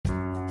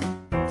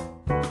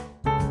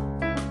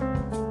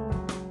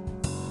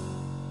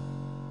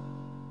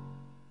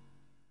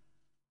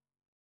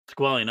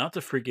Pasquale, not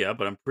to freak you out,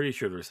 but I'm pretty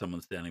sure there's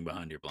someone standing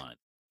behind your blind.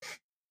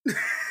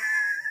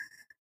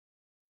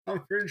 I'm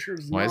pretty sure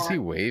it's Why not. is he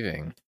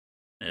waving?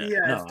 Yeah,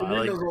 no, it's the I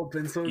window's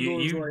open, so it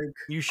goes like...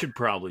 You should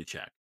probably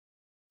check.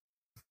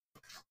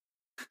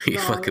 He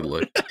No. fucking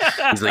looked.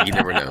 He's like, you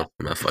never know.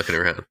 I'm not fucking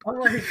around. I'm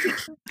like,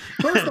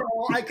 first of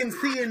all, I can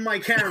see in my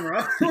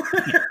camera.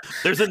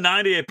 There's a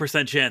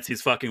 98% chance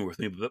he's fucking with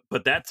me,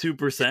 but that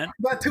 2%?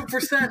 That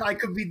 2%, I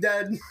could be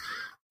dead.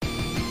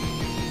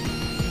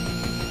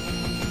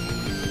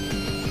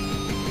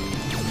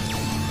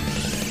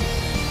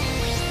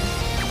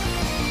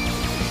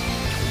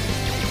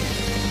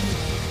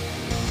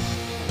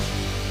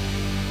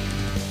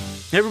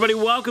 Hey everybody,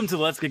 welcome to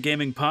Let's Get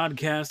Gaming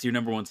Podcast, your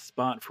number one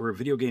spot for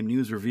video game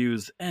news,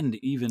 reviews, and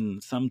even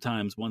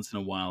sometimes, once in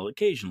a while,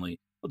 occasionally,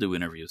 we'll do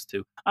interviews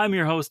too. I'm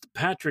your host,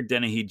 Patrick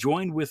Dennehy.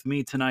 Joined with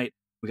me tonight,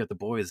 we got the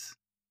boys.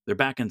 They're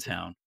back in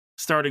town,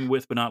 starting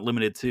with, but not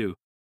limited to,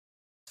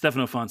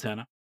 Stefano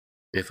Fontana.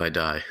 If I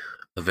die,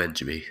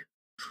 avenge me.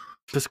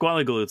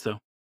 Pasquale Galuzzo.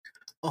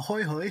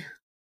 Ahoy, hoy.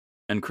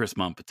 And Chris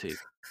Monpetit.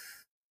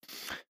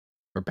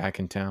 We're back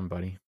in town,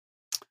 buddy.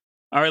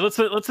 All right,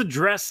 let's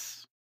address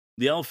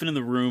the elephant in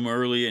the room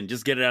early and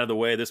just get it out of the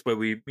way. This way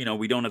we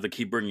don't have to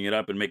keep bringing it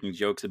up and making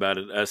jokes about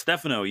it.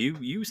 Stefano,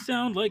 you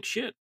sound like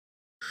shit.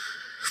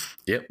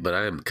 Yep, but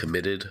I am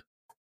committed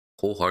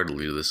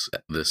wholeheartedly to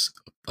this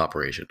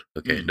operation.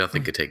 Okay,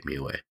 nothing could take me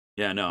away.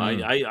 Yeah, no,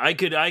 I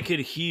could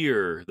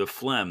hear the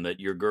phlegm that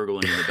you're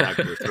gurgling in the back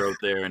of your throat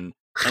there, and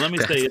let me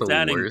say it's the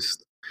adding.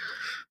 Worst.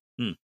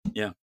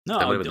 Yeah, no,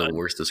 that might have been the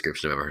worst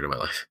description I've ever heard in my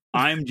life.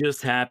 I'm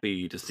just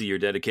happy to see your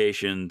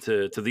dedication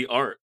to the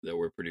art that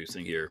we're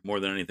producing here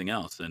more than anything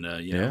else, and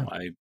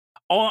know,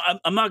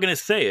 I'm not going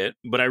to say it,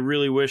 but I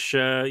really wish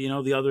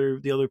the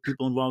other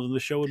people involved in the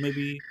show would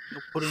maybe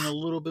put in a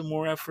little bit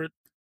more effort,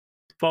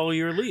 follow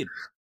your lead.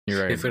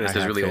 You're right. In fairness,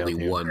 there's really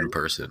only one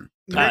person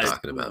that we're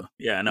talking about.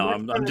 Yeah, no,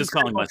 I'm just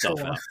calling myself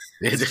out.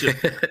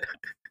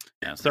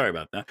 Yeah, sorry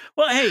about that.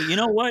 Well, hey, you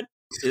know what?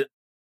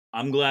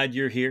 I'm glad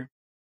you're here.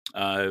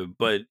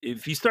 But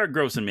if you start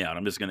grossing me out,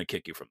 I'm just going to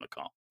kick you from the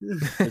call.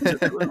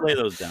 Just lay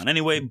those down.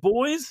 Anyway,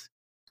 boys,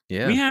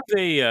 we have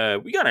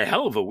we got a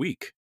hell of a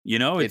week. You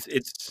know, it's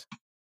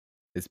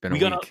been a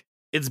week.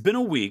 It's been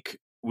a week.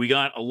 We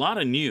got a lot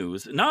of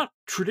news, not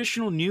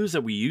traditional news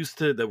that we're used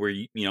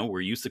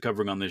to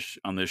covering on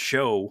this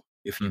show,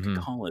 if you could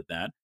call it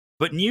that,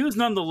 but news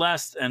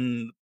nonetheless.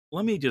 And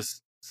let me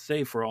just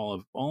say for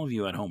all of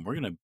you at home,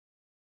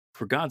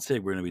 for God's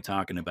sake, we're going to be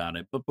talking about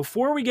it. But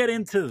before we get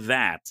into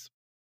that,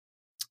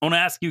 I want to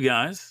ask you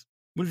guys,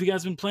 what have you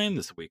guys been playing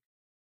this week?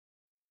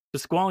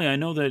 Pasquale, I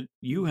know that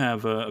you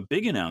have a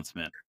big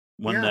announcement,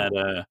 one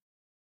that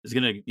is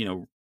going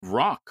to,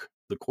 rock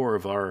the core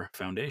of our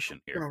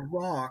foundation here. Gonna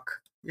rock.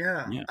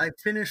 Yeah. I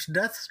finished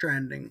Death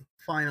Stranding,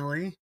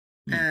 finally,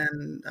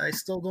 and I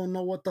still don't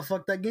know what the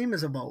fuck that game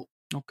is about.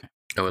 Okay.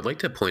 I would like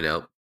to point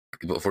out,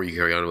 before you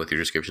carry on with your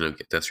description of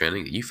Death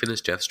Stranding, you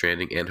finished Death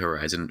Stranding and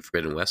Horizon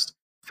Forbidden West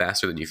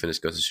faster than you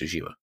finished Ghost of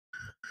Tsushima.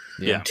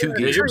 Yeah, 2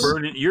 games.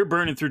 You're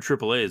burning through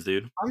AAAs,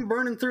 dude. I'm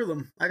burning through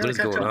them. What is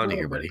going on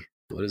here, buddy?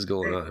 What is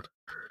going on?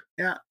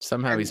 Yeah.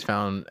 Somehow he's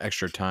found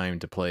extra time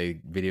to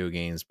play video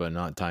games, but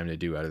not time to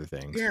do other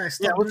things. Yeah, I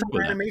stopped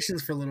doing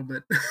animations for a little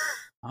bit.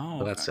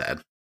 Well, that's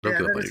sad. Don't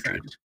give up on your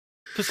dreams.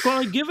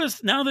 Pasquale, give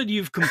us, now that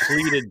you've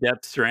completed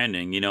Death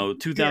Stranding,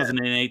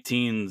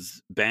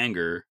 2018's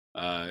banger,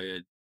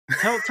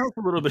 tell us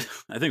a little bit.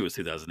 I think it was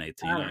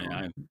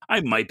 2018.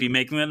 I might be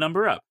making that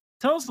number up.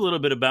 Tell us a little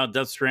bit about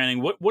Death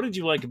Stranding. What did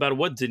you like about it?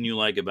 What didn't you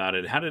like about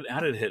it? How did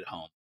it hit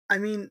home? I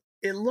mean,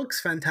 it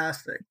looks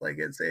fantastic. Like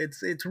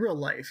it's real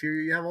life.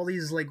 You have all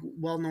these like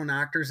well-known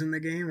actors in the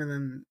game, and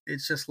then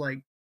it's just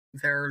like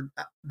they're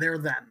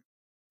them.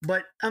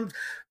 But I'm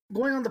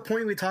going on the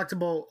point we talked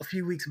about a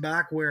few weeks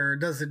back, where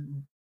does it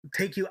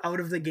take you out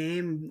of the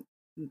game,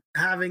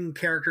 having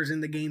characters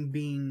in the game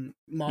being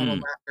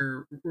modeled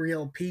after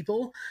real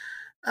people?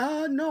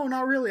 No,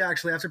 not really.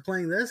 Actually, after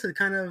playing this, it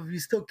kind of, you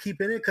still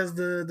keep in it because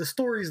the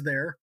story's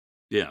there.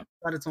 Yeah, it's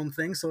got its own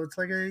thing. So it's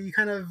like you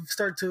kind of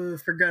start to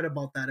forget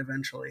about that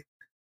eventually.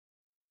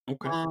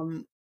 Okay.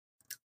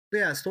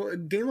 Yeah. So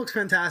game looks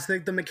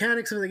fantastic. The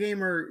mechanics of the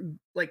game are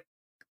like,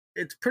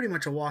 it's pretty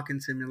much a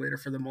walk-in simulator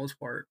for the most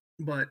part,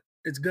 but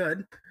it's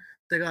good.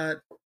 They got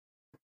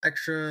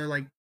extra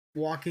like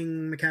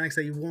walking mechanics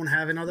that you won't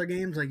have in other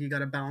games. Like you got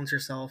to balance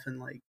yourself, and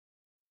like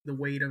the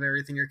weight of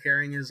everything you're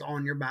carrying is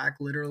on your back,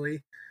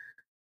 literally.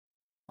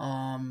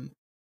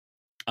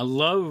 I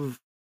love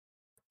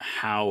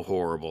how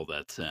horrible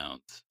that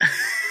sounds.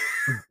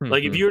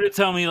 Like if you were to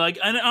tell me, like,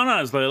 and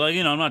honestly, like,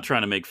 I'm not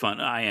trying to make fun.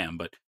 I am,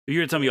 but if you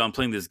were to tell me I'm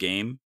playing this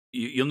game,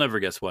 you'll never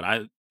guess what.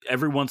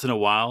 Every once in a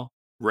while,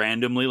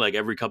 randomly, like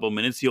every couple of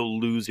minutes, you'll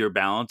lose your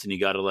balance and you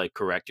got to like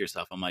correct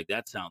yourself. I'm like,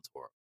 that sounds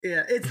horrible.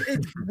 Yeah,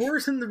 it's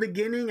worse in the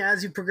beginning.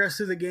 As you progress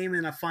through the game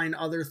and I find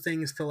other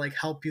things to like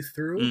help you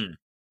through,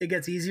 it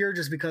gets easier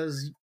just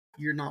because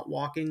you're not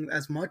walking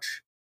as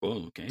much.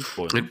 Oh, okay.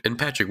 And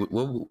Patrick,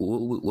 what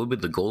would be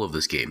the goal of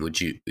this game?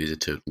 Is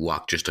it to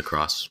walk just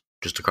across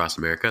just across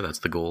America. That's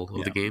the goal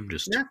of the Yeah. game.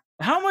 Just Yeah.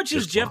 How much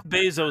is Just Jeff walk.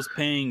 Bezos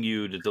paying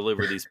you to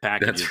deliver these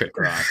packages right.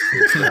 across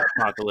this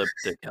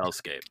apocalyptic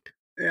hellscape?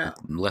 Yeah.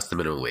 less than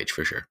minimum wage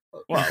for sure.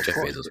 Well, of Jeff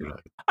course. Bezos. Would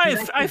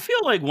not. I feel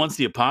like once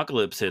the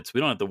apocalypse hits, we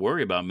don't have to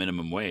worry about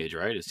minimum wage,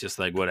 right? It's just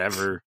like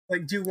whatever.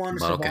 Like, do you want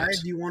to Model survive?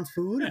 caps. Do you want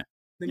food? Yeah.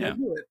 Then Yeah. you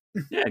do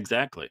it. Yeah,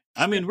 exactly.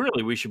 I mean,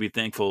 really, we should be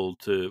thankful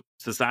to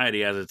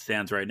society as it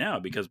stands right now,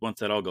 because once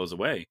that all goes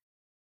away,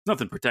 there's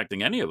nothing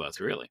protecting any of us,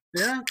 really.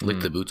 Yeah. Lick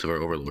Mm. the boots of our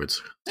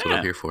overlords. That's what Yeah.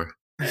 I'm here for.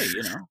 Hey,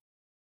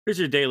 here's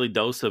your daily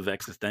dose of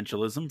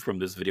existentialism from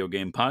this video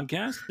game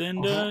podcast,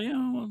 and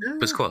Yeah.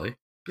 Pasquale,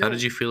 how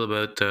did you feel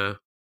about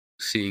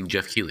seeing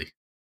Jeff Keighley?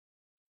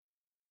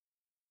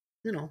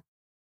 You know.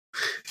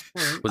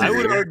 All right. Was I it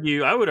would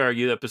weird?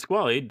 argue that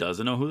Pasquale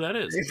doesn't know who that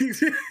is.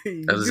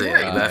 I was You're saying,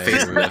 right.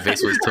 that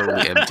face was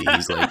totally empty.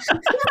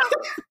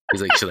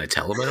 He's like, should I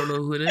tell him I don't know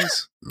who it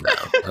is? No,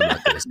 I'm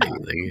not going to say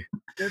anything.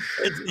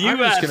 You I'm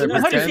just asked,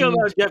 gonna how do you feel pretend-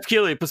 about Jeff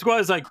Keighley?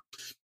 Pasquale's like,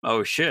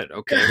 oh shit,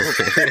 okay.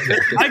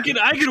 I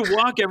could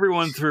walk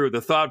everyone through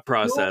the thought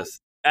process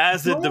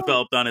as it No.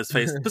 developed on his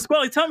face.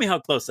 Pasquale, tell me how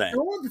close I am.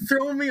 Don't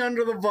throw me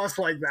under the bus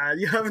like that.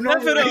 You have no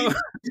right.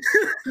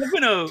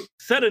 Stefano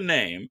said a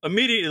name.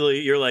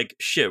 Immediately, you're like,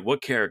 shit,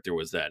 what character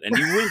was that? And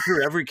you went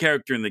through every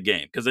character in the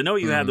game, because I know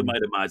you had the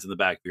itemize in the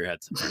back of your head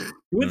somewhere.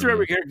 You went through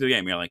every character in the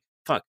game. You're like,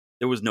 fuck,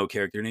 there was no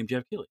character named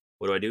Jeff Keighley.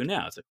 What do I do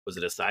now? It's like, was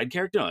it a side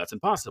character? No, that's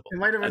impossible. It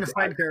might have been a That's-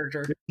 side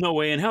character. There's no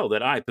way in hell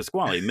that I,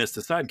 Pasquale, missed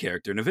a side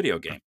character in a video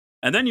game.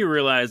 And then you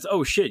realize,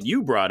 oh shit,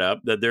 you brought up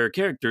that there are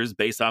characters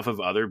based off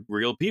of other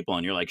real people.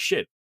 And you're like,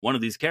 shit, one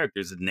of these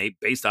characters is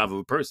based off of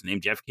a person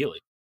named Jeff Keighley.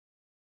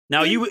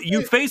 Now,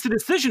 you faced a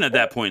decision at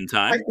that point in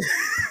time.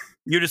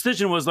 Your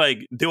decision was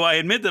like, do I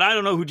admit that I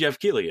don't know who Jeff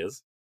Keighley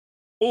is?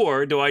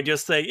 Or do I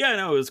just say, yeah,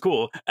 no, it was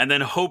cool, and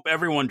then hope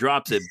everyone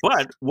drops it?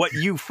 But what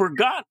you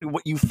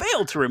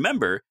failed to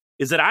remember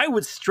is that I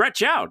would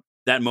stretch out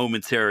that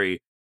momentary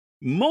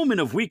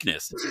moment of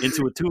weakness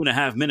into a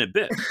 2.5 minute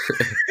bit.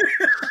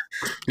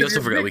 You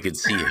also forgot we could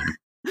see him.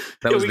 That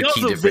Yeah, was we the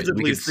key also difference. We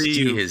visibly could see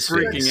see you his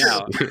freaking face.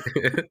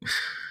 out.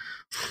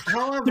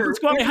 However,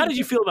 Pasquale, how did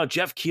you feel about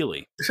Jeff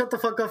Keighley? shut the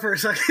fuck up for a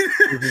second?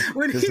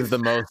 This is the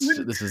most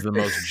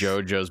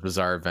JoJo's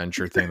Bizarre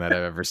Adventure thing that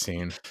I've ever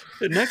seen.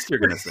 The next you're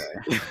gonna say.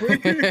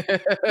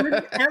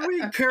 when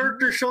every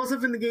character shows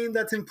up in the game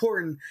that's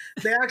important,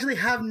 they actually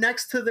have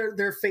next to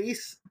their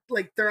face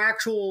like their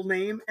actual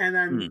name and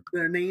then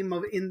their name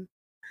in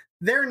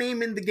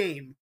the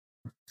game.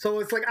 So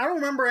it's like I don't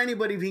remember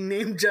anybody being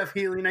named Jeff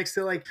Keighley next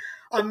to like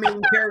a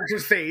main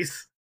character's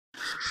face.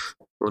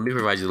 Let me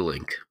provide you the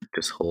link.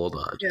 Just hold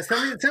on. Yeah,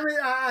 tell me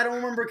I don't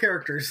remember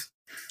characters.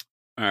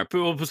 All right,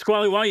 well,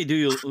 Pasquale, why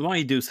don't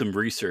you do some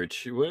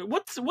research?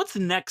 What's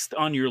next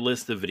on your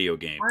list of video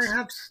games? I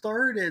have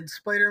started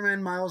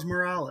Spider-Man Miles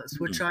Morales,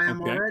 which I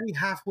am Okay. already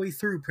halfway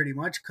through pretty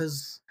much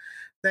because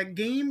that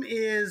game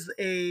is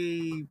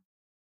it's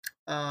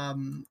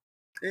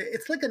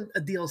like a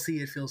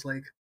DLC, it feels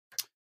like.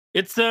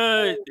 It's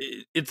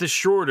a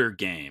shorter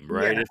game,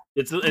 right? Yeah.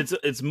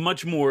 It's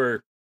much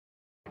more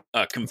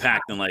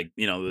compact than like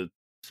the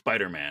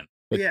Spider-Man,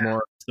 It's Yeah.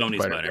 more Sony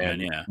Spider-Man. Spider-Man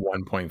Yeah,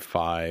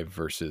 1.5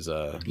 versus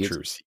a Yes.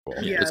 true sequel.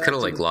 Yeah, It's kind of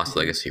that's like what- Lost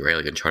Legacy, right?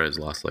 Like Uncharted's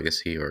Lost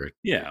Legacy, or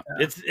yeah.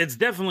 It's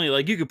definitely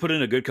like you could put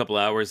in a good couple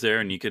hours there,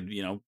 and you could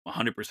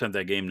 100%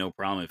 that game no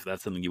problem if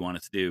that's something you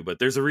wanted to do. But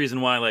there's a reason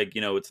why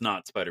it's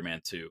not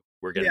Spider-Man 2.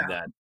 We're getting Yeah.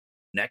 that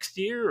next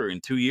year or in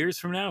 2 years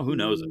from now. Who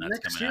knows when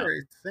that's next coming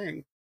year, I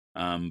think.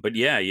 out? But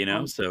yeah,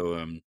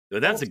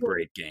 but that's a also-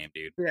 great game,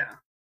 dude. Yeah.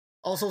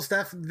 Also,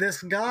 Steph,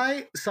 this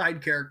guy,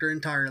 side character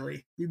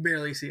entirely. You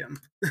barely see him.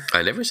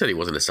 I never said he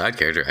wasn't a side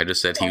character. I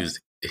just said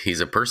he's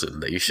a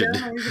person that you should.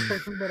 Yeah, no, he's a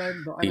person, but I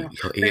don't He, know.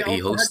 he, They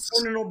he also hosts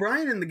had Conan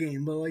O'Brien in the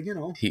game, but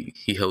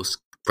he hosts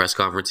press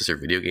conferences or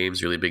video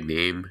games. Really big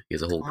name. He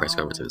has a whole press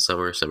conference in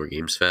the Summer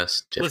Games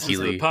Fest. Jeff Listens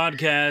to Keighley. the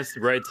podcast,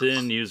 writes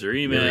in user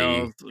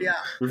emails, yeah.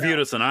 reviewed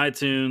us on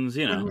iTunes.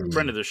 Mhm.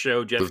 Friend of the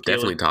show, Jeff. We've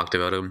definitely talked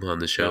about him on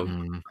the show.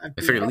 Mm.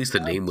 I figured at least the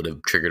name would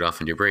have triggered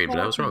off in your brain, but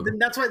I was wrong.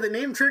 That's why the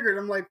name triggered.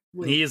 I'm like,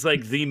 wait. He is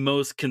like the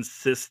most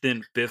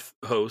consistent fifth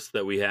host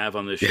that we have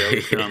on the show.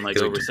 He's been on like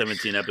He's like- over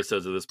 17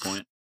 episodes at this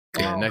point.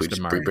 Yeah, Oh, next We to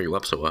just Mario. bring him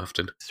up so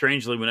often.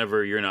 Strangely,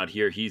 whenever you're not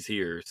here, he's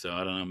here. So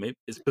I don't know. Maybe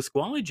is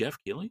Pasquale Jeff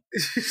Keighley?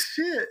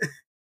 Shit.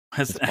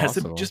 Has it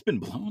possible. just been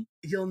blown?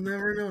 You'll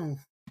never know.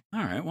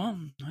 All right. Well,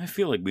 I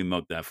feel like we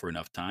milked that for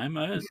enough time.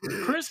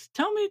 Chris,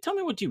 tell me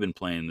what you've been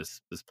playing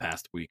this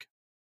past week.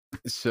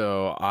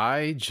 So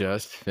I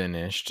just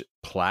finished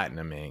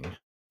platinuming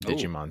Oh.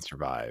 Digimon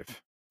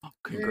Survive. Oh,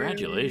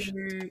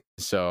 congratulations! Yay.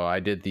 So I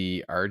did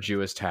the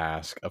arduous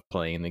task of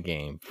playing the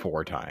game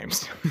 4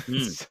 times.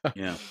 So-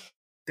 Yeah.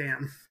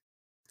 Damn.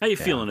 How you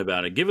Yeah. feeling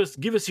about it? Give us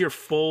your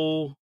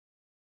full,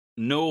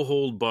 no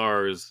hold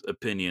bars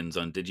opinions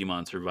on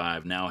Digimon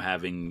Survive now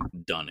having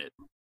done it.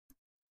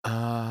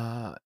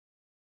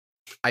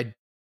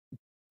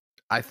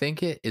 I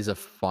think it is a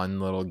fun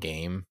little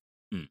game.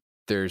 Hmm.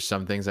 There's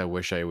some things I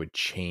wish I would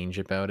change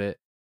about it.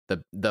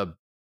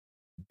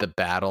 The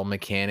battle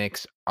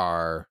mechanics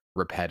are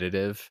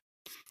repetitive,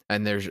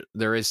 and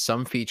there is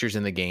some features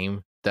in the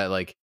game that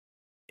like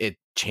it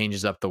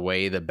changes up the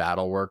way the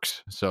battle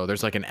works. So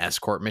there's like an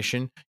escort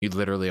mission. You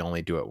literally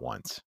only do it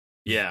once.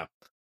 Yeah.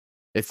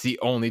 It's the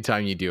only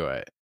time you do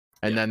it.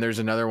 And Yeah. then there's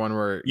another one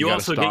where You gotta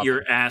also stop. get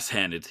your ass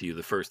handed to you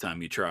the first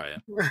time you try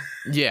it.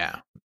 Yeah.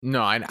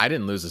 No, I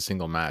didn't lose a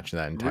single match in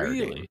that entire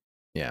game. Really?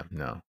 Yeah,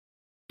 no.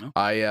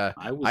 Okay.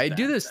 I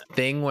do bad this then.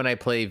 thing when I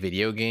play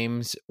video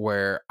games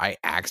where I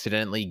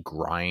accidentally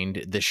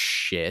grind the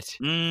shit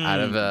out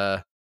of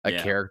a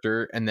yeah.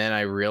 character, and then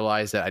I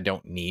realize that I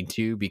don't need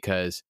to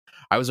because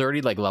I was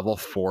already like level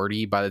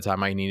 40 by the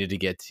time I needed to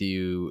get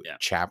to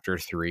chapter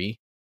 3.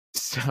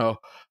 So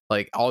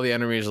like all the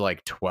enemies are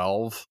like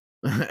 12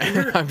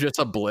 and I'm just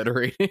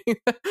obliterating.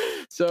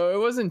 So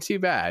it wasn't too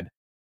bad.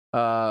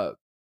 But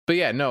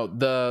yeah, no,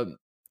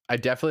 I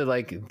definitely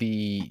like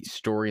the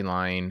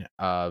storyline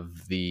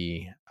of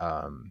the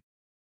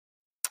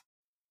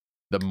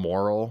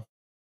moral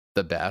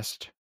the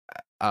best.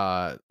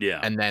 Yeah.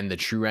 And then the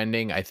true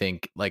ending, I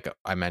think, like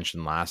I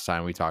mentioned last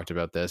time we talked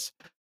about this,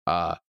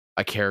 a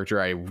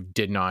character I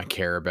did not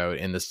care about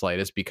in the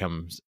slightest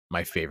becomes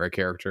my favorite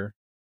character.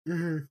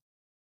 Mm-hmm.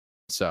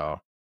 So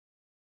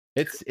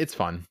it's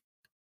fun.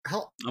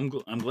 I'm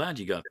glad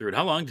you got through it.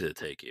 How long did it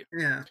take you?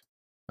 Yeah.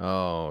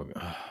 Oh,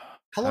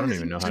 How long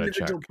is each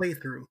individual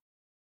playthrough?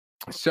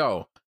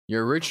 So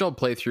your original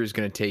playthrough is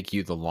going to take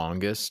you the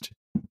longest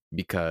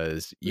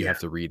because you have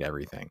to read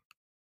everything.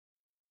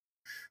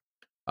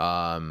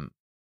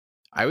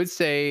 I would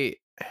say,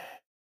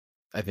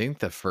 I think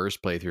the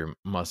first playthrough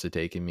must have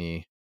taken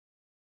me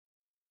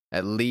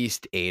at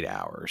least 8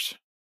 hours.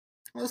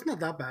 Well, it's not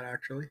that bad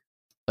actually.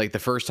 Like the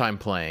first time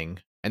playing,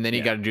 and then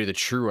you got to do the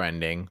true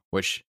ending,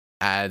 which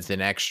adds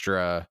an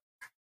extra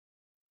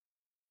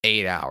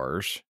 8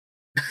 hours.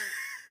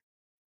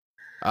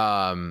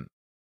 Because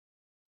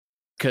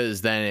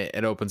then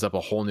it opens up a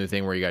whole new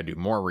thing where you got to do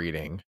more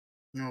reading.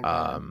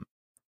 Okay.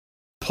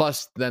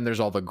 Plus then there's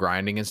all the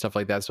grinding and stuff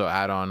like that, so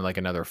add on like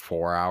another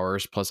 4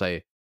 hours. Plus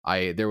I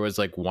there was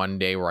like one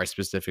day where I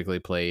specifically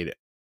played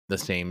the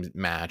same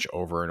match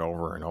over and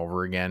over and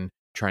over again,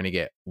 trying to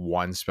get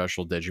one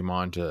special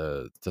Digimon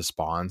to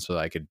spawn so that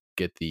I could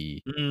get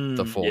the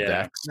full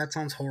decks. That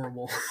sounds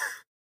horrible.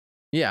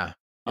 Yeah.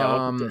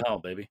 Welcome to hell,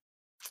 baby.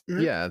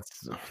 Yeah,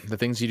 it's the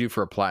things you do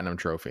for a platinum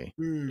trophy.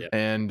 Mm.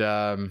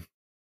 And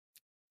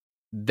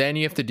then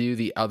you have to do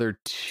the other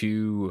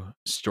 2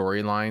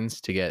 storylines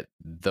to get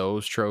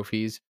those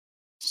trophies.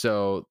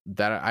 So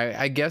that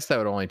I guess that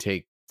would only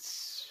take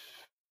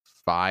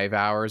 5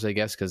 hours, I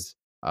guess, because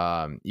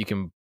you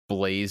can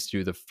blaze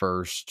through the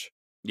first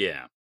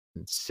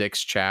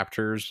 6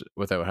 chapters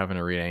without having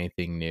to read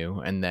anything new,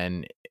 and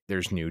then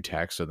there's new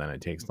text, so then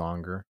it takes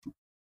longer.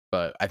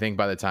 But I think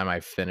by the time I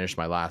finished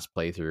my last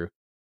playthrough,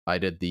 I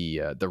did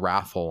the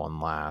raffle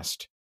one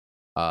last.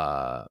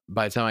 By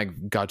the time I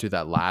got to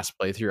that last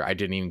playthrough, I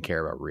didn't even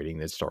care about reading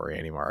the story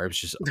anymore. I was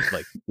just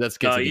like, let's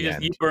get to the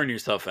end. You burn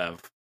yourself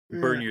out.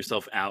 Burn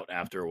yourself out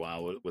after a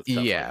while with stuff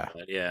like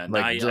that. Yeah,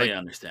 like, I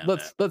understand.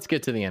 Let's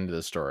get to the end of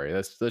the story.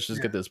 Let's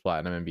just get this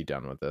platinum and be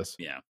done with this.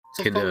 Yeah.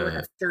 So it's probably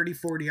like a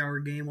 30-40 hour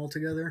game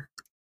altogether.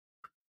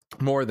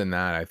 More than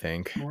that, I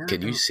think.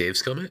 Can you save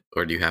scum it,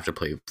 or do you have to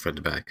play front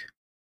to back?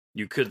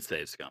 You could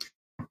save scum.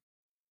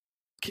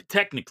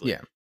 Technically.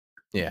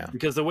 Yeah.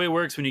 Because the way it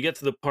works, when you get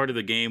to the part of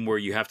the game where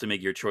you have to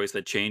make your choice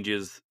that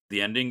changes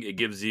the ending, it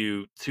gives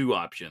you 2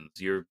 options.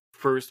 Your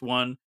first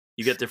one,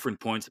 you get different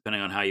points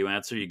depending on how you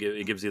answer. It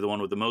gives you the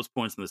one with the most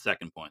points and the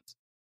second points.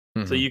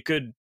 Mm-hmm. So you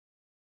could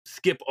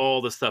skip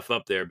all the stuff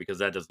up there because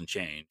that doesn't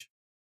change.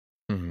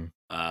 Mm-hmm.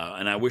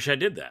 And I wish I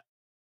did that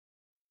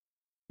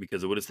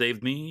because it would have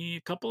saved me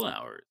a couple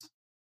hours.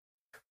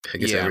 I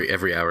guess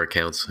every hour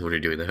counts when you're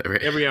doing that,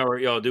 right? Every hour,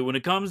 dude. When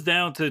it comes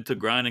down to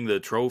grinding the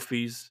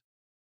trophies,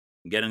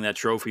 getting that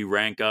trophy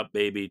rank up,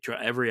 baby,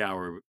 every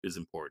hour is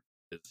important.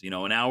 It's,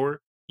 an hour,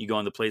 you go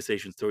on the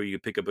PlayStation Store, you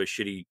pick up a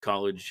shitty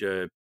college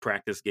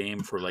practice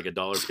game for like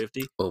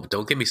 $1.50. Oh,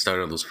 don't get me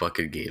started on those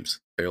fucking games.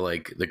 They're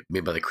like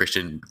made by the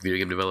Christian video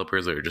game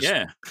developers, or just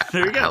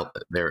there you go.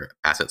 They're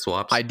asset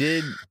swaps. I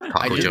did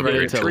run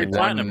into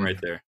platinum right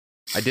there.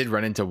 I did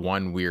run into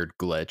one weird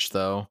glitch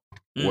though,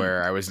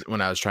 where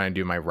when I was trying to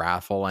do my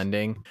raffle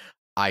ending,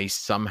 I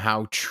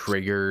somehow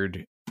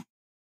triggered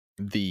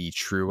the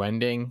true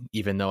ending,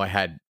 even though I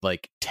had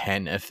like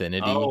 10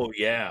 affinity. Oh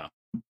yeah.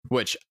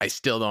 Which I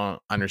still don't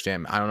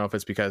understand. I don't know if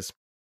it's because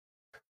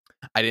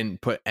I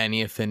didn't put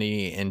any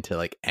affinity into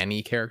like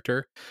any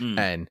character,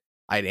 and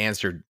I'd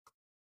answered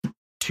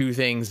 2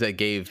 things that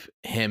gave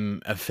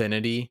him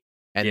affinity,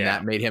 and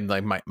that made him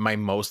like my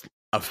most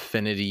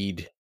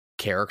affinitied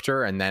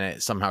character, and then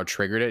it somehow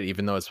triggered it,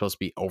 even though it's supposed to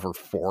be over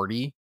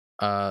 40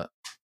 to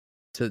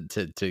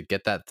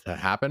get that to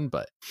happen.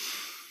 But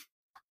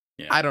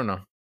I don't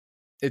know.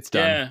 It's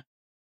done. Yeah.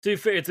 To be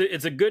fair,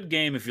 it's a good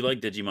game if you like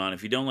Digimon.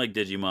 If you don't like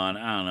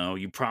Digimon, I don't know,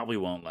 you probably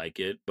won't like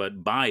it,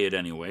 but buy it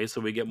anyway so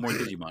we get more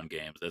Digimon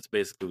games. That's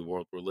basically the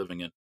world we're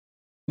living in.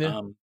 Yeah.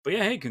 But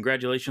yeah, hey,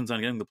 congratulations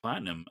on getting the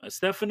platinum.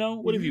 Stefano,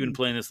 what have you been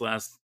playing this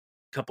last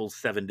couple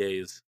 7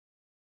 days?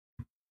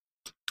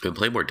 And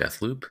play more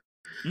Deathloop.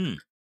 Mm.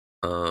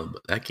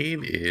 That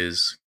game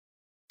is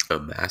a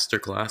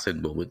masterclass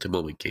in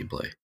moment-to-moment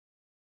gameplay.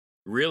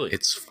 Really?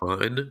 It's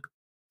fun.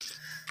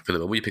 From the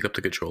moment you pick up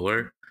the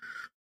controller,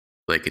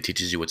 like it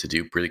teaches you what to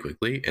do pretty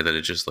quickly, and then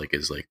it just like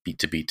is like beat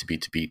to beat to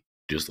beat to beat,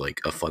 just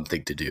like a fun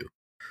thing to do.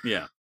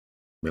 Yeah.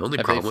 My only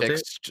Have problem they with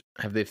fixed?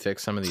 Have they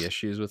fixed some of the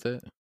issues with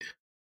it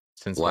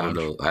since it, well, I launch?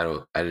 don't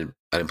know. I didn't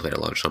play it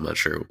at launch, so I'm not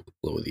sure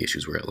what the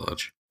issues were at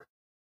launch.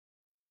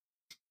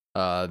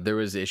 There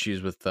was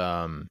issues with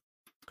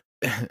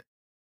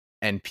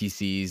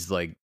NPCs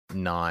like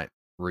not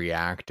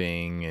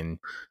reacting, and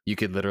you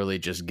could literally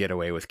just get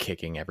away with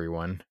kicking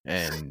everyone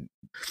and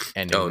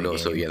ending Oh the no, game.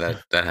 so yeah,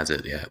 that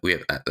hasn't. Yeah,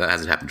 that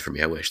hasn't happened for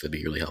me. I wish that'd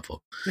be really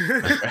helpful.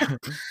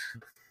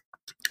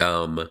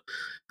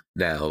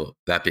 Now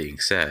that being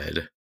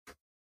said,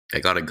 I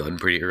got a gun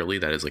pretty early.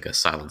 That is like a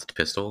silenced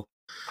pistol,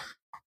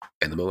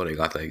 and the moment I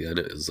got that gun,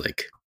 it was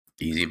like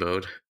easy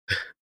mode.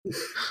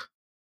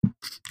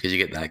 Because you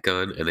get that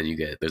gun, and then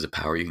there's a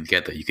power you can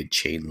get that you can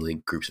chain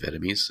link groups of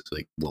enemies. So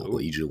like,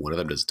 what you do to one of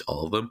them does to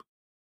all of them.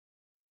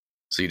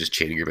 So you just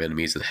chain a group of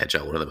enemies and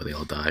headshot one of them, and they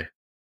all die.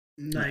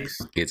 Nice.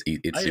 It's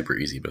super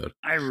easy mode.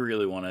 I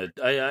really want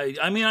to.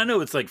 I mean, I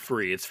know it's like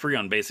free. It's free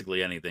on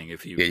basically anything.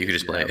 If you Yeah, you can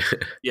just play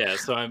it. Yeah,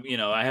 so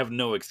I have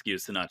no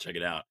excuse to not check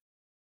it out.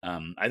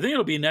 I think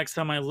it'll be next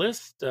on my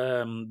list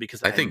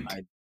because I think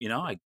I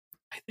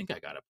think I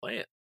gotta play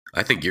it.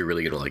 I think you're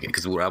really gonna like it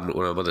because what I'm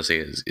about to say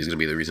is gonna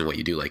be the reason why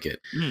you do like it.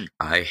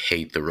 I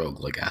hate the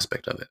roguelike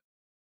aspect of it.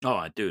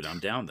 Oh, dude, I'm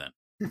down then.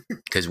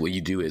 Because what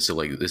you do is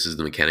this is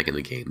the mechanic in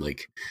the game.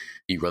 Like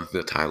you run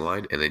through the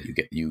timeline and then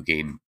you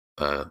gain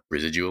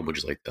residuum, which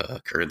is like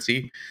the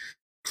currency,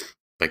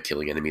 by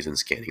killing enemies and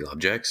scanning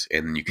objects,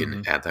 and you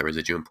can add that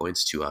residuum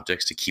points to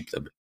objects to keep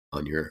them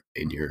in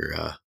your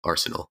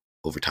arsenal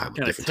over time.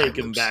 Kind of take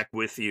them back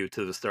with you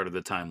to the start of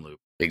the time loop.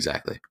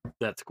 Exactly.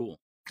 That's cool.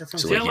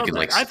 So like you can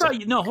like I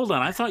thought hold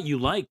on. I thought you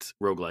liked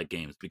roguelike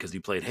games because you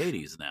played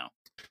Hades now.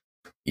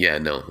 Yeah,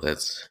 no,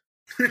 that's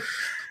no.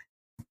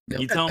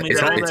 You tell me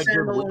that all that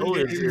goodwill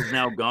is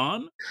now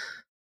gone?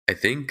 I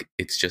think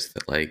it's just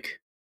that like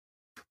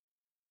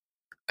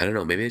I don't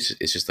know, maybe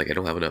it's just like I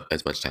don't have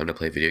as much time to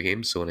play video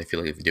games, so when I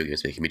feel like a video game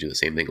is making me do the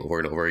same thing over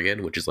and over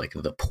again, which is like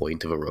the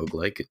point of a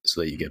roguelike,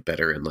 so that you get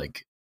better and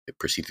like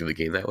proceed through the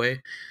game that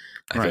way,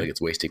 I feel like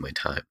it's wasting my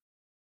time.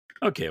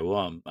 Okay,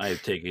 well, I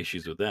take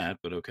issues with that,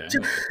 but okay.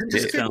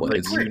 It sounds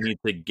like you need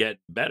to get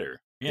better.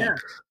 Yeah.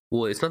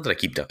 Well, it's not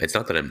that it's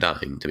not that I'm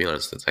dying. To be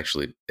honest,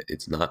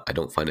 it's not. I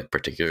don't find it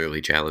particularly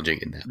challenging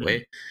in that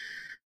way.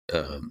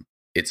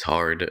 It's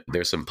hard.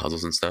 There's some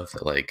puzzles and stuff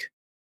that like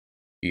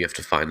you have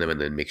to find them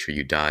and then make sure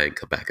you die and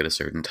come back at a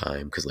certain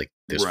time because like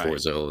there's 4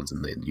 zones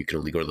and then you can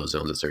only go to those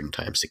zones at certain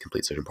times to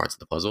complete certain parts of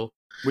the puzzle.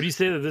 Would you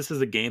say that this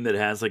is a game that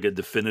has like a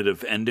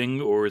definitive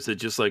ending, or is it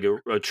just like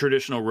a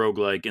traditional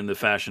roguelike in the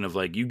fashion of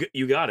like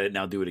you got it,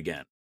 now do it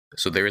again?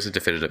 So there is a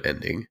definitive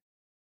ending,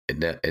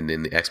 and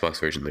in the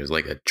Xbox version there's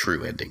like a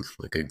true ending,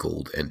 like a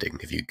gold ending.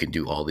 If you can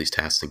do all these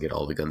tasks and get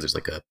all the guns, there's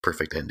like a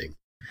perfect ending.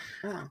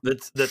 Oh.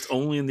 That's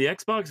only in the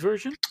Xbox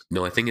version?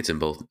 No, I think it's in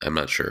both. I'm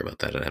not sure about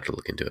that. I'd have to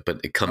look into it, but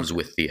it comes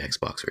with the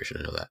Xbox version.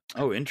 I know that.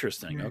 Oh,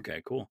 interesting.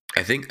 Okay, cool.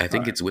 I think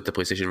it's with the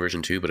PlayStation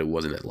version too, but it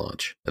wasn't at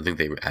launch. I think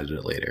they added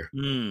it later.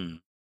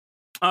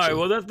 All right,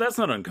 well that's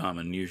not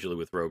uncommon. Usually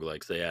with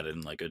roguelikes, they add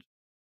in like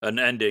an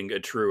ending, a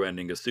true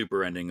ending, a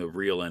super ending, a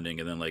real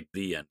ending, and then like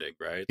the ending,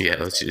 right?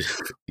 Yeah,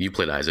 you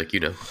played Isaac, you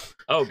know.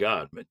 Oh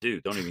God,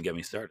 dude, don't even get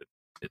me started.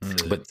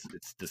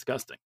 It's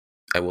disgusting.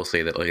 I will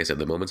say that, like I said,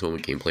 the moments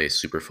moment gameplay is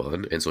super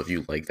fun, and so if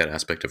you like that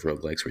aspect of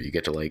roguelikes where you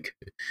get to like,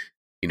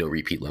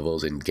 repeat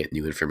levels and get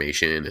new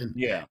information and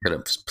kind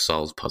of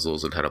solve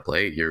puzzles and how to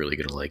play, you're really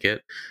gonna like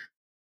it.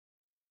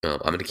 I'm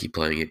gonna keep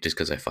playing it just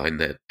because I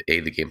find that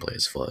the gameplay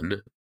is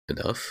fun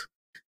enough,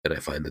 and I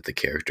find that the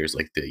characters,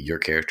 like your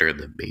character and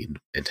the main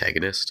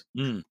antagonist,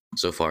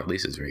 so far at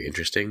least, is very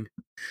interesting.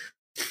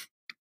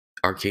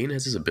 Arcane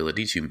has this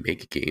ability to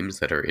make games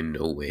that are in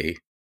no way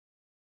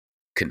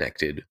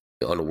connected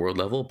on a world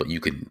level, but you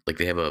can like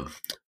they have a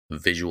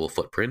visual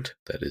footprint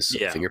that is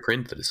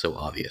fingerprint that is so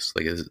obvious.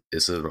 Like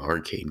this is an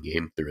Arcane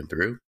game through and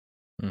through.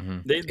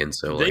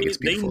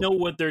 They know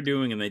what they're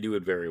doing and they do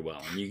it very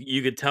well, and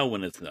you could tell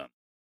when it's them.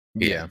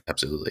 Yeah,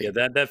 absolutely.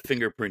 Yeah, that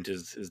fingerprint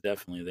is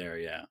definitely there.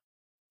 Yeah.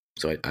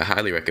 So I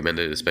highly recommend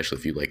it, especially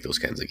if you like those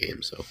kinds of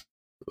games. So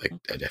like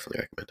I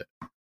definitely recommend it.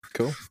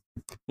 Cool.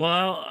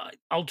 Well,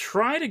 I'll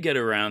try to get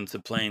around to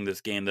playing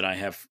this game that I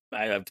have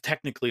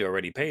technically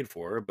already paid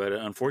for, but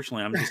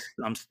unfortunately,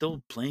 I'm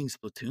still playing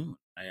Splatoon.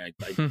 I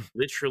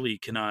literally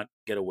cannot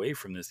get away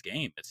from this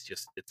game.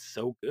 It's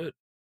so good.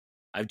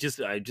 I've just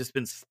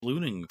been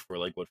splooning for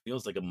like what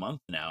feels like a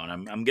month now,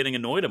 and I'm getting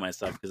annoyed at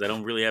myself because I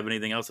don't really have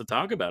anything else to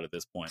talk about at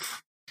this point.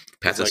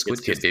 Pat's a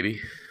squid kid, baby.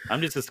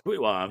 I'm just a squid.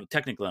 Well, I'm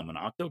an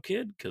octo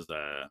kid because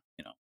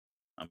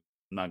I'm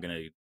not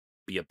gonna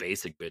be a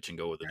basic bitch and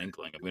go with an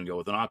Inkling. I'm going to go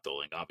with an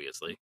Octolink,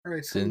 obviously. All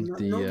right, so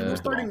no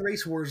starting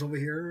race wars over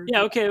here.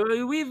 Yeah, okay.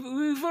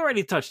 We've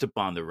already touched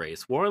upon the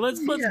race war. Let's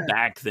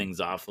back things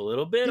off a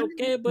little bit,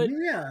 okay? But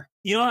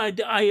you know,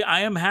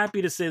 I am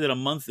happy to say that a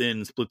month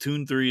in,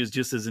 Splatoon 3 is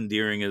just as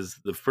endearing as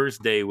the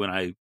first day when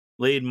I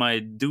laid my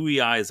dewy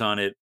eyes on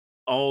it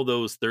all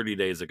those 30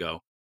 days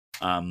ago.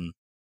 You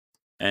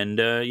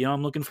know,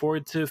 I'm looking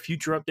forward to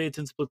future updates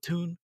in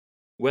Splatoon,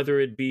 whether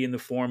it be in the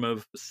form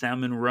of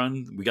Salmon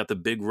Run. We got the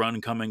big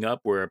run coming up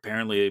where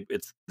apparently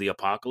it's the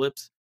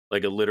apocalypse,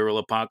 like a literal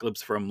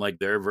apocalypse from like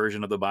their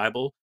version of the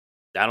Bible.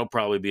 That'll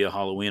probably be a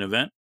Halloween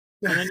event.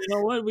 And then, you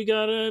know what? We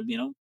got, you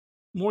know,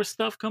 more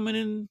stuff coming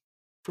in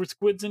for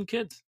squids and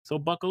kids. So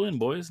buckle in,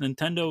 boys.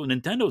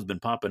 Nintendo's been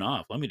popping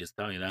off. Let me just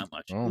tell you that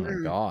much. Oh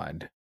my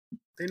God.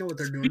 They know what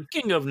they're doing.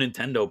 Speaking of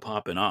Nintendo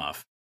popping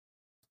off,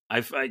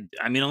 I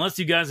mean, unless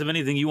you guys have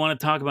anything you want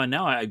to talk about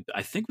now,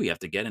 I think we have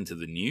to get into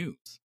the news.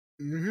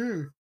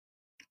 Mm-hmm.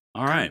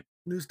 All right.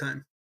 News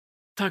time.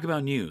 Talk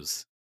about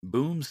news.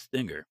 Boom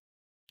Stinger.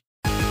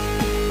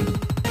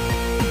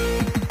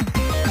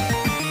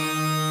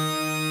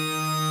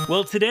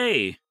 Well,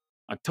 today,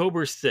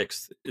 October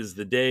 6th, is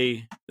the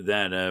day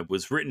that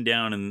was written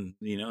down in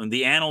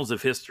the annals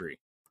of history.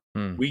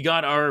 We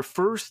got our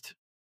first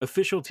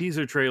official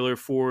teaser trailer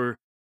for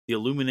the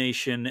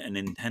Illumination and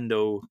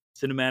Nintendo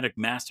cinematic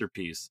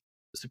masterpiece,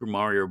 the Super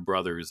Mario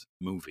Brothers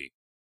movie.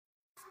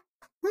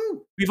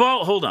 Woo.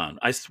 Hold on.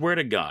 I swear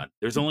to God,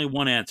 there's only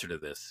one answer to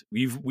this.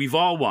 We've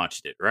all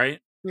watched it, right?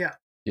 Yeah.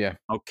 Yeah.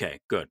 Okay,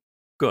 good.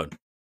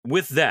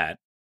 With that,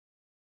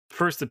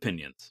 first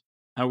opinions.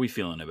 How are we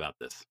feeling about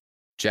this?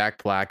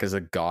 Jack Black is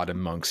a god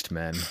amongst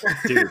men,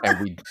 dude, and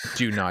we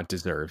do not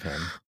deserve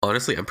him.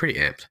 Honestly, I'm pretty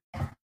amped.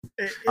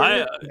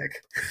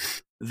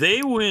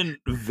 They went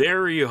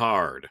very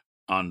hard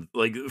on,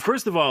 like,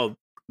 first of all,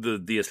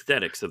 the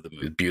aesthetics of the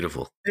movie. It's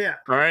beautiful. Yeah.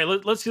 All right,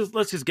 let's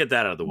just get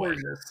that out of the way.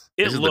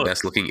 This is the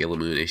best looking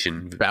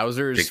Illumination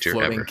Bowser's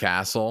floating ever.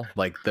 castle.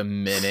 Like the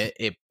minute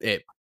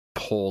it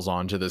pulls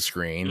onto the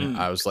screen,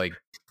 I was like,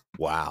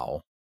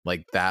 wow,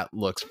 like that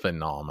looks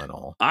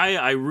phenomenal.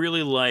 I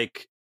really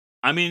like.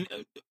 I mean,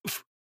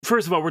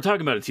 first of all, we're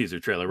talking about a teaser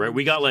trailer, right?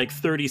 We got like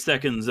 30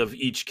 seconds of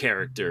each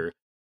character,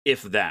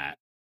 if that,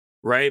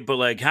 right? But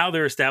like how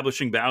they're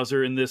establishing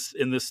Bowser in this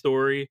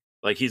story,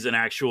 like he's an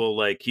actual,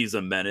 like he's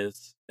a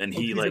menace, and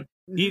he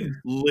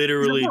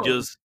literally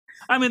just.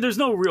 I mean, there's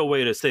no real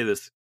way to say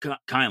this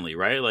kindly,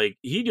 right? Like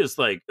he just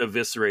like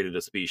eviscerated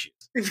a species.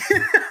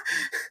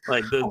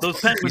 Like those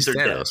penguins are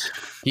dead.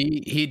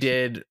 He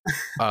did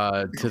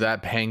to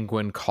that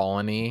penguin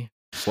colony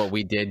what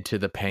we did to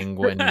the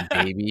penguin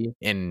baby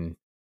in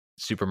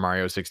Super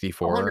Mario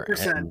 64.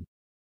 100%.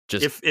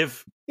 Just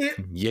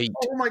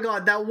oh my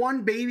God, that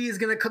one baby is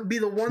gonna be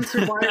the one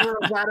survivor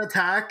of that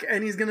attack,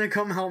 and he's gonna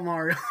come help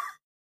Mario.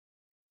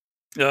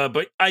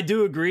 But I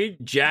do agree,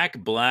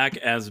 Jack Black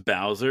as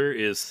Bowser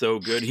is so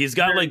good. He's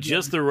got like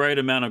just the right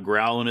amount of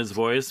growl in his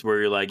voice where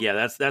you're like,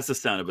 yeah, that's the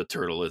sound of a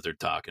turtle lizard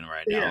talking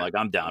right now. Yeah. Like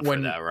I'm down for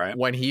that, right?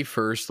 When he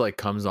first like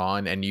comes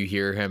on and you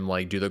hear him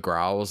like do the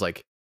growls,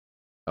 like,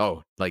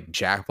 oh, like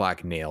Jack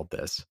Black nailed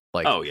this.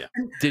 Like, oh yeah,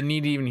 didn't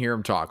need to even hear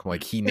him talk.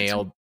 Like he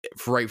nailed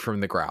right from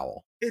the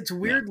growl. It's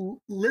weird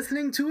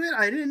listening to it.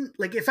 I didn't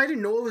like if I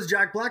didn't know it was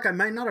Jack Black, I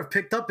might not have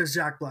picked up as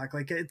Jack Black.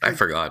 Like I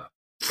forgot.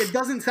 It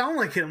doesn't sound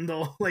like him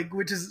though, like,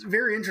 which is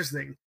very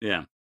interesting.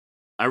 Yeah,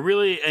 I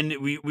really, and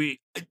we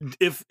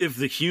if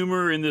the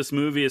humor in this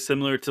movie is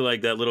similar to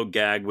like that little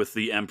gag with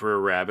the Emperor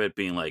Rabbit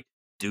being like,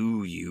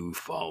 "Do you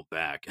fall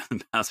back?"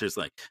 and Bowser's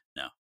like,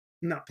 "No,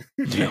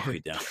 we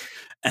don't,"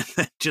 and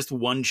then just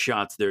one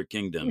shots their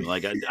kingdom.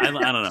 Like I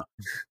don't know.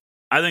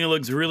 I think it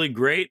looks really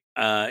great.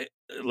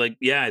 Like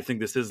I think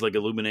this is like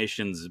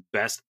Illumination's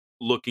best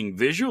looking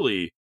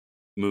visually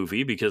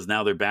movie because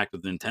now they're back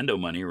with Nintendo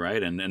money,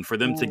 right? And for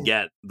them to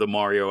get the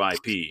Mario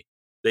IP,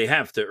 they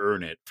have to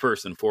earn it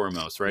first and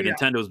foremost, right? Yeah.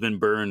 Nintendo's been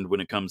burned when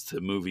it comes to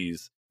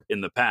movies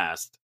in the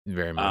past,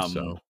 very much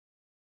so.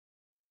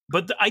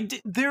 But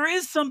there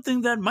is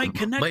something that might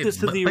connect this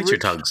to the original. Bite your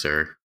tongue,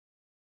 sir.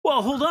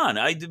 Well, hold on,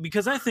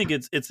 because I think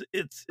it's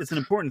an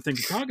important thing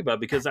to talk about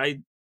because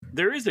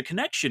there is a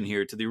connection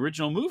here to the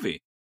original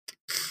movie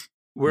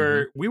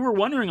where we were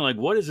wondering like,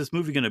 what is this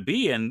movie going to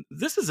be? And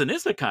this is an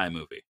isekai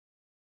movie.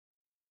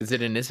 Is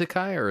it an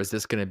isekai or is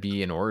this going to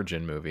be an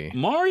origin movie?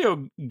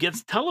 Mario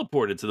gets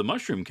teleported to the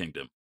Mushroom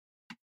Kingdom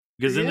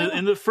because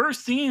in the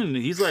first scene,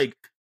 he's like,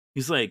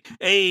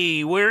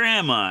 "Hey, where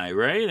am I?"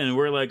 Right, and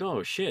we're like,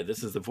 "Oh shit,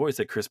 this is the voice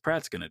that Chris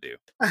Pratt's going to do."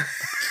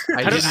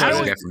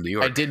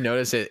 I did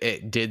notice it.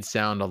 It did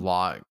sound a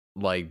lot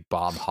like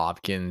Bob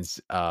Hopkins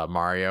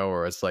Mario,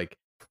 or it's like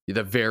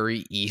the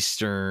very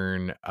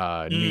Eastern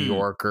New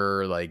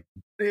Yorker, like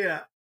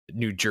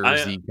New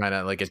Jersey kind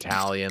of like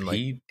Italian,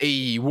 like,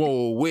 "Hey,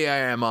 whoa,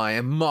 where am I?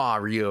 I'm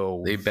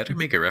Mario." They better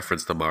make a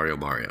reference to Mario.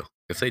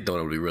 If they don't,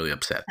 I'll be really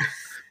upset.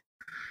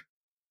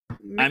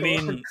 I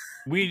mean,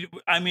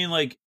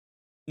 like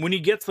when he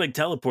gets like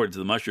teleported to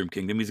the Mushroom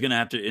Kingdom, he's gonna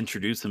have to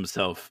introduce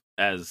himself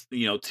as,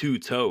 you know, to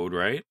Toad,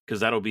 right? Because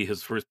that'll be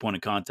his first point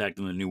of contact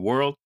in the new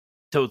world.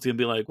 Toad's gonna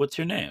be like, "What's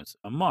your name?"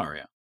 I'm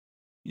Mario.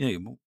 Yeah,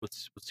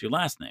 what's your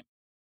last name?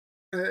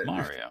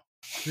 Mario.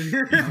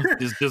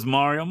 Just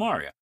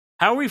Mario.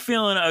 How are we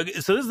feeling?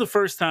 So this is the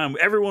first time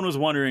everyone was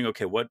wondering,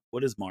 okay, what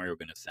is Mario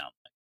gonna sound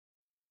like?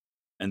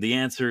 And the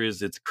answer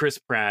is it's Chris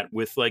Pratt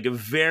with like a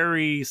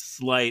very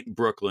slight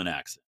Brooklyn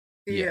accent.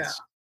 Yeah.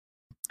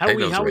 How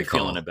are we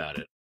feeling about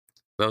it?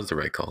 That was the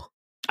right call.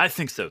 I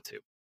think so too.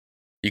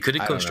 You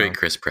couldn't go straight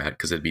Chris Pratt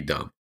because it'd be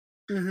dumb.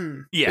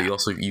 Mm-hmm. Yeah.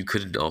 But you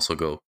could also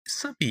go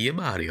Sabi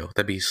Mario.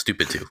 That'd be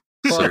stupid too.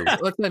 Well,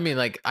 I mean,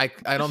 like I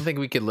don't think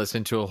we could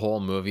listen to a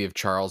whole movie of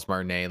Charles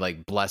Martinet,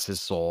 like bless his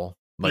soul,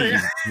 like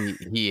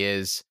he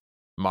is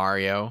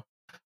Mario.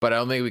 But I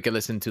don't think we could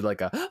listen to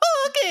like a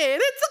okay,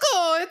 let's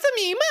go, it's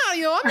me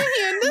Mario, I'm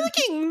here in the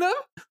kingdom.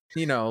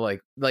 You know,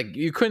 like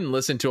you couldn't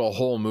listen to a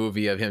whole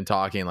movie of him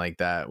talking like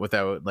that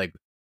without like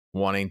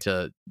wanting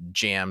to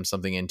jam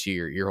something into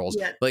your ear holes.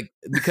 Yeah. Like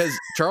because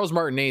Charles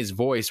Martinet's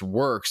voice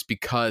works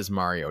because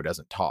Mario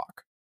doesn't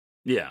talk.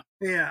 Yeah.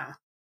 Yeah.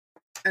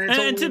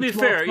 And to be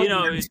fair, you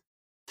know,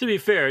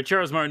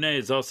 Charles Martinet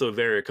is also a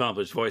very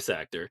accomplished voice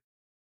actor.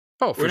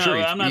 Oh, for sure.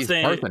 I'm not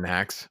saying Martha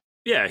Hacks.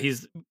 Yeah,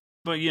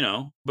 but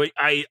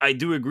I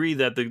do agree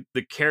that the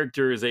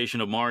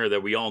characterization of Mario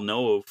that we all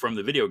know from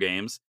the video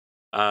games,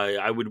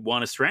 I would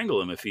want to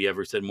strangle him if he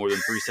ever said more than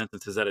 3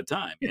 sentences at a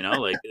time. You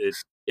know, like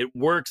it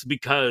works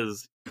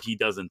because he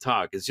doesn't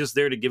talk. It's just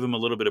there to give him a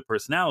little bit of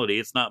personality.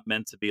 It's not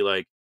meant to be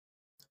like,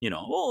 you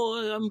know,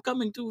 oh, I'm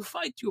coming to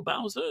fight you,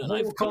 Bowser, and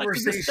I've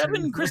collected the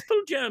 7 crystal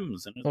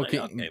gems. And it's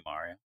okay,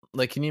 Mario.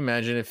 Like, can you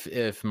imagine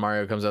if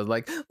Mario comes out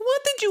like,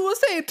 what did you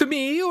say to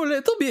me, you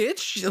little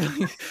bitch?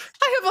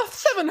 I have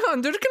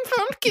 700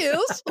 confirmed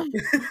kills.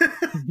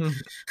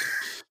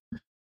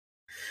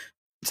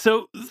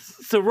 So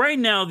right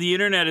now, the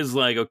internet is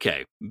like,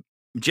 okay,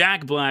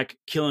 Jack Black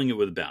killing it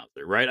with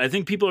Bowser, right? I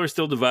think people are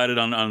still divided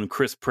on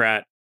Chris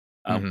Pratt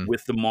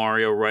with the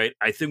Mario, right?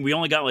 I think we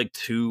only got like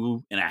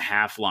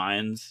 2.5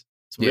 lines,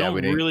 so we don't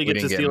really get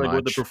to see like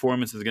what the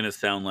performance is going to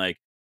sound like.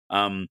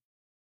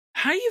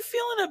 How are you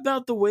feeling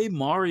about the way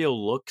Mario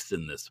looks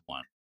in this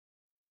one?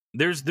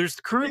 There's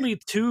currently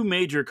 2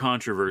 major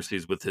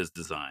controversies with his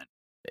design.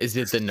 Is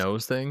it the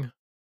nose thing?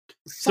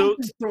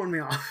 Something's throwing me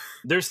off.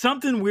 There's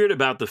something weird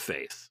about the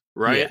face,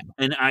 right? Yeah.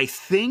 And I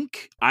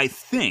think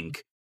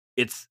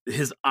it's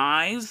his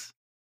eyes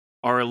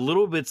are a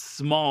little bit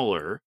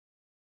smaller.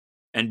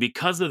 And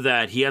because of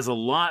that, he has a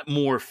lot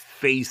more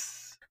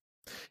face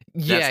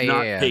that's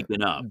not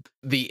taken up.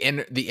 The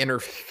inner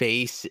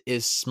face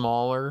is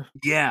smaller.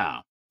 Yeah.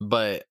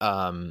 But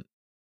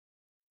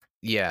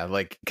yeah,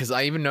 like because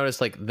I even noticed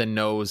like the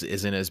nose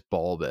isn't as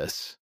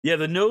bulbous. Yeah,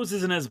 the nose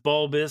isn't as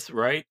bulbous,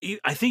 right?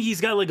 I think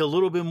he's got like a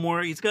little bit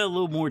more. He's got a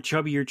little more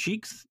chubbier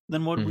cheeks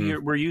than what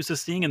we're used to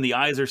seeing, and the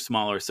eyes are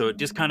smaller. So it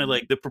just kind of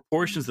like the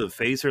proportions of the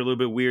face are a little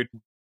bit weird.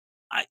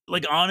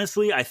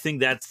 Honestly, I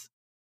think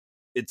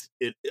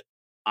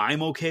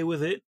I'm okay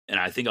with it, and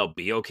I think I'll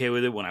be okay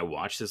with it when I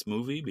watch this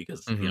movie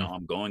because you know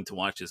I'm going to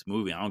watch this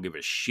movie. I don't give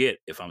a shit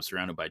if I'm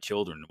surrounded by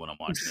children when I'm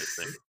watching this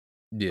thing.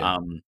 Yeah.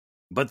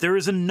 But there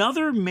is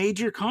another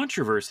major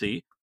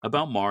controversy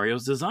about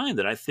Mario's design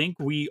that I think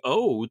we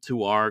owe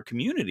to our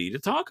community to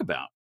talk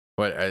about.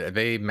 What, are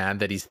they mad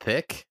that he's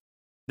thick?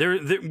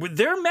 They're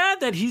mad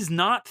that he's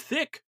not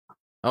thick.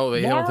 Oh,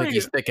 they don't think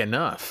he's thick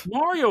enough.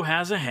 Mario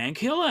has a Hank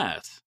Hill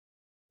ass.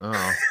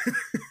 Oh.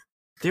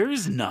 There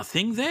is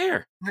nothing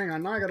there. Hang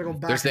on, now I gotta go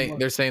back.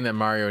 They're saying that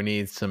Mario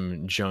needs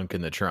some junk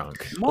in the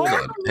trunk. Hold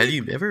on. Have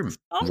you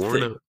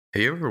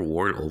ever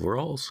worn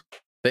overalls?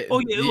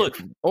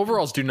 Look,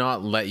 overalls do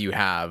not let you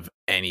have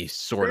any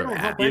sort of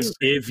ass.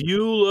 If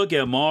you look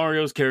at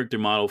Mario's character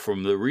model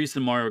from the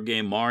recent Mario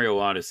game, Mario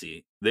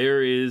Odyssey,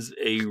 there is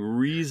a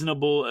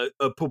reasonable,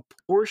 a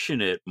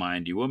proportionate,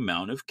 mind you,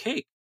 amount of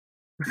cake.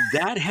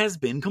 That has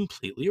been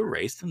completely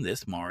erased in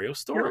this Mario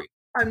story.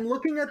 I'm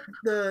looking at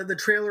the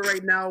trailer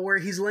right now where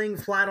he's laying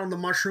flat on the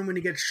mushroom when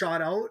he gets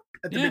shot out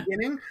at the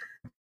beginning.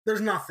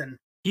 There's nothing.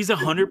 He's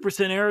 100%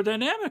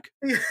 aerodynamic.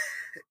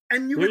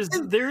 And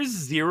there's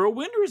zero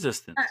wind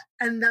resistance.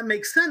 And that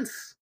makes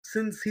sense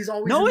since he's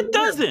always No, it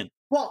doesn't.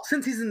 Well,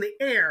 since he's in the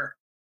air.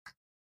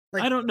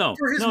 Like, I don't know.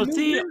 For his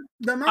movement,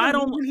 the amount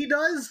of movement he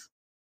does.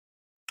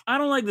 I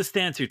don't like the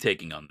stance you're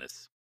taking on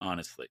this,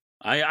 honestly.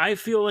 I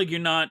feel like you're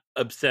not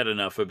upset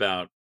enough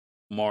about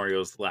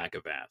Mario's lack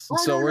of ass.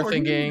 So we're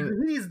thinking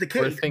he needs the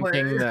cake,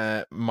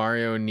 that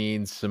Mario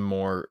needs some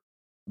more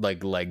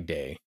like leg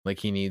day. Like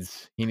he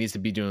needs to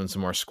be doing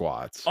some more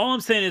squats. All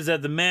I'm saying is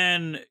that the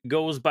man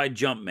goes by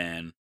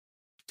Jumpman.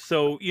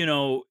 So, you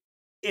know,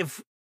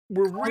 if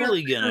we're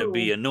really gonna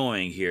be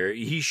annoying here,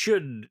 he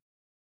should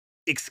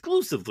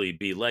exclusively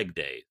be leg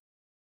day.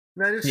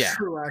 That is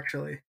true,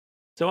 actually.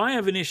 So I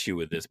have an issue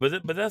with this,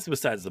 but that's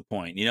besides the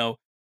point. You know,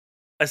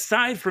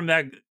 aside from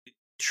that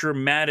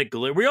traumatic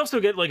we also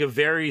get like a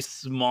very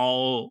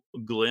small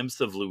glimpse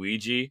of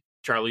Luigi,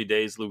 Charlie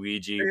Day's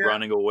Luigi,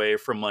 running away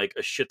from like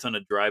a shit ton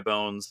of dry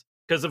bones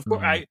Because of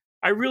course,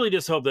 I really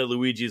just hope that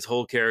Luigi's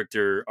whole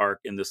character arc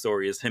in the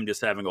story is him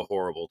just having a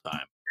horrible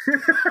time.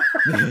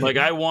 Like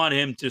I want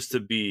him just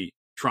to be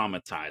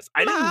traumatized.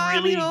 I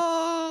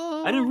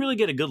didn't really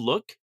get a good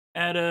look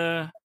at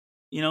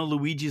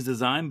Luigi's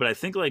design, but I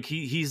think like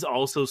he's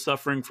also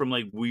suffering from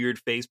like weird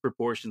face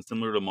proportions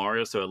similar to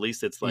Mario, so at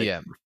least it's like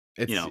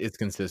it's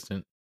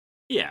consistent.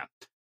 Yeah.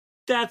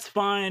 That's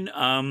fine.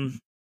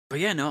 But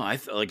yeah, no,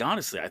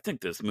 honestly, I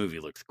think this movie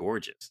looks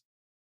gorgeous.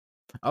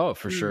 Oh,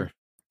 for sure.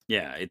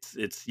 Yeah,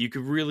 it's you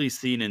could really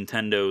see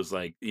Nintendo's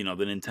like, the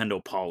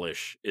Nintendo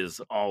polish is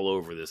all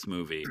over this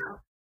movie.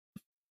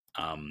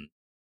 And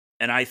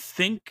I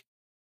think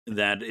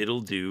that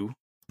it'll do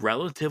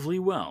relatively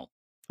well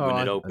when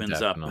it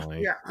opens up.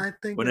 Yeah, I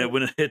think when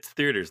it hits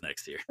theaters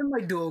next year. It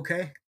might do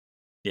okay.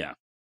 Yeah.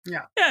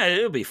 Yeah. Yeah,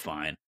 it'll be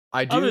fine.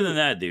 Other than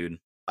that, dude,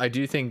 I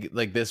do think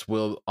like this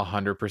will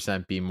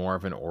 100% be more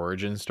of an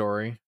origin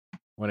story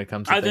when it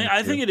comes to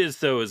I think it is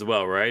so as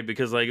well, right?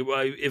 Because like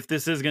if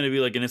this is going to be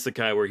like an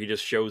isekai where he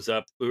just shows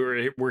up,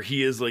 or where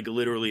he is like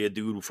literally a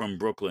dude from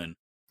Brooklyn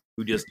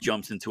who just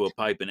jumps into a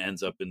pipe and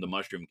ends up in the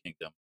Mushroom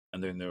Kingdom,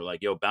 and then they're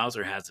like, yo,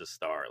 Bowser has a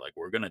star, like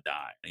we're gonna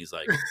die, and he's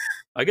like,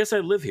 I guess I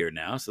live here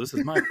now, so this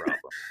is my problem.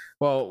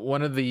 Well,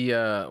 one of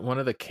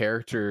the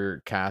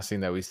character casting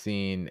that we've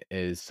seen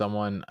is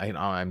someone,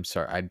 I'm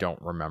sorry, I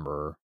don't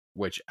remember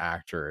which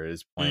actor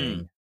is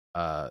playing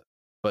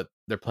but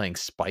they're playing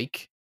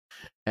Spike,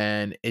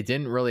 and it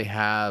didn't really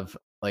have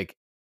like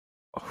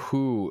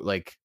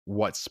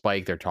what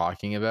Spike they're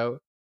talking about,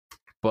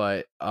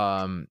 but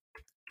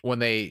when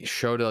they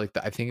showed like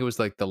I think it was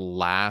like the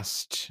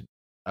last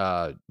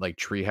like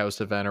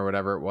Treehouse event or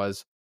whatever it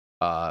was,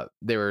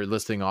 they were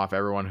listing off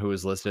everyone who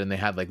was listed, and they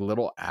had like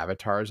little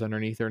avatars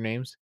underneath their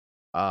names.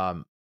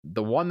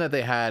 The one that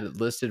they had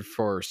listed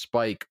for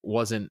Spike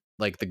wasn't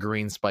like the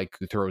green Spike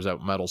who throws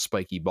out metal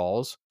spiky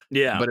balls.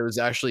 Yeah. But it was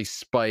actually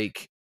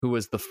Spike, who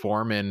was the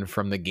foreman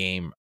from the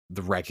game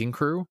The Wrecking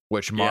Crew,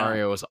 which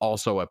Mario is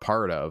also a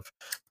part of.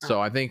 So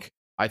I think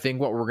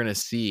what we're going to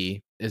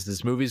see is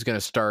this movie's going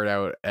to start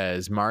out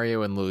as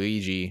Mario and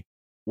Luigi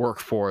work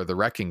for The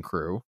Wrecking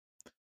Crew,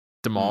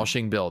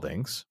 demolishing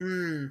buildings.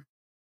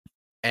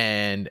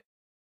 And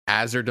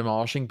as they're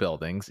demolishing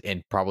buildings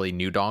in probably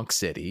New Donk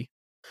City,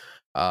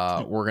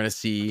 we're going to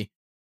see,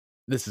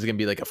 this is going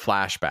to be like a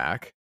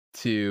flashback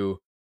to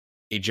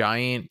a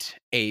giant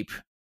ape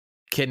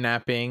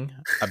kidnapping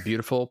a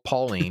beautiful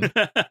Pauline.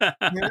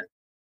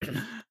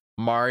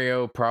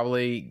 Mario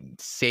probably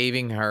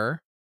saving her,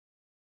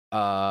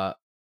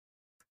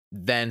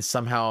 then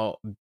somehow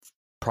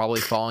probably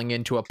falling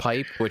into a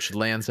pipe, which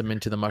lands him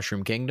into the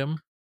Mushroom Kingdom.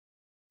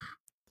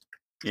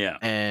 Yeah.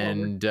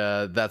 And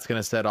that's going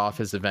to set off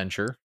his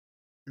adventure.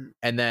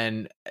 And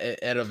then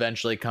it'll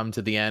eventually come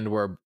to the end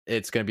where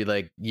it's going to be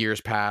like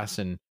years pass,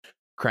 and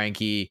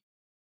Cranky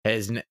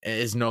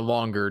is no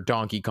longer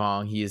Donkey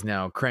Kong. He is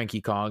now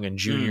Cranky Kong, and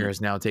Junior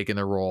has now taken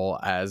the role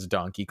as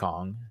Donkey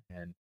Kong.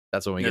 And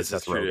that's when we get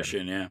Seth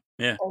Rogen.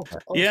 Yeah. Also,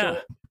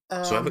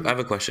 so I have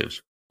a question.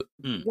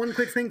 One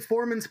quick thing: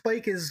 Foreman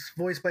Spike is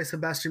voiced by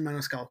Sebastian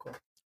Maniscalco.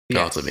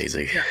 Oh, it's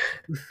amazing.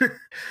 Yeah.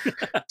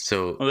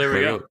 So there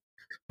we go.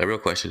 My real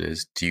question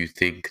is: do you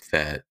think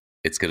that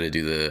it's gonna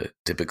do the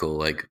typical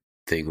like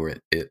thing where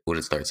when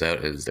it starts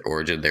out as the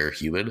origin they're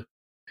human,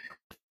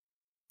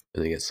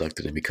 and they get sucked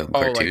in and become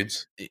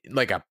cartoons,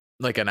 like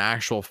an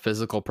actual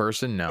physical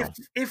person? No.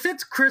 If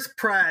it's Chris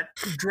Pratt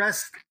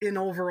dressed in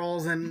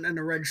overalls and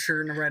a red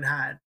shirt and a red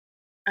hat,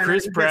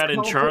 Chris Pratt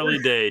and Charlie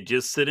Day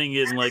just sitting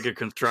in like a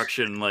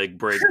construction like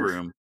break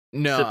room.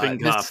 No, sipping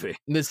coffee.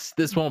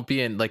 This won't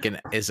be in like an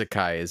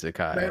isekai.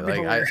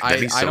 That'd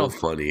be so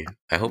funny.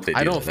 I hope they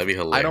do. That'd be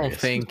hilarious.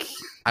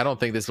 I don't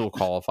think this will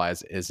qualify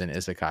as an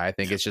isekai. I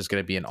think it's just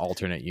going to be an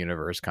alternate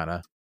universe kind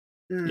of.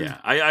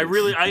 Yeah,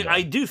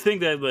 I do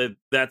think that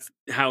that's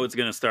how it's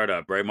going to start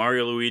up, right?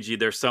 Mario, Luigi,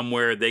 they're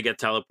somewhere, they get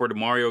teleported.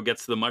 Mario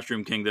gets to the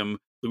Mushroom Kingdom.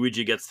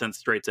 Luigi gets sent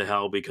straight to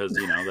hell because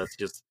that's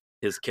just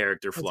his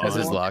character flaw. That's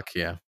his luck.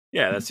 Yeah,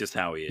 that's just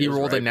how he is. He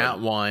rolled a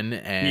nat 1,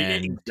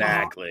 and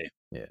exactly.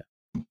 Yeah.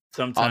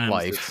 Sometimes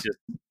it's just,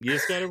 you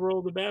just gotta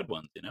roll the bad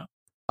ones,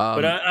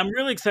 But I'm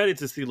really excited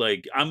to see.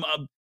 Like,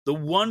 the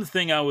one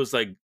thing I was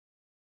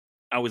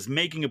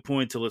making a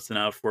point to listen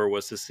out for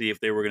was to see if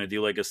they were gonna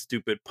do like a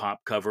stupid pop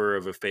cover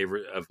of a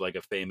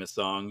famous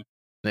song.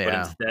 Yeah. But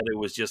instead, it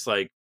was just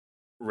like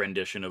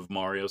rendition of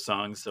Mario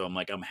songs. So I'm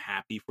like, I'm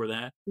happy for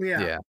that.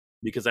 Yeah.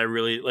 Because I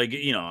really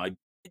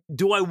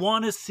do I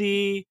want to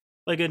see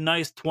like a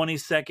nice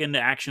 20-second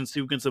action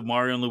sequence of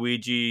Mario and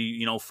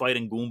Luigi,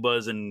 fighting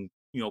Goombas and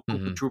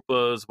Koopa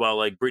Troopas while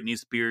like Britney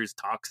Spears'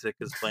 Toxic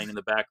is playing in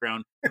the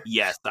background?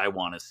 Yes, I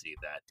want to see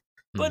that.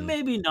 But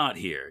maybe not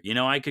here.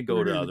 I could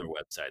go to other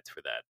websites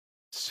for that.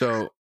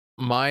 So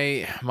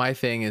my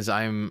thing is,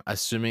 I'm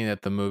assuming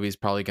that the movie's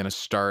probably going to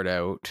start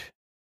out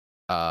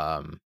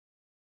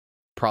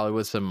probably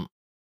with some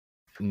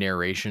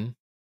narration.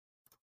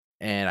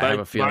 And I have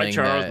a feeling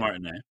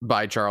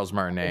by Charles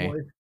Martinet.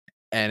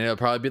 And it'll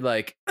probably be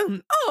like,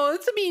 oh,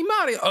 it's me,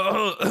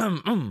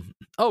 Mario.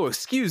 oh,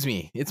 excuse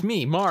me, it's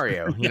me,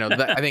 Mario. You know,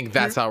 I think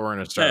that's how we're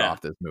going to start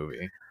off this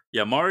movie.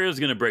 Yeah, Mario's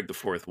going to break the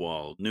fourth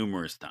wall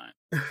numerous times.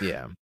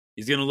 Yeah.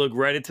 He's going to look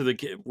right into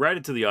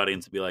the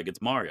audience and be like,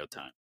 it's Mario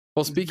time.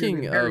 Well,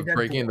 speaking of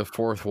breaking the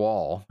fourth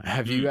wall,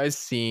 have you guys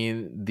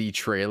seen the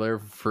trailer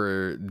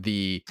for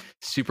the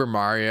Super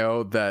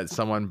Mario that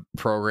someone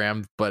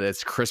programmed, but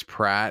it's Chris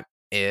Pratt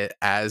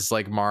as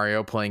like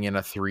Mario playing in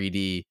a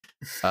 3D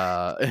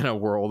in a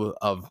world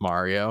of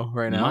Mario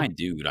right now? My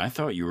dude, I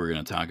thought you were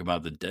going to talk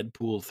about the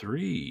Deadpool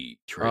 3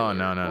 trailer. Oh,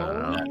 no.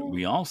 That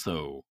we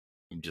also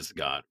just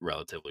got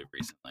relatively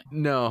recently.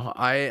 No,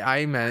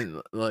 I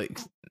meant like,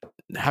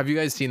 have you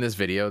guys seen this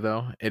video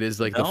though? It is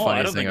like the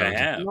funniest thing I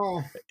have.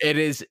 No. It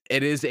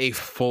is a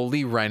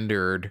fully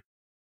rendered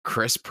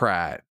Chris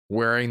Pratt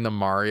wearing the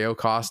Mario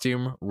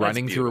costume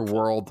running through a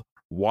world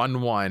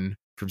 1-1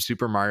 from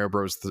Super Mario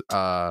Bros.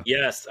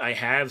 Yes, I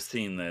have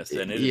seen this,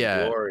 and it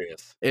is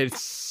glorious.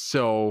 It's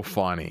so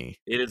funny.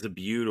 It is a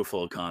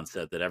beautiful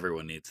concept that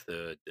everyone needs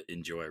to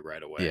enjoy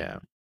right away. Yeah.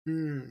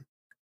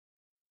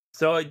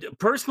 So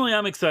personally,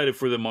 I'm excited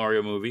for the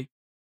Mario movie.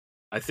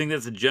 I think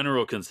that's a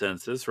general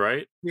consensus,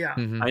 right? Yeah.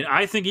 Mm-hmm.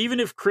 I think even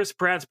if Chris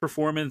Pratt's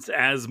performance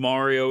as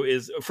Mario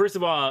is, first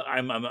of all,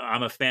 I'm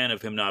a fan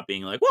of him not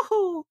being like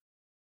woohoo.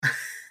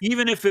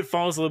 Even if it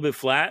falls a little bit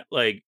flat,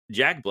 like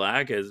Jack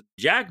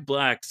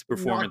Black's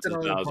performance as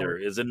Bowser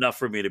is enough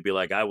for me to be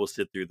like, I will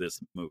sit through this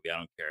movie. I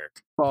don't care.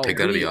 Well, I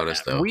gotta be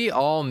honest though. We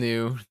all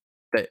knew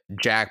that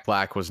Jack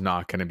Black was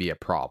not going to be a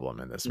problem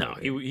in this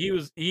movie.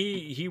 No,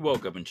 he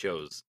woke up and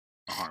chose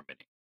harmony.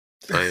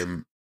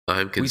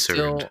 I'm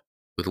concerned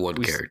with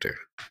one character.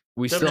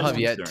 We still have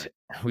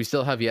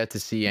yet to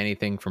see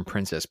anything from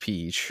Princess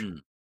Peach.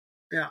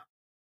 Yeah.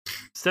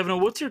 Stefano,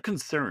 what's your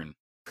concern?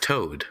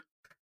 Toad.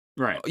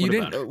 Right. You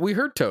didn't. We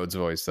heard Toad's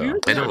voice though.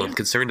 I know. I'm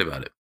concerned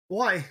about it.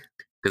 Why?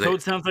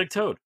 Toad sounds like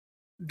Toad.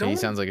 He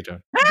sounds like a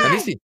Toad. At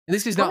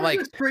least he's not like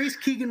praise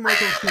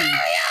Keegan-Michael Key.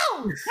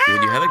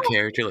 When you have a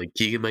character like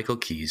Keegan-Michael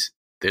Keys,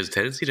 there's a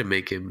tendency to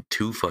make him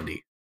too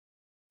funny.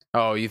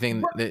 Oh, you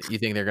think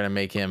they're gonna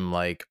make him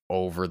like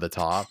over the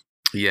top?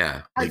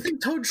 Yeah. I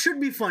think Toad should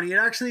be funny. It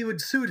actually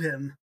would suit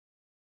him.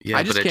 Yeah,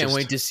 I just can't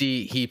wait to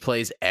see he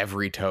plays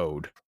every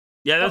Toad.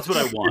 Yeah, that's what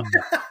I want.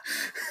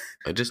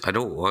 I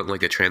don't want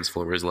like a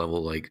Transformers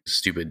level like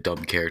stupid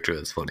dumb character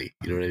that's funny.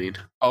 You know what I mean?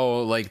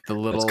 Oh, like the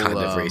little that's kind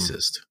of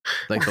racist.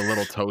 Like the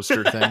little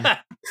toaster thing.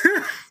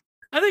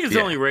 I think it's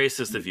only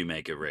racist if you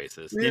make it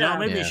racist. You know,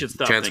 maybe you should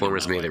stop.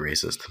 Transformers made it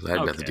racist. I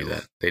didn't have to do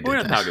that. We're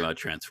not talking about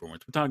Transformers.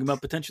 We're talking about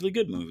potentially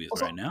good movies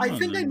right now. I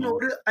think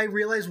I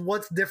realized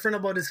what's different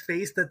about his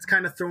face that's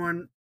kind of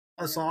throwing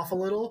us off a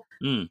little.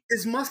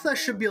 His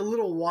mustache should be a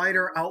little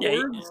wider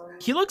outwards. Yeah,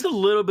 he looks a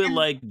little bit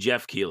like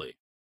Jeff Keighley.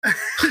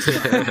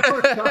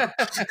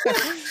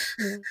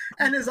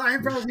 And his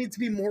eyebrows need to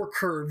be more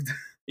curved.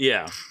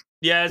 Yeah,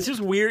 it's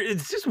just weird.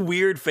 It's just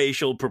weird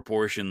facial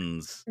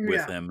proportions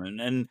with him,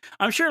 and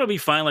I'm sure it'll be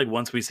fine. Like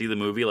once we see the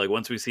movie, like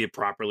once we see it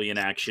properly in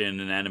action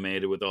and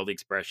animated with all the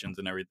expressions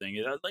and everything,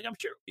 like I'm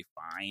sure it'll be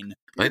fine.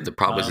 I think the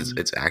problem is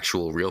it's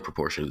actual real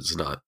proportions. It's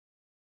not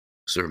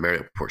Super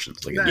Mario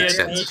proportions. Like it makes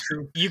sense.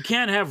 You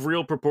can't have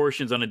real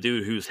proportions on a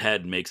dude whose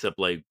head makes up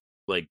like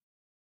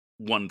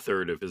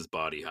 1/3 of his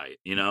body height.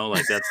 You know,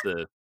 like that's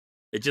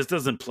it just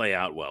doesn't play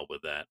out well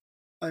with that.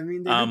 I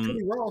mean, they do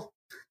pretty well.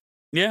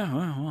 Yeah,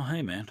 well,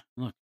 hey man,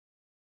 look.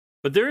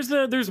 But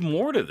there's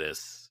more to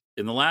this.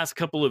 In the last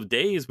couple of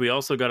days, we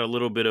also got a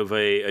little bit of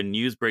a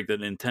news break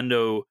that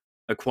Nintendo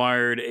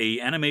acquired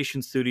a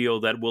animation studio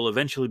that will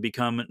eventually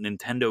become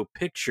Nintendo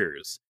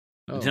Pictures.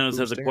 Nintendo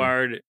has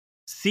acquired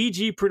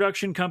CG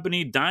production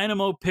company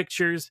Dynamo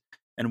Pictures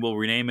and will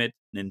rename it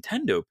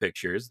Nintendo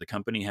Pictures. The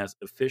company has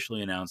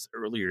officially announced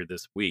earlier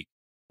this week.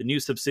 The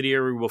new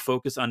subsidiary will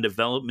focus on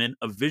development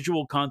of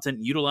visual content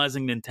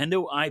utilizing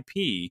Nintendo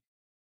IP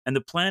and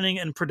the planning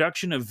and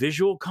production of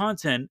visual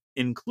content,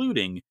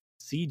 including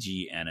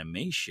CG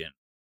animation.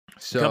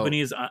 So, the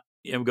company is...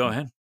 go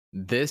ahead.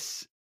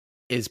 This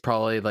is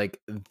probably like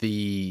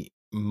the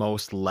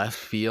most left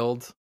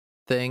field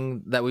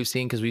thing that we've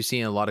seen, because we've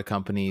seen a lot of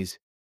companies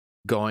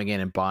going in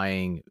and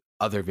buying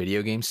other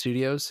video game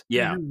studios.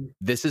 Yeah.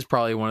 This is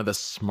probably one of the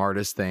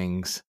smartest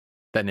things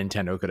that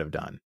Nintendo could have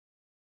done.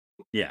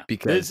 Yeah.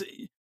 Because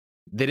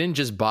they didn't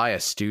just buy a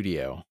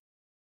studio.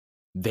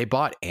 They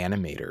bought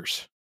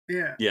animators.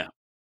 Yeah.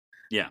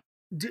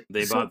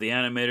 They bought the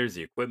animators,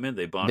 the equipment.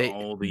 They bought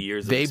all the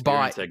years of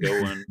experience that go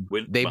and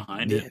went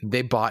behind it.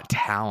 They bought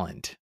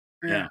talent.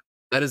 Yeah.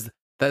 That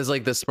is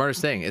like the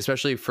smartest thing,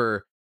 especially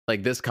for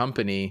like this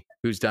company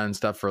who's done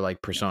stuff for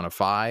like Persona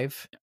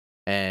 5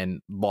 and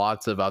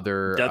lots of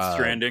other Death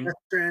Stranding,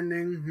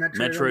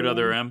 Metroid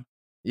Other M.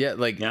 Yeah,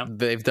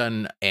 they've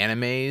done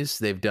animes,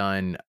 they've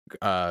done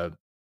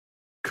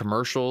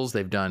commercials,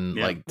 they've done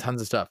like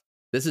tons of stuff.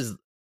 This is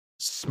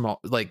small,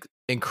 like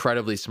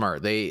incredibly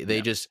smart.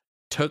 They just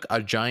took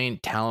a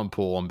giant talent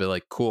pool and be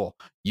like, cool,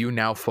 you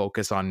now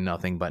focus on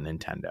nothing but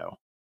Nintendo.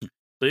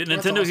 So Nintendo,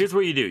 awesome. Here's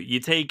what you do. You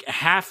take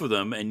half of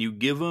them and you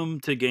give them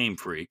to Game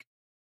Freak.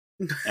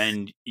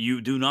 and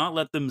you do not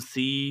let them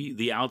see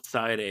the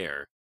outside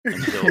air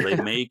until they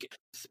make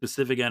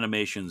specific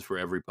animations for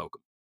every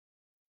Pokemon.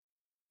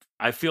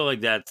 I feel like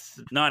that's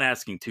not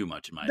asking too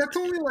much in my That's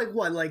opinion. only like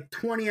what, like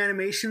 20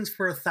 animations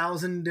for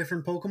 1,000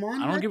 different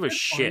Pokemon? I don't give a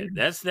shit. Fine.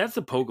 That's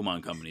the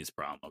Pokemon company's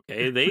problem,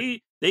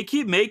 okay? They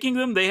keep making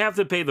them, they have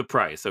to pay the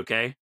price,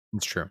 okay?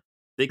 It's true.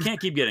 They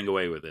can't keep getting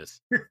away with this.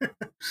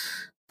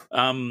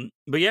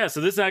 But yeah, so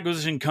this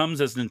acquisition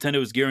comes as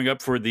Nintendo is gearing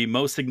up for the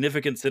most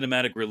significant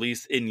cinematic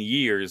release in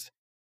years.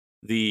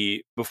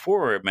 The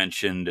before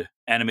mentioned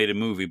animated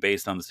movie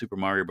based on the Super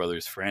Mario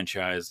Brothers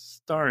franchise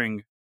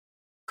starring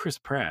Chris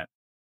Pratt.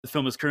 The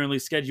film is currently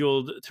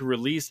scheduled to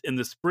release in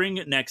the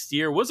spring next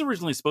year. It was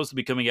originally supposed to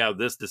be coming out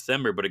this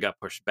December, but it got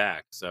pushed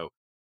back. So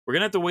we're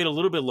going to have to wait a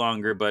little bit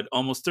longer, but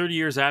almost 30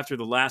 years after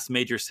the last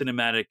major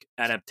cinematic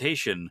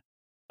adaptation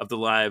of the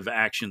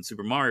live-action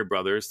Super Mario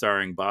Brothers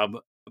starring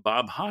Bob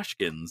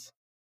Hoskins,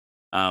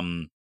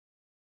 the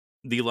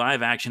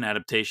live-action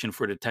adaptation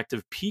for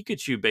Detective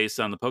Pikachu based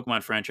on the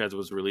Pokemon franchise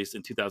was released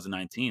in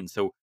 2019.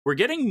 So we're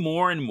getting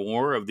more and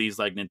more of these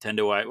like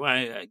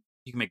Nintendo.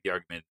 You can make the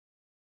argument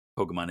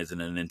Pokemon isn't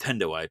a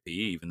Nintendo IP,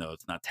 even though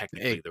it's not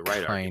technically the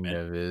right argument. It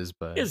kind of is,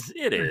 but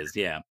it is,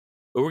 yeah.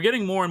 But we're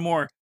getting more and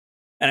more,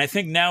 and I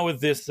think now with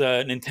this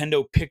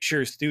Nintendo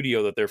Picture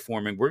Studio that they're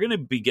forming, we're going to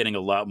be getting a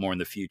lot more in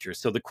the future.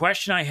 So the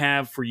question I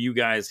have for you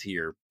guys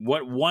here: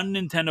 what one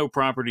Nintendo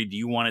property do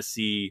you want to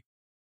see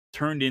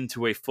turned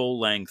into a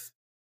full-length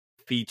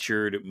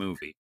featured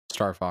movie?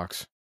 Star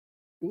Fox.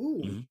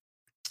 Ooh. Mm-hmm.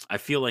 I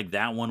feel like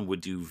that one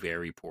would do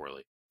very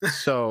poorly.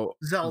 So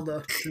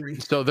Zelda.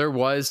 So there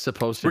was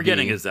supposed to We're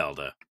getting a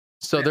Zelda.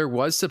 So there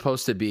was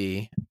supposed to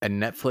be a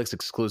Netflix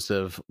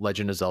exclusive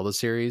Legend of Zelda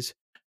series,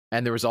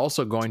 and there was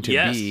also going to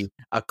be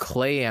a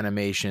clay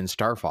animation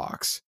Star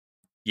Fox.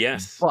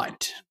 Yes.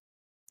 But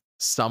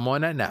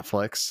someone at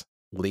Netflix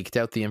leaked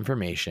out the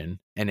information,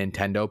 and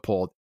Nintendo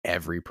pulled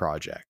every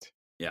project.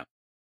 Yeah.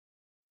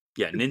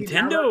 Yeah,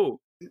 Nintendo.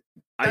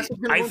 That's what's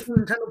going to go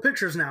through Nintendo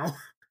Pictures now.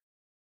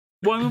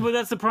 Well, I mean, but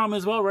that's the problem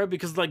as well, right?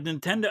 Because like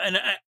Nintendo,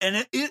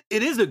 and it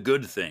is a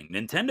good thing.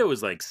 Nintendo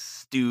is like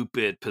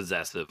stupid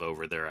possessive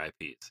over their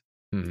IPs.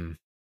 Mm-hmm.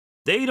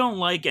 They don't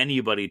like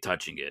anybody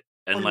touching it,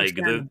 and like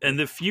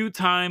the few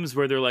times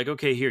where they're like,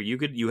 okay, here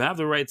you have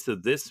the rights to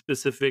this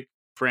specific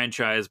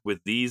franchise with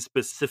these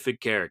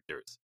specific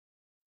characters.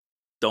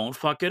 Don't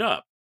fuck it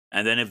up.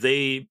 And then if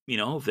they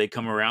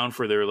come around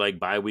for their like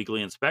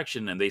bi-weekly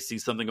inspection and they see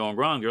something going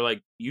wrong, they're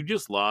like, you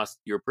just lost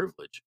your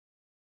privilege.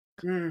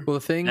 Well,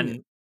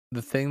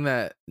 the thing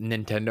that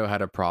Nintendo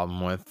had a problem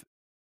with,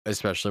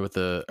 especially with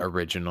the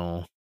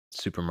original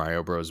Super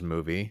Mario Bros.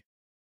 Movie,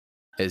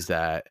 is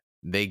that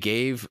they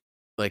gave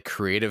like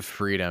creative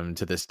freedom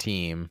to this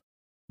team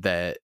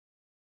that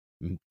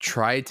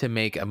tried to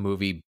make a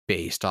movie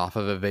based off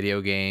of a video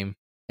game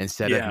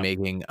instead of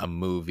making a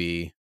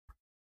movie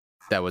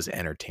that was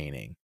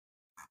entertaining.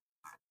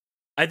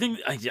 I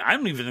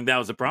don't even think that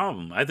was a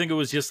problem. I think it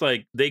was just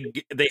like they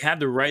had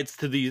the rights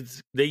to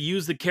these. They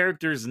used the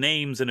characters'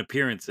 names and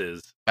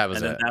appearances. That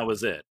was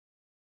it.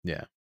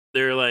 Yeah,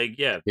 they're like,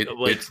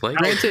 it's like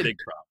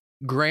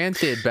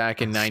granted,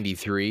 back in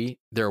 '93,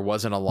 there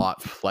wasn't a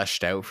lot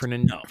fleshed out for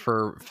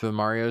the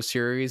Mario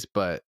series,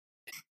 but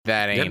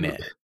that ain't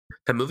it.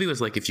 That movie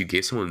was like if you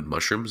gave someone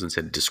mushrooms and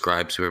said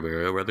describe Super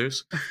Mario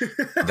Brothers.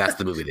 That's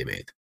the movie they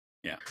made.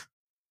 Yeah,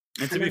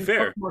 and to be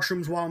fair,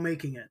 mushrooms while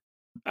making it.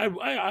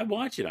 I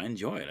watch it. I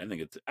enjoy it. I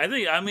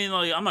mean,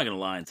 like, I'm not gonna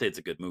lie and say it's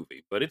a good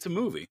movie, but it's a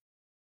movie.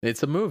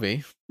 It's a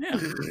movie. Yeah,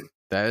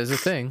 that is a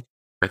thing.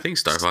 I think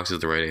Star Fox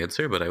is the right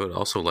answer, but I would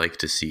also like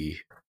to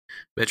see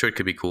Metroid.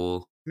 Could be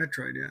cool.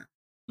 Metroid, yeah.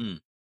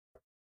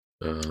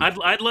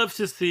 I'd love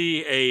to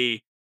see a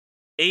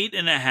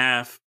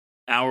 8.5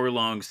 hour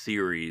long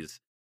series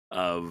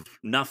of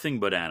nothing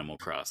but Animal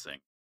Crossing,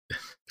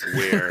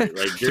 where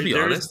like to be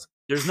honest,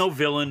 there's no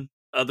villain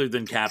other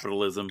than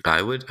capitalism.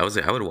 I would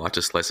watch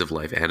a slice of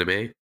life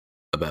anime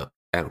about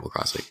Animal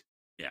Crossing.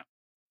 Yeah,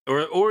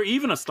 or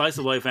even a slice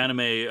of life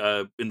anime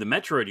in the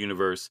Metroid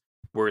universe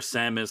where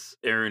Samus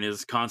Aran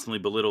is constantly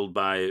belittled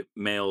by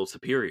male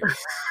superiors.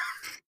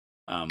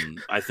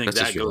 I think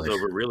that goes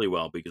over really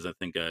well because I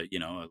think a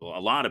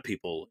lot of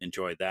people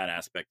enjoyed that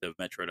aspect of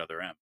Metroid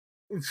Other M.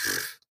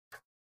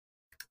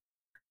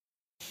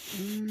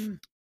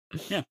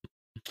 Yeah.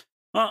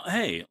 Well,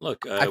 hey,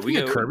 look, I think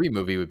a Kirby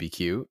movie would be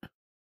cute.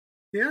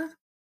 Yeah.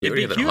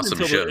 It'd be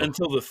cute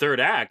until the third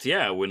act,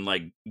 when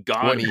like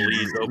God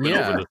bleeds open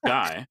over the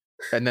sky.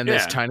 And then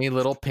this tiny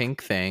little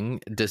pink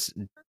thing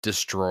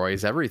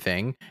destroys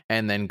everything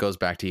and then goes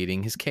back to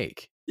eating his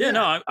cake. Yeah,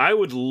 no, I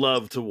would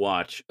love to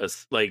watch I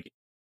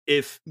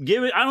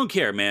don't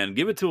care, man.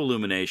 Give it to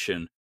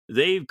Illumination.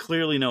 They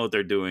clearly know what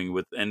they're doing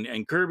with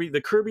and Kirby.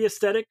 The Kirby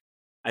aesthetic,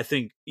 I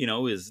think,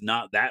 is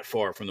not that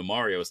far from the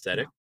Mario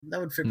aesthetic. No,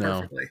 that would fit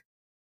perfectly.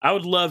 I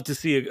would love to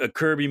see a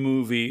Kirby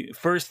movie.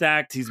 First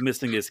act, he's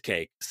missing his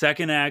cake.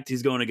 Second act,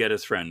 he's going to get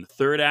his friend.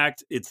 Third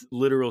act, it's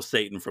literal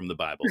Satan from the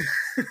Bible.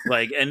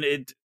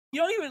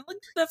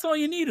 That's all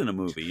you need in a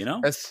movie,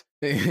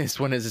 It's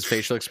when his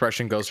facial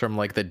expression goes from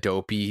like the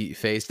dopey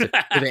face to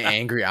the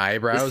angry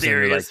eyebrows, the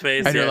serious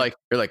face, and you're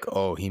like,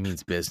 oh, he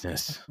means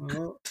business.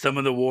 Some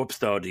of the Warp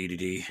Star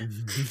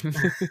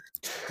DDD.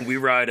 We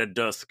ride at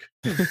dusk.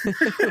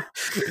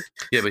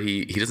 Yeah, but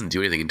he doesn't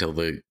do anything until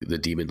the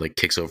demon like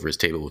kicks over his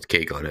table with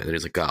cake on it, and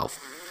he's like, oh,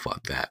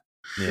 fuck that.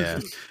 Yeah.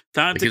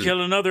 Time to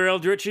kill another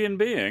Eldritchian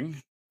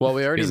being. Well,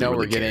 we already know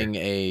we're getting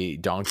a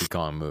Donkey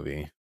Kong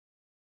movie.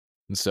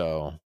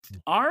 So.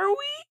 Are we?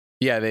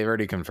 Yeah, they've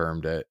already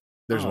confirmed it.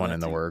 There's one in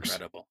the works.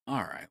 Incredible.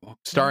 All right. Well,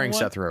 starring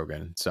Seth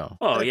Rogen. So.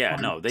 Oh yeah,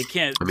 no, they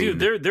can't. Dude,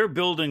 they're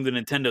building the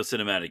Nintendo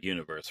Cinematic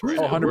Universe right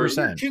now.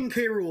 100%. King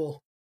K. Rool.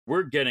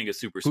 We're getting a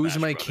Super Who's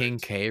Smash my Brothers. King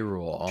K.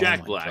 Rool? Oh Jack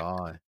my Black.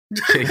 God.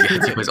 Yeah,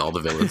 he plays all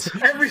the villains.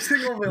 Every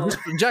single villain.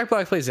 Jack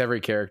Black plays every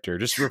character.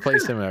 Just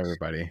replace him with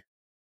everybody.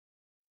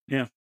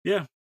 Yeah.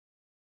 Yeah,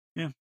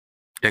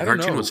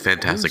 cartoon was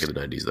fantastic in the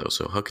 90s, though,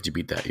 so how could you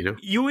beat that, you know?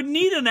 You would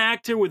need an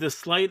actor with a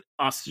slight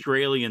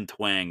Australian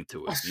twang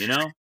to it, you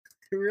know?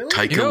 Really?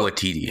 Taika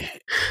Waititi.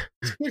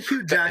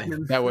 Hugh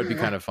Jackman. That would be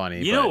kind of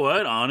funny. You know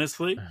what,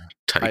 honestly?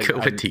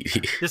 Taika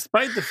Waititi.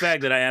 Despite the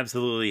fact that I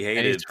absolutely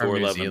hated Thor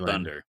Love and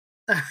Thunder,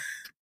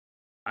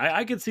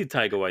 I could see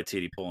Taika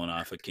Waititi pulling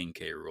off a King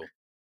K. Rool.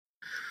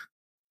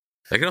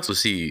 I can also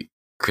see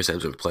Chris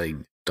Hemsworth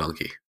playing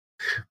Donkey,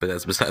 but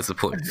that's besides the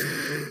point.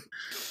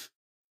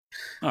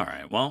 All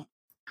right, well,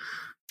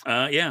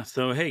 yeah,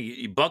 so hey,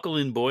 you buckle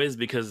in, boys,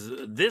 because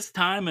this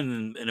time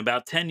in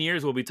about 10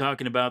 years, we'll be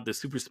talking about the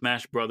Super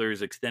Smash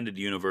Brothers Extended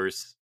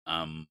Universe,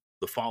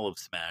 the fall of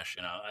Smash,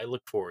 and I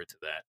look forward to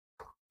that.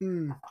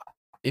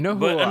 You know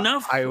who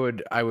I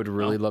would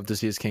really love to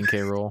see as King K.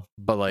 Rool,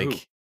 but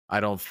like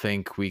I don't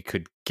think we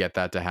could get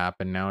that to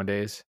happen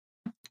nowadays.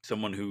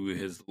 Someone who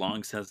has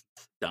long since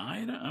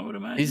died, I would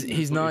imagine.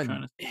 He's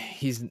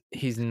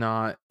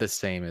not the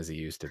same as he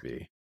used to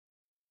be.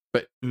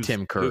 But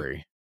Tim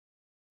Curry.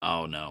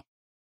 Oh no.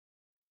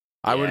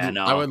 I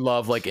would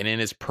love like in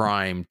his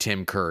prime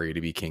Tim Curry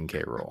to be King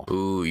K. Rool.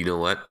 Ooh, you know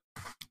what?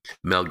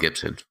 Mel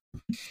Gibson.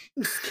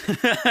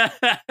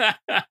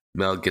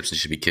 Mel Gibson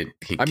should be King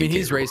I mean,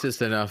 he's K.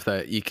 racist enough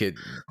that you could.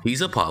 He's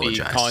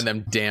apologized, calling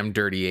them damn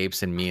dirty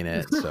apes and mean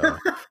it. So,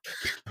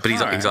 but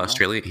he's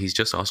Australian. He's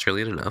just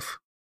Australian enough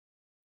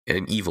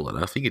and evil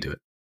enough. He could do it.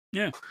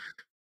 Yeah.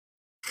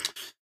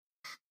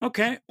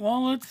 Okay,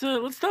 well, let's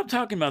stop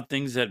talking about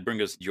things that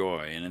bring us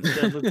joy, and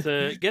instead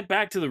let's get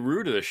back to the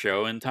root of the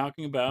show and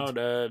talking about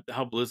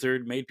how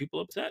Blizzard made people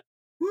upset.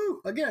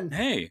 Woo! Again.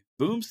 Hey,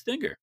 boom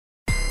stinger.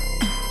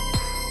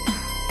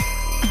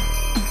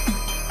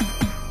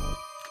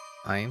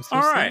 I am so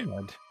all sad.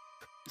 Right.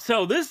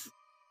 So this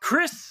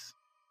Chris.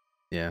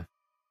 Yeah.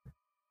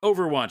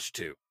 Overwatch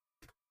 2.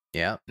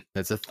 Yeah,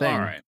 that's a thing. All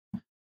right.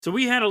 So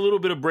we had a little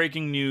bit of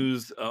breaking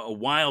news a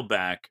while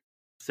back,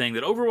 saying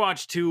that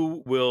Overwatch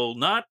 2 will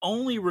not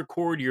only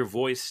record your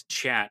voice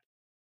chat,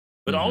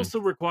 but also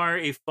require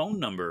a phone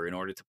number in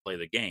order to play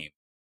the game.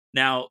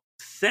 Now,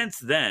 since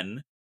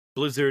then,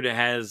 Blizzard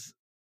has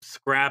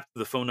scrapped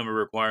the phone number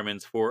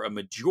requirements for a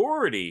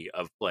majority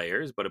of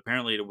players, but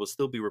apparently it will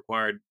still be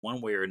required one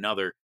way or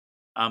another.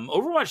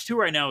 Overwatch 2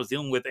 right now is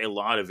dealing with a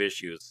lot of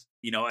issues.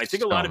 You know, I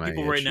think a lot of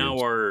people right now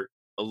are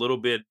a little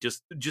bit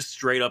just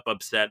straight up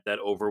upset that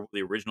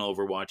the original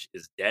Overwatch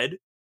is dead.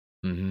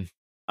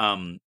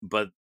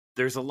 But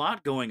there's a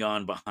lot going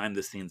on behind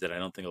the scenes that I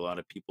don't think a lot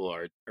of people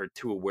are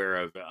too aware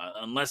of,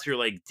 unless you're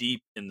like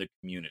deep in the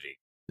community.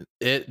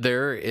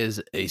 There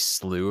is a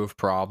slew of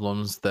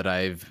problems that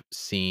I've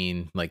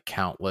seen, like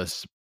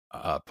countless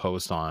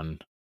posts on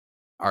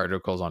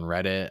articles on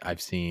Reddit.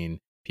 I've seen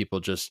people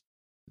just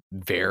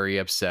very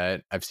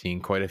upset. I've seen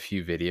quite a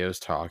few videos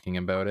talking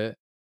about it.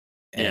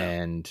 Yeah.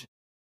 And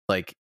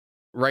like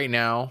right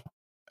now,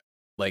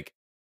 like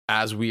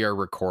as we are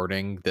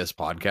recording this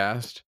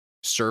podcast,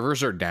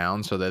 servers are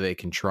down so that they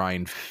can try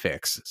and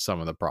fix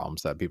some of the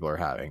problems that people are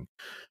having.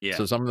 Yeah.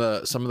 So some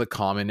of the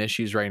common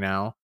issues right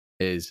now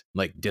is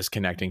like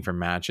disconnecting from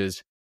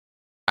matches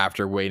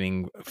after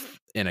waiting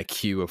in a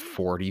queue of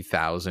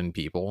 40,000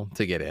 people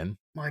to get in.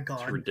 My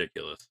God, it's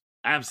ridiculous.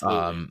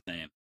 Absolutely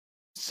insane.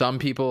 Some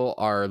people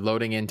are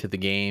loading into the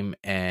game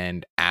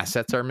and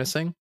assets are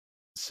missing.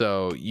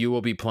 So you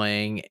will be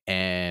playing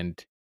and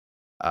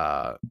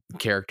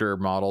character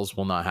models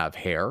will not have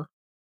hair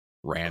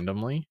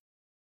randomly.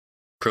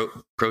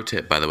 Pro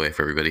tip, by the way,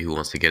 for everybody who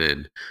wants to get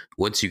in.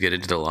 Once you get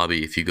into the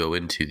lobby, if you go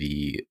into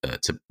the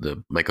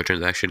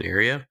microtransaction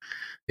area,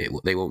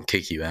 they won't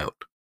kick you out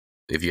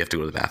if you have to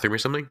go to the bathroom or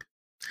something.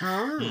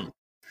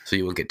 So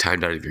you won't get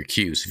timed out of your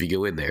queue. So if you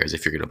go in there as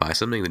if you're going to buy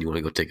something, then you want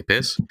to go take a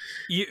piss,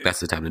 that's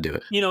the time to do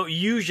it. You know,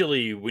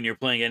 usually when you're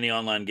playing any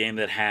online game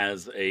that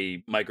has a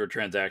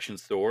microtransaction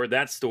store,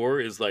 that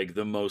store is like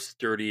the most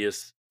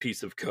sturdiest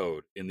piece of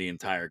code in the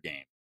entire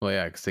game. Well,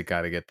 yeah, because they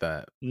got to get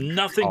that.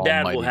 Nothing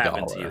bad will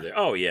happen to you there.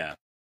 Oh, yeah.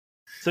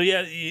 So,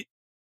 yeah,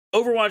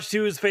 Overwatch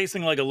 2 is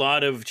facing like a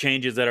lot of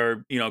changes that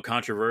are, you know,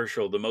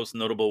 controversial. The most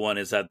notable one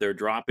is that they're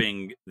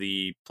dropping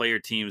the player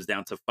teams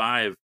down to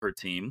 5 per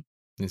team.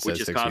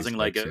 which is causing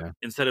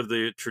instead of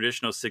the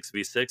traditional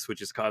 6v6,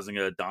 which is causing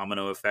a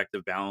domino effect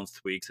of balance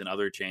tweaks and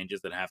other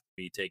changes that have to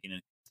be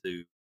taken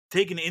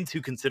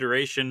into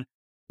consideration.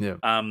 Yeah.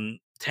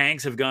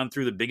 Tanks have gone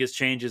through the biggest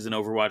changes in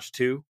Overwatch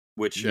 2,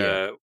 which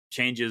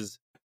changes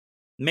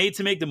made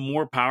to make them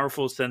more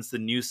powerful since the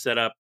new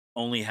setup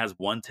only has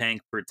one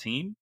tank per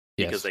team.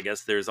 Because I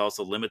guess there's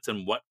also limits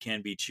on what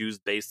can be chosen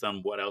based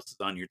on what else is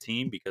on your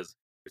team, because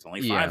there's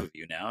only 5 of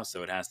you now,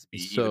 so it has to be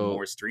even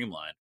more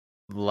streamlined.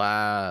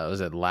 Was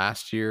it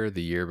last year,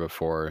 the year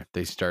before,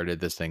 they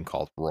started this thing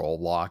called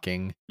role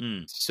locking.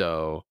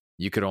 So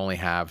you could only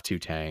have 2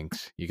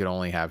 tanks, you could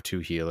only have 2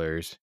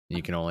 healers,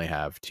 you can only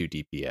have 2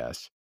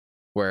 DPS.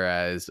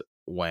 Whereas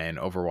when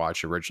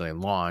Overwatch originally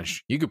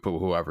launched, you could put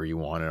whoever you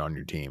wanted on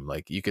your team.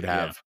 Like you could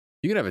have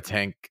a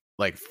tank,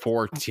 like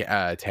 4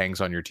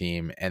 tanks on your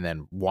team, and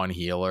then 1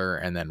 healer,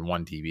 and then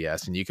 1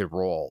 DPS, and you could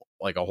roll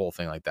like a whole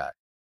thing like that.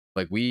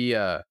 Like we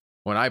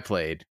when I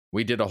played,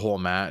 we did a whole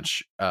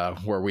match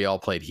where we all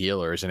played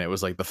healers, and it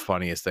was like the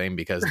funniest thing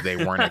because they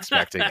weren't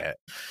expecting it.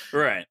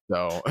 Right.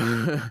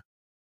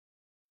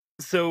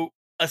 So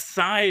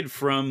aside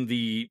from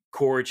the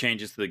core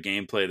changes to the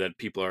gameplay that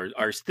people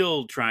are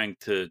still trying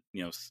to,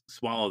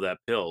 swallow that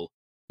pill,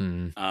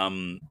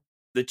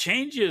 the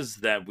changes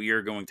that we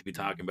are going to be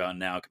talking about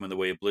now come in the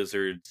way of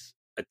Blizzard's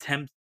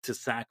attempt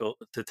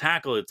to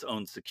tackle its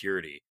own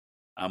security.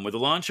 With the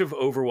launch of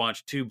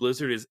Overwatch 2,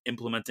 Blizzard is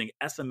implementing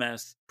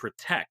SMS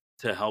Protect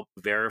to help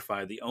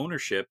verify the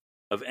ownership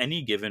of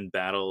any given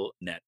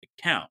Battle.net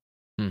account.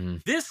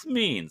 This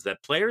means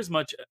that players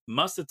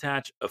must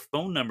attach a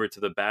phone number to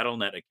the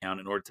Battle.net account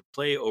in order to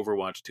play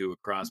Overwatch 2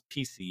 across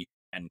PC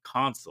and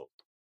console.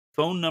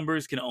 Phone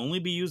numbers can only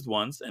be used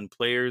once, and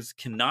players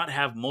cannot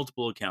have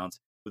multiple accounts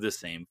with the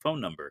same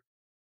phone number.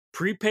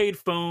 Prepaid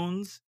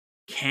phones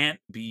can't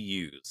be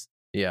used.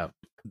 Yeah.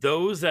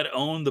 Those that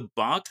own the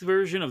box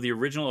version of the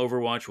original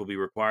Overwatch will be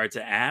required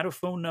to add a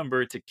phone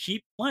number to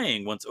keep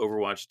playing once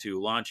Overwatch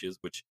 2 launches,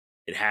 which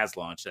it has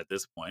launched at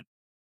this point.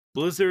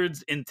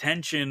 Blizzard's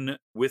intention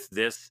with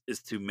this is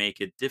to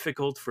make it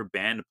difficult for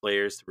banned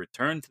players to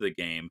return to the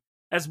game,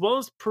 as well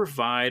as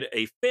provide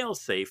a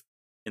failsafe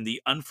in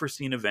the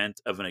unforeseen event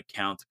of an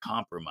account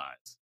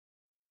compromise.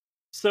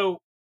 So,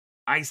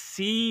 I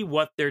see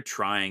what they're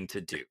trying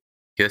to do.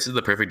 Yeah, this is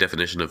the perfect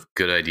definition of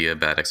good idea,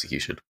 bad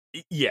execution.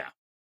 Yeah.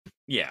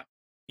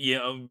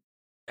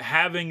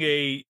 Having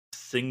a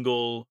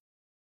single,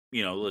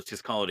 let's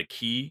just call it a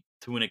key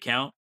to an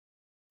account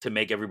to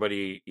make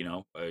everybody,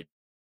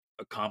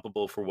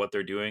 comparable for what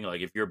they're doing.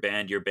 Like if you're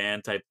banned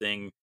type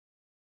thing.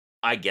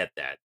 I get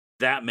that.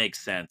 That makes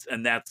sense.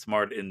 And that's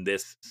smart in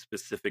this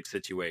specific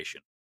situation.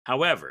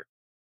 However,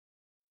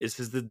 this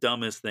is the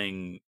dumbest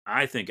thing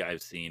I think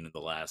I've seen in the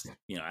last,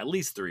 at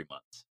least 3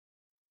 months.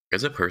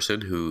 As a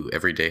person who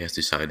every day has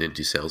to sign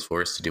into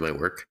Salesforce to do my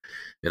work,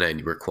 and I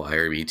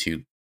require me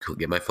to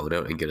get my phone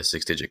out and get a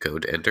 6-digit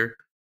code to enter,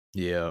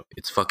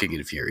 it's fucking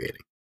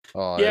infuriating.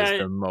 Oh, it's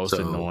the most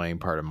annoying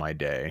part of my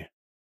day.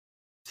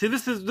 See,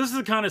 this is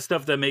the kind of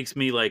stuff that makes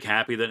me like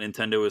happy that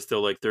Nintendo is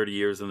still like 30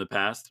 years in the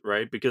past,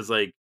 right? Because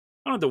like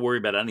I don't have to worry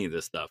about any of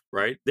this stuff,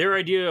 right? Their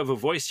idea of a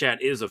voice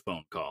chat is a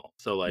phone call,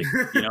 so like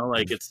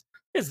like it's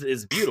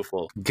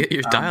beautiful. Get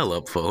your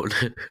dial-up phone.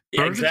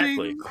 Yeah,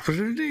 exactly.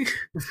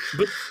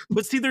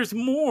 but see, there's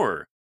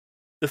more.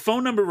 The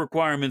phone number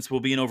requirements will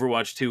be in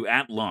Overwatch 2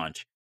 at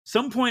launch.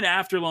 Some point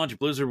after launch,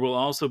 Blizzard will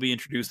also be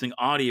introducing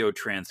audio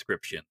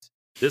transcriptions.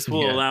 This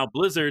will allow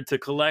Blizzard to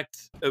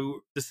collect,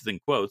 this is in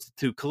quotes,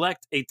 to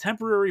collect a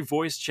temporary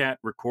voice chat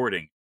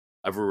recording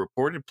of a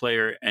reported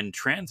player and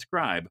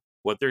transcribe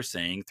what they're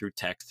saying through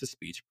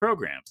text-to-speech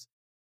programs.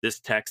 This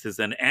text is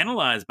then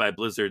analyzed by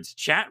Blizzard's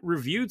chat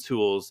review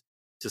tools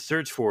to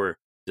search for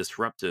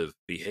disruptive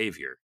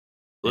behavior.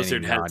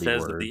 Blizzard has said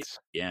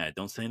that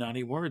don't say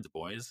naughty words,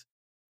 boys.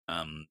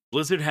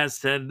 Blizzard has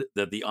said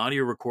that the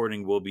audio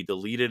recording will be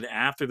deleted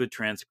after the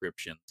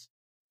transcriptions,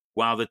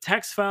 while the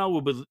text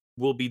file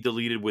will be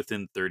deleted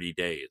within 30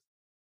 days.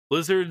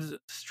 Blizzard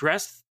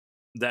stressed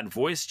that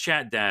voice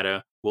chat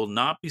data will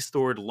not be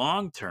stored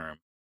long-term,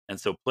 and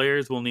so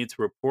players will need to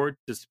report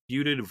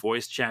disputed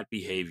voice chat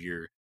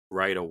behavior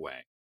right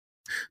away.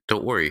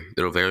 Don't worry,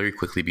 it'll very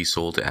quickly be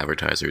sold to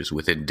advertisers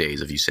within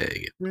days of you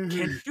saying it.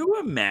 Can you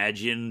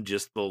imagine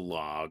just the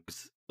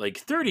logs? Like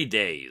 30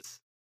 days.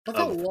 That's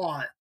a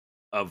lot.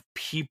 Of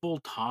people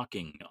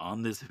talking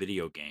on this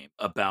video game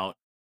about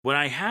what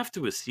I have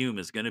to assume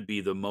is going to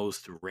be the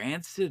most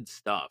rancid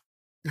stuff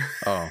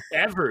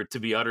ever to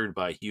be uttered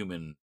by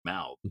human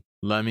mouth.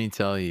 Let me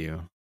tell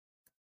you,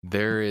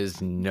 there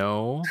is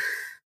no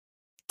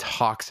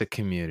toxic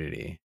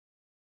community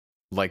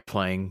like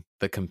playing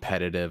the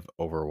competitive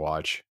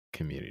Overwatch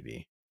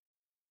community.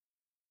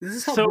 This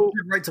is how Blizzard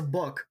writes a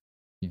book.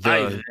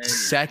 The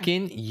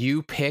second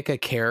you pick a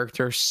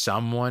character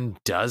someone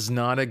does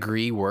not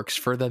agree works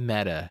for the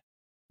meta,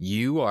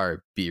 you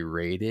are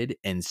berated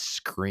and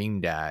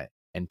screamed at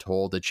and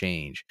told to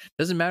change.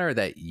 Doesn't matter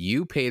that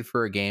you paid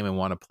for a game and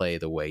want to play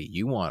the way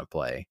you want to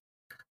play.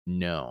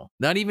 No,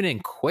 not even in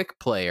quick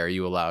play are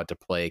you allowed to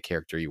play a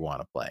character you want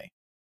to play.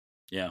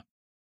 Yeah.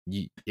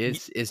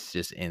 It's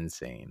just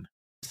insane.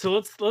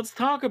 So let's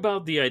talk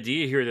about the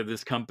idea here that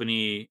this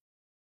company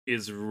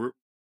is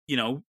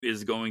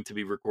is going to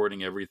be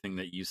recording everything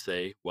that you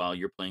say while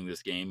you're playing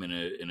this game in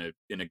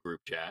a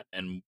group chat,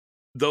 and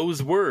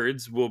those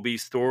words will be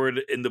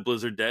stored in the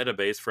Blizzard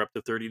database for up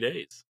to 30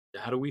 days.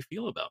 How do we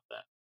feel about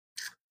that?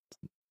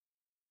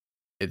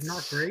 It's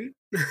not great.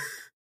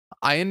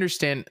 I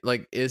understand,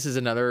 like, this is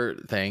another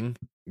thing.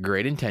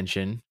 Great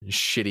intention,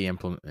 shitty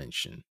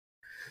implementation.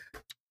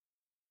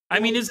 I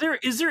mean, is there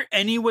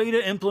any way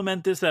to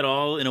implement this at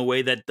all in a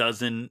way that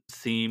doesn't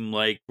seem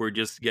like we're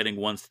just getting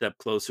one step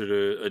closer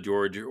to a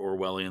George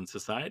Orwellian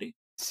society?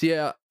 See,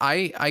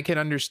 I can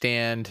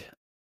understand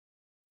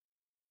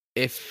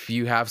if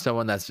you have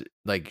someone that's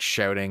like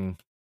shouting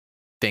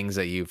things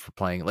at you for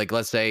playing. Like,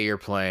 let's say you're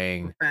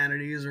playing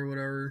profanities or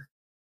whatever.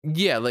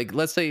 Yeah, like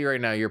let's say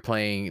right now you're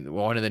playing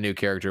one of the new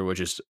character, which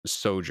is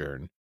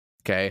Sojourn.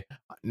 Okay,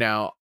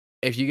 now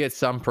if you get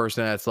some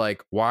person that's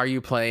like, "Why are you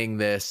playing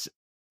this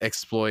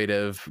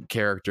exploitive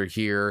character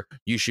here?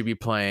 You should be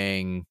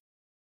playing,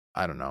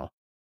 I don't know,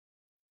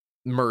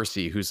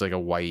 Mercy, who's like a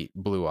white,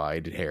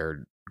 blue-eyed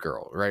haired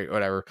girl, right?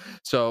 Whatever.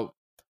 So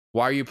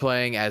why are you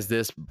playing as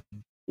this?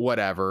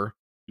 Whatever.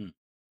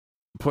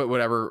 Put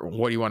whatever.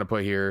 What do you want to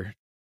put here?"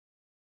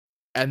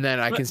 And then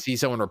I can see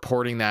someone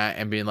reporting that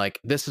and being like,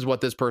 "This is what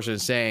this person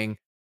is saying."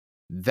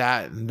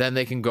 That then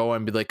they can go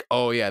and be like,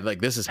 "Oh yeah, like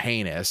this is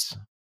heinous.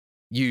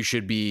 You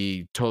should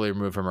be totally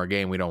removed from our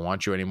game. We don't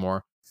want you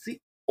anymore."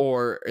 See,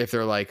 or if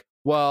they're like,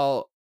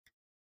 "Well,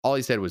 all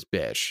he said was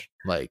bish,"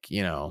 like,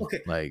 you know, okay.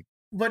 like.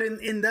 But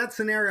in that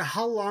scenario,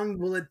 how long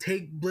will it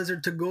take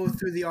Blizzard to go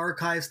through the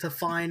archives to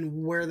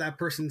find where that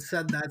person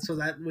said that, so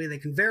that way they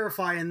can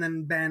verify and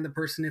then ban the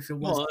person if it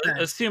wasn't? Well,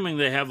 assuming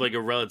they have like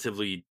a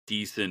relatively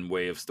decent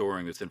way of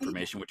storing this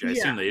information, which I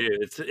assume they do.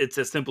 It's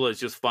as simple as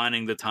just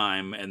finding the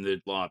time and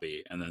the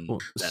lobby, and then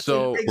that's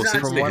so it.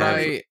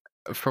 Exactly.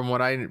 From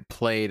what I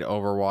played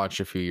Overwatch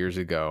a few years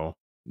ago,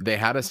 they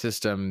had a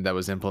system that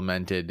was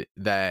implemented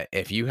that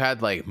if you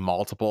had like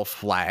multiple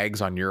flags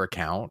on your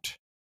account,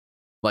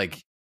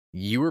 like,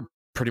 you were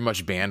pretty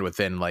much banned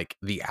within like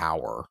the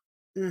hour.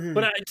 Mm-hmm.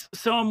 But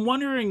so I'm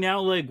wondering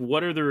now, like,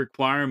 what are the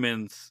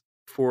requirements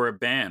for a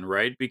ban,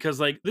 right? Because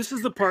like this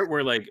is the part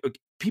where like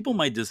people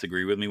might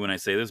disagree with me when I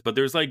say this, but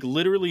there's like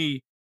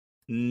literally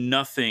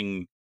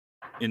nothing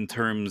in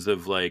terms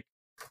of like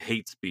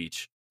hate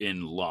speech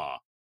in law.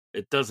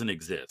 It doesn't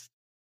exist.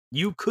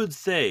 You could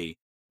say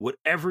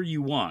whatever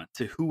you want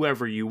to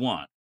whoever you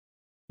want.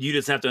 You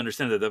just have to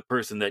understand that the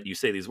person that you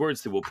say these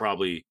words to will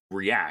probably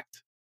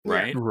react.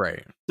 Right?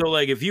 Right. So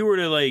like if you were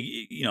to like,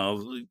 you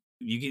know,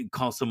 you can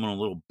call someone a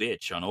little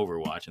bitch on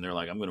Overwatch and they're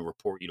like, "I'm going to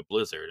report you to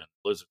Blizzard." And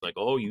Blizzard's like,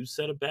 "Oh, you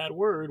said a bad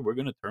word. We're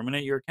going to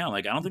terminate your account."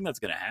 Like, I don't think that's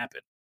going to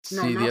happen.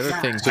 See, the other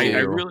thing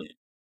too,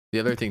 the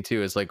other thing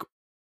too is like,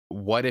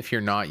 what if you're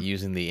not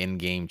using the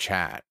in-game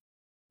chat?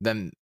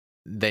 Then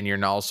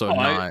you're also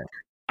not.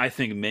 I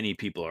think many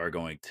people are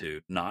going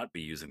to not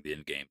be using the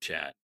in-game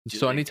chat.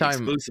 So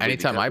anytime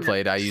I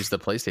played, I used the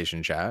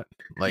PlayStation chat,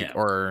 like,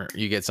 or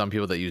you get some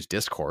people that use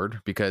Discord,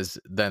 because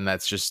then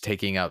that's just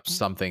taking up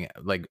something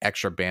like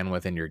extra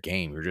bandwidth in your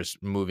game. You're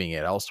just moving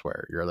it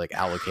elsewhere. You're like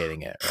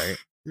allocating it, right?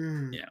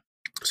 Yeah.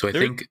 So I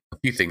think a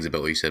few things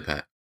about what you said,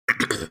 Pat.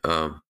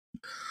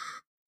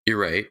 You're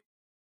right.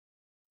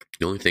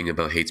 The only thing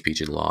about hate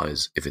speech in law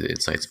is if it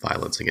incites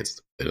violence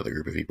against another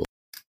group of people.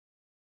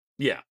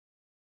 Yeah.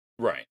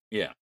 Right.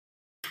 Yeah.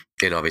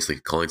 And obviously,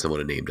 calling someone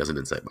a name doesn't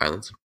incite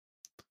violence.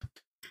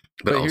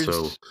 But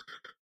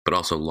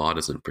also, law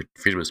doesn't.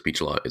 Freedom of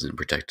speech law isn't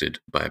protected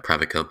by a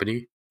private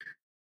company,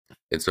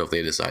 and so if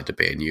they decide to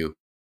ban you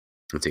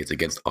and say it's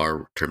against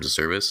our terms of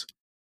service,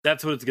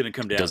 that's what it's going to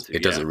come down to.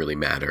 It doesn't really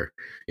matter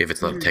if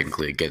it's not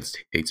technically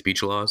against hate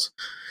speech laws.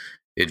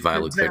 It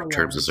violates their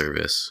terms of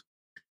service.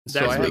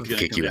 That's so going to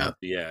kick you out.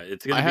 Yeah,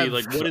 it's going to be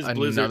like, what is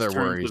Blizzard's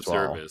terms of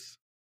service?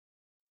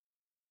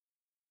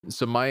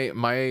 So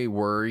my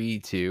worry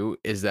too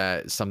is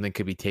that something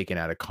could be taken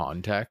out of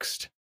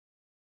context.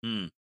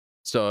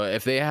 So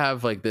if they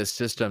have like this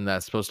system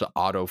that's supposed to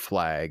auto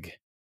flag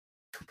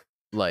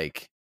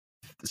like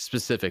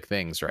specific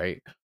things,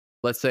 right?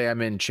 Let's say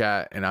I'm in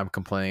chat and I'm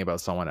complaining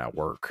about someone at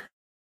work.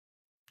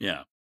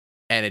 Yeah.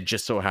 And it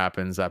just so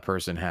happens that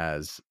person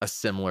has a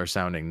similar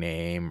sounding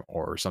name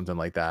or something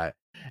like that.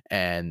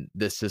 And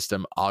this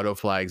system auto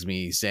flags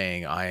me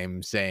saying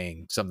I'm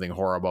saying something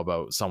horrible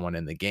about someone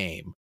in the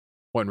game,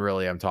 when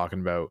really I'm talking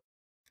about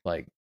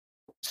like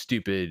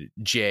stupid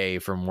Jay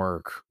from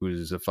work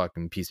who's a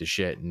fucking piece of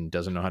shit and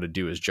doesn't know how to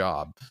do his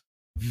job.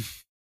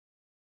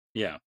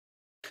 Yeah.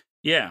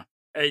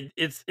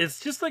 It's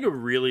just like a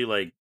really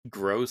like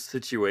gross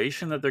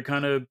situation that they're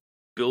kind of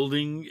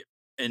building,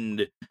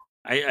 and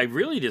I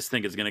really just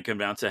think it's going to come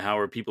down to how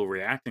are people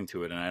reacting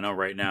to it. And I know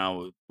right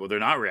now, well, they're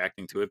not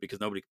reacting to it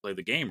because nobody can play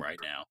the game right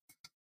now.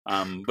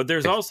 But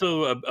there's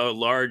also a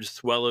large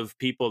swell of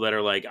people that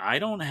are like, I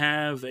don't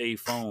have a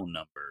phone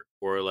number,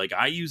 or like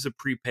I use a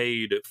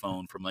prepaid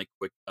phone from like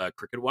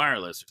Cricket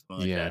Wireless or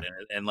something like that.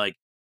 And like,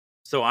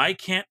 So I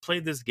can't play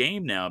this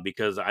game now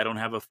because I don't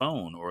have a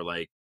phone, or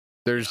like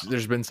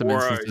there's been some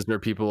instances where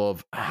people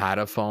have had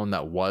a phone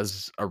that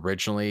was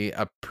originally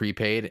a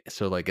prepaid,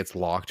 so like it's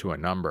locked to a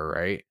number,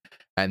 right?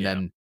 And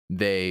then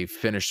they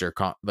finish their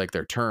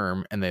their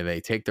term, and then they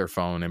take their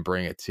phone and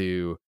bring it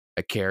to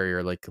a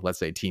carrier, like let's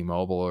say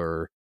T-Mobile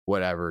or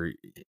whatever,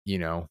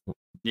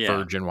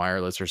 Virgin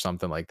Wireless or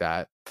something like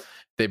that.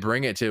 They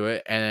bring it to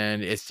it,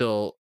 and it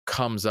still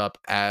comes up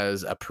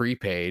as a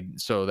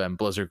prepaid. So then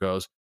Blizzard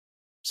goes,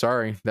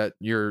 sorry, that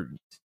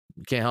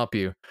can't help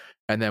you.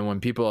 And then when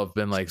people have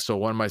been like, so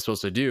what am I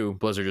supposed to do?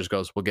 Blizzard just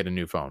goes, we'll get a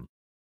new phone.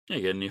 Yeah,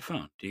 get a new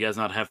phone. Do you guys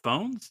not have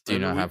phones? Do you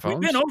not have phones?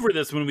 We've been over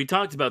this when we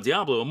talked about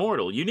Diablo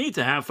Immortal. You need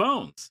to have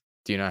phones.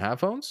 Do you not have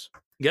phones?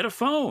 Get a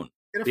phone.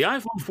 The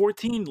iPhone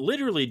 14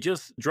 literally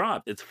just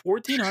dropped. It's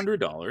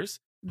 $1,400.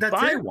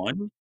 Buy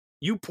one,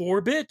 you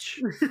poor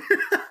bitch.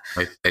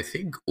 I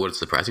think what's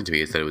surprising to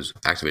me is that it was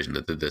Activision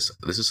that did this.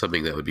 This is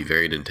something that would be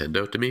very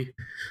Nintendo to me,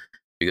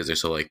 because they're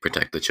so like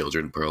protect the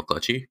children, pearl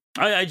clutchy.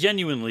 I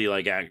genuinely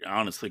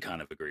honestly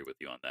kind of agree with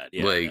you on that.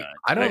 Yeah, like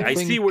I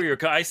see where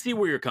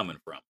you're coming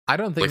from. I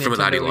don't think from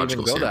an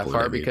ideological even go that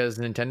far, because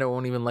Nintendo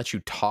won't even let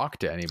you talk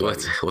to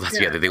anybody.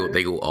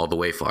 They go all the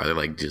way far. They're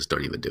like, just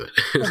don't even do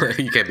it.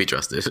 You can't be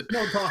trusted.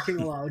 No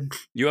talking allowed.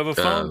 You have a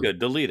phone, good.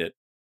 Delete it.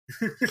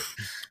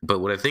 But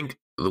what I think,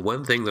 the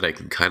one thing that I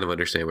can kind of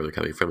understand where they're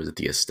coming from is that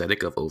the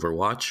aesthetic of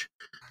Overwatch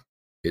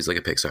is like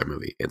a Pixar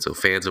movie. And so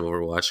fans of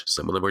Overwatch,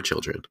 some of them are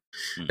children.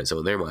 And so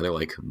in their mind, they're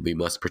like, we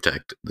must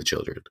protect the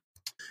children.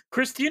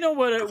 Chris, do you know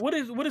what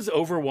is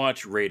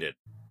Overwatch rated?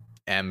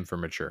 M for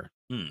mature.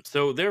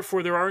 So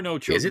therefore, there are no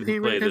children. Is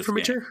it rated M for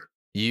mature?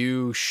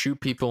 You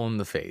shoot people in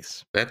the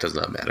face. That does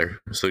not matter.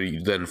 So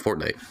then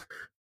Fortnite.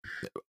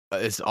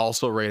 It's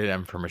also rated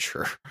M for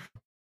mature.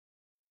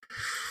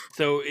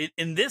 So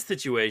in this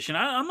situation,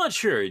 I'm not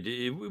sure.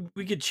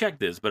 We could check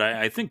this, but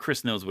I think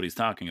Chris knows what he's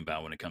talking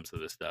about when it comes to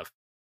this stuff.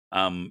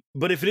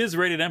 But if it is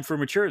rated M for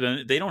mature,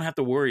 then they don't have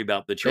to worry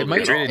about the children. It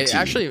might be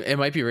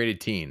rated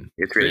teen.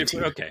 It's rated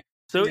teen. Okay.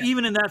 So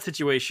even in that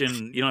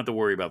situation, you don't have to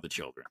worry about the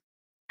children.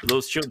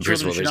 Those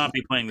children should not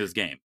be playing this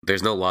game.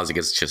 There's no laws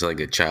against just like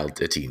a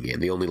teen game.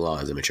 The only law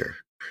is immature.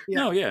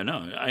 No,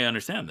 I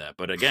understand that.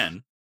 But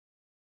again,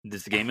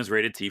 this game is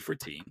rated T for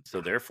teen, so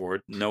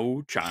therefore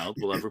no child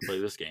will ever play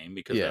this game,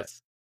 because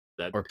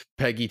that's or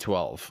Peggy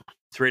 12.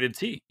 It's rated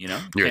T. You're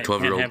a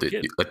 12-year-old.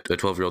 A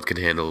 12-year-old can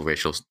handle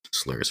racial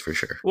slurs for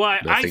sure. Well,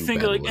 I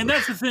think and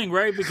that's the thing,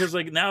 right? Because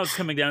like now it's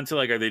coming down to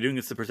like, are they doing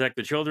this to protect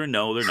the children?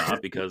 No, they're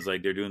not, because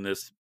like they're doing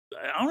this.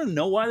 I don't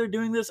know why they're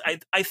doing this.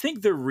 I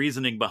think their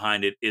reasoning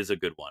behind it is a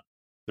good one,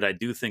 but I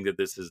do think that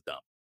this is dumb.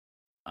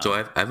 So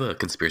I have a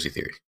conspiracy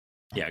theory.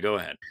 Yeah, go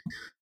ahead.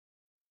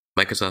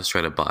 Microsoft's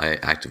trying to buy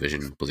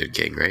Activision Blizzard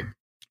King, right?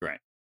 Right.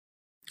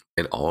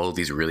 And all of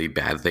these really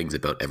bad things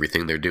about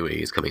everything they're doing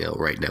is coming out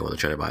right now when they're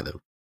trying to buy them.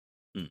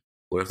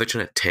 What if they're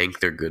trying to tank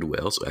their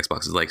goodwill? So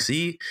Xbox is like,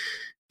 see,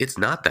 it's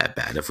not that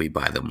bad if we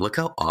buy them. Look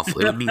how awful.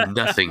 It would mean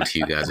nothing to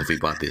you guys if we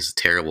bought this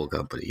terrible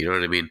company. You know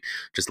what I mean?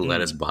 Just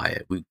let us buy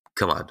it.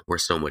 Come on, we're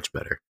so much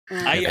better.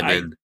 And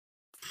then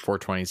for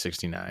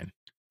 $20.69.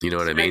 You know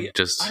what I mean?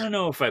 I don't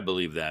know if I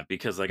believe that,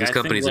 because like this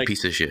company's a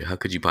piece of shit. How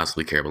could you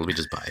possibly care? But let me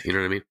just buy it. You know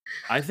what I mean?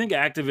 I think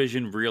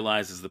Activision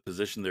realizes the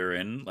position they're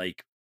in.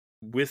 Like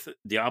with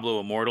Diablo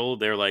Immortal,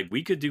 they're like,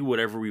 we could do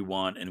whatever we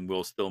want and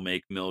we'll still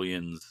make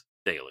millions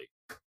daily.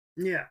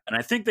 Yeah. And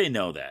I think they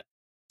know that.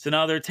 So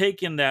now they're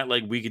taking that,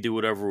 like, we could do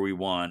whatever we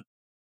want,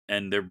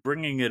 and they're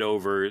bringing it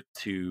over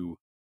to,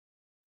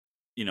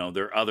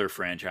 their other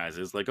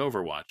franchises like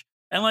Overwatch.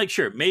 And like,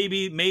 sure,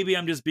 maybe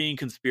I'm just being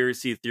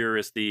conspiracy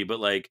theoristy, but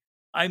like,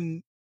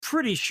 I'm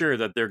pretty sure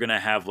that they're going to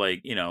have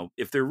like,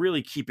 if they're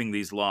really keeping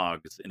these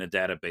logs in a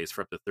database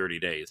for up to 30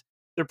 days,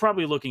 they're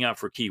probably looking out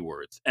for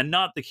keywords, and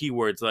not the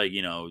keywords like,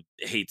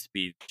 hate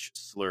speech,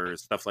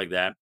 slurs, stuff like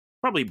that.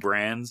 Probably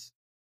brands.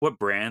 What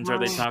brands are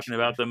they talking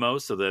about the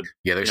most? So that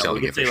they're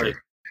selling it for sure. Like,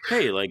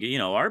 hey, like,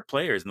 our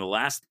players in the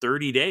last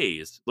 30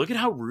 days, look at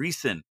how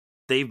recent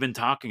they've been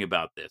talking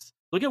about this.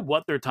 Look at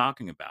what they're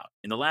talking about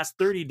in the last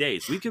 30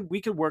 days. We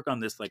could work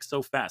on this like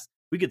so fast.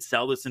 We could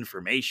sell this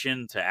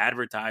information to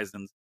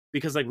advertisements,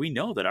 because like we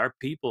know that our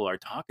people are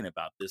talking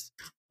about this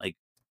like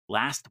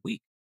last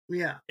week.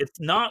 Yeah. It's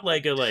not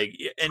like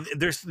and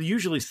there's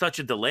usually such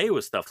a delay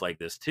with stuff like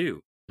this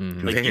too.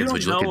 Mm-hmm. Like,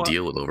 would you like a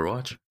deal with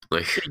Overwatch?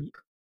 Like,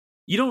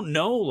 you don't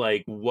know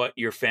like what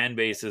your fan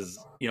base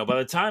is. By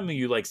the time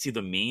you like see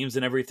the memes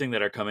and everything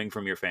that are coming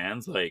from your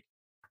fans, like,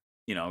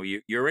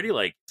 you're already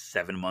like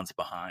 7 months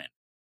behind.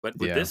 But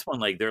with this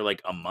one, like they're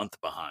like a month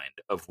behind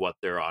of what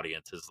their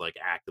audience is like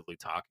actively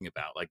talking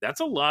about. Like that's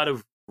a lot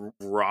of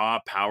raw,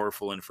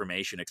 powerful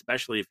information,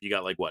 especially if you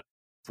got like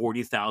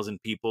 40,000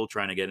 people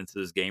trying to get into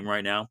this game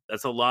right now.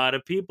 That's a lot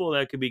of people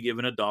that could be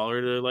giving $1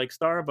 to like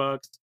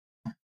Starbucks.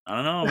 I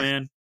don't know,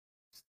 man.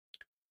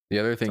 The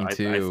other thing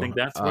too, I think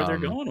that's where they're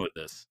going with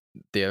this.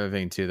 The other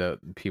thing too that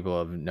people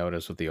have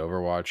noticed with the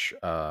Overwatch,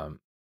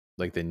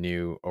 like the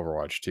new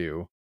Overwatch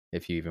 2,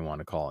 if you even want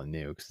to call it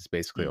new, because it's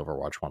basically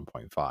Overwatch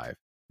 1.5.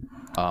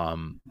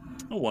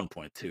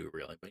 1.2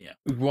 really, but yeah.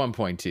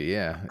 1.2,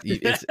 yeah.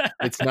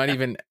 It's not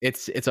even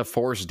it's a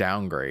forced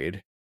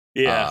downgrade.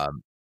 Yeah.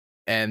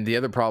 And the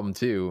other problem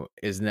too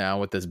is now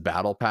with this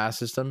battle pass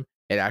system,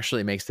 it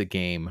actually makes the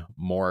game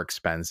more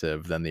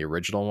expensive than the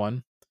original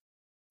one.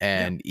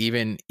 And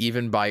even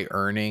by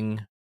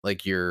earning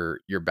like your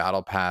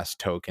battle pass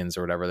tokens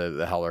or whatever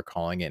the hell they're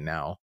calling it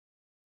now,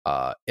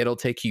 it'll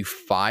take you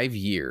 5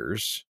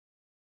 years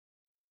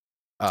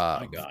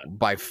My God.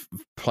 by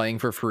playing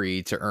for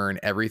free to earn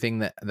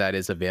everything that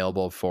is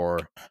available for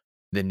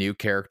the new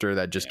character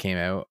that just came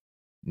out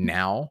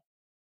now,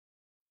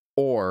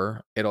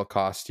 or it'll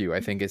cost you,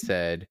 I think it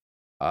said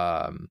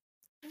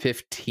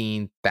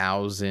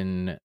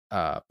 15,000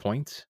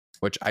 points,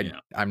 which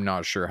I'm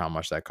not sure how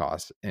much that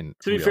costs. In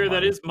to be fair,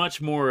 that is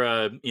much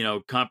more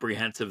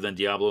comprehensive than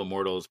Diablo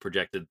Immortal's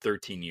projected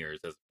 13 years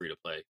as a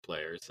free-to-play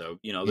player. So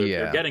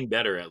they're getting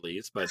better at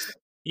least, but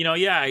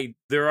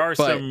there are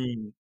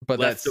some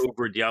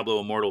leftover Diablo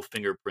Immortal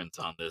fingerprints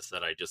on this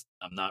that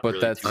I'm not but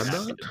really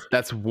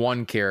that's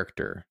one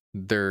character.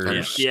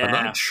 I'm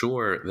not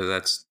sure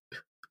that's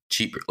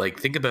cheaper. Like,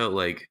 think about,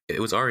 like, it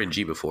was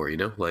RNG before,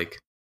 like,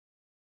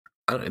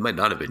 I don't, it might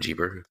not have been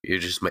cheaper.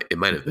 It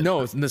might have been.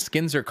 No, the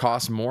skins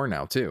cost more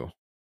now too.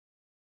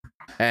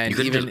 And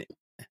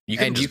you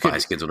can just buy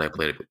skins. When I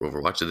played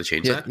Overwatch, did they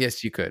change that?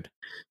 Yes, you could.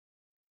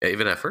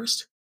 Even at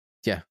first?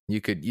 Yeah, you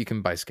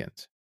can buy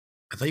skins.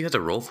 I thought you had to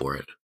roll for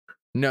it.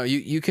 No,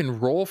 you can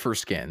roll for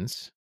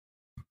skins.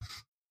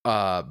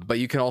 But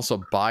you can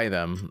also buy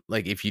them,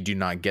 like, if you do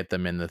not get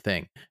them in the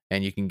thing.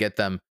 And you can get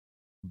them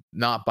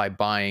not by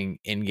buying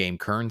in-game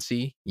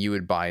currency. You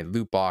would buy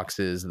loot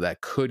boxes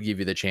that could give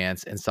you the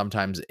chance, and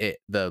sometimes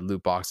the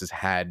loot boxes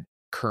had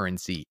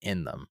currency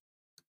in them.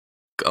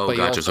 Oh, but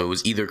gotcha. So it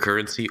was either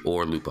currency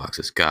or loot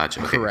boxes. Gotcha.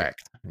 Okay.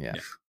 Correct. Yeah.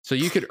 So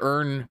you could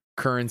earn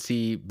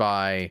currency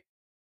by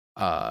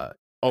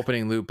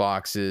opening loot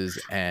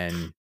boxes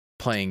and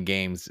playing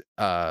games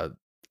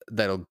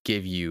that'll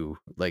give you,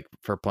 like,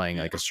 for playing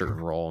like a certain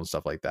role and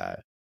stuff like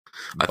that.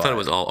 I thought it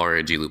was all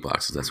RNG loot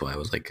boxes. That's why I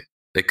was like,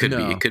 it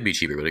could be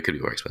cheaper, but it could be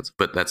more expensive.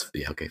 But that's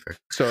okay, fair.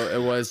 So it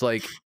was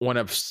like when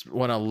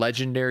a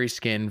legendary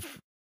skin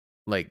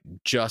like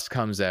just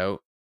comes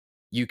out,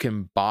 you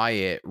can buy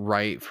it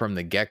right from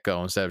the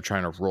get-go instead of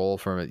trying to roll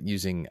from it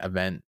using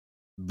event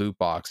loot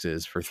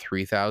boxes for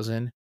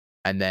 3,000,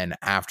 and then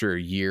after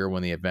a year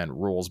when the event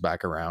rolls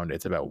back around,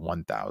 it's about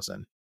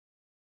 1,000.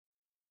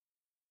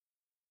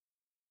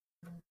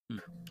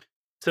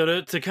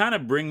 So to kind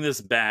of bring this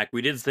back,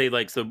 we did say,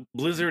 like, so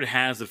Blizzard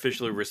has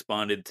officially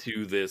responded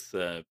to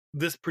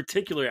this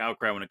particular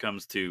outcry when it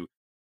comes to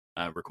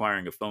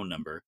requiring a phone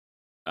number.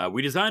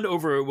 We designed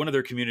over one of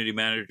their community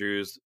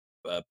managers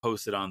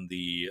posted on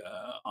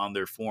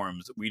their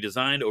forums. We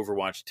designed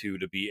Overwatch 2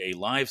 to be a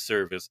live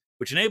service,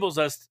 which enables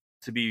us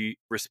to be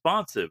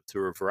responsive to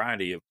a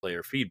variety of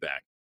player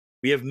feedback.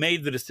 We have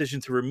made the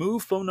decision to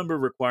remove phone number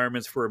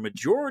requirements for a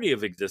majority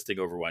of existing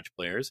Overwatch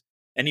players.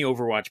 Any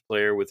Overwatch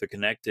player with a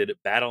connected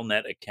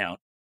Battle.net account,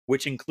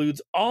 which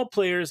includes all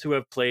players who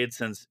have played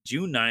since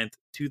June 9th,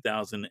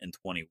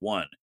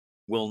 2021,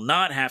 will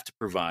not have to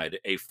provide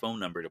a phone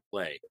number to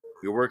play.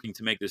 We're working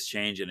to make this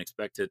change and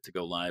expect it to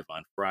go live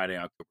on Friday,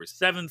 October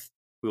 7th.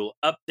 We will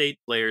update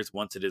players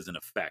once it is in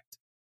effect.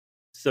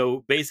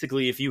 So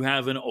basically, if you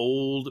have an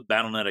old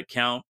Battle.net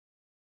account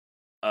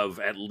of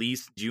at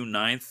least June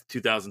 9th,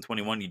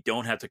 2021, you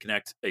don't have to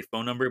connect a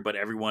phone number, but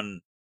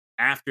everyone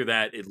after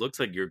that, it looks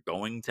like you're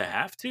going to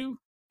have to.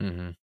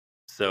 Mm-hmm.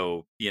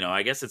 So,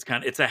 I guess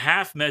it's a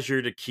half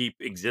measure to keep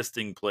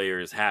existing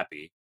players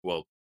happy.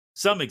 Well,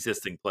 some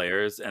existing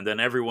players, and then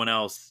everyone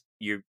else,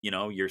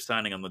 you're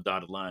signing on the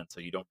dotted line,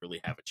 so you don't really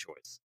have a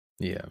choice.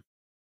 Yeah.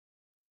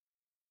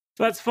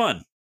 So that's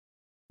fun.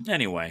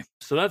 Anyway,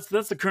 so that's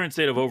the current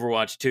state of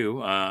Overwatch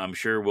 2. I'm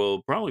sure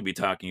we'll probably be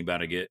talking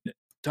about it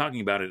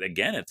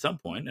again at some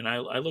point, and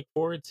I look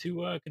forward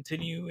to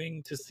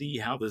continuing to see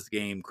how this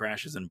game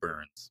crashes and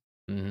burns.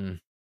 Mm-hmm.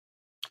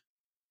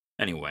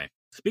 Anyway,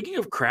 speaking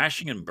of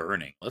crashing and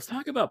burning, let's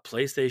talk about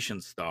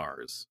PlayStation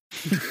Stars.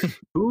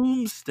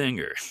 Boom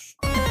Stinger.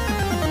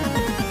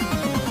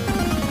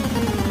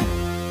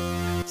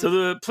 So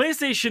the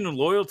PlayStation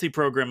loyalty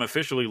program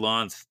officially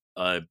launched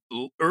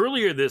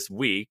earlier this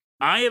week.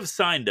 I have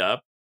signed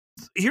up.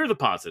 Here are the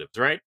positives,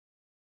 right?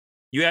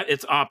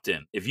 It's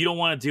opt-in. If you don't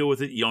want to deal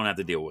with it, you don't have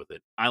to deal with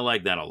it. I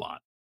like that a lot.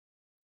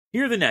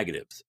 Here are the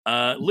negatives.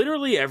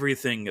 Literally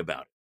everything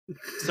about it.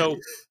 So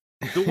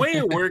the way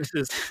it works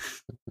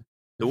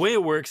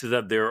is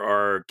that there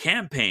are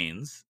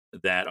campaigns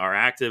that are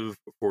active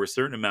for a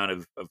certain amount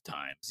of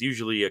times,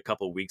 usually a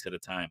couple weeks at a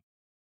time,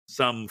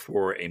 some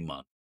for a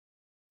month.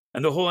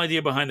 And the whole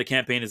idea behind the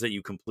campaign is that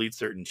you complete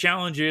certain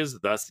challenges,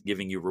 thus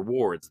giving you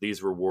rewards.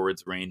 These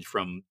rewards range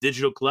from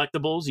digital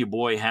collectibles. Your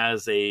boy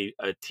has a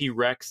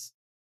T-Rex,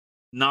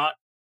 not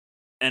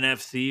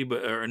NFC,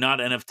 or not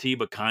NFT,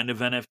 but kind of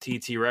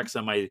NFT T-Rex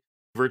on my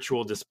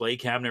virtual display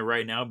cabinet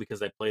right now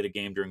because I played a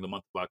game during the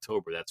month of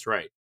October. That's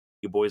right.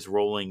 Your boy's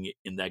rolling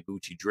in that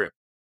Gucci drip.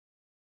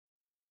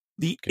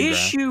 The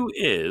issue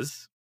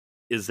is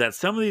is that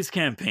some of these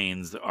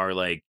campaigns are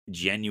like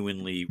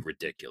genuinely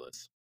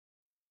ridiculous.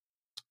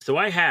 So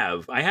I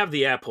have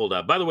the app pulled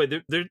up. By the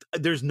way,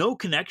 there's no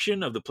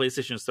connection of the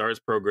PlayStation Stars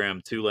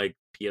program to like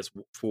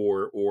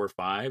PS4 or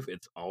 5.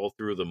 It's all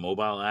through the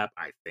mobile app,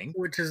 I think.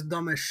 Which is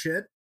dumb as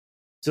shit.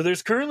 So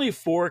there's currently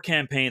 4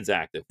 campaigns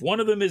active. One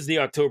of them is the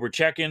October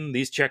check-in.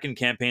 These check-in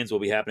campaigns will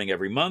be happening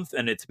every month,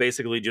 and it's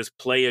basically just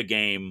play a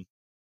game,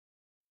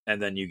 and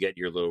then you get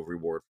your little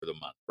reward for the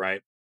month,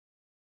 right?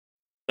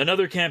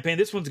 Another campaign,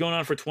 this one's going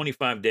on for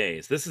 25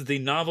 days. This is the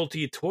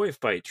Novelty Toy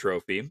Fight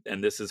Trophy,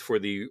 and this is for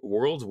the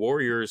World's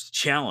Warriors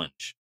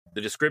Challenge.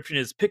 The description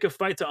is, pick a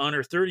fight to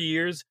honor 30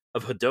 years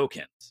of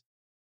Hadokens.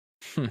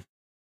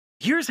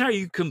 Here's how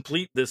you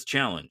complete this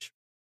challenge.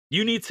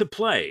 You need to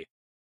play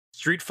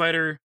Street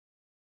Fighter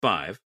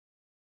 5,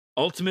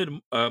 Ultimate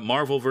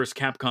Marvel vs.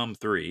 Capcom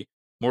 3,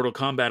 Mortal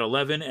Kombat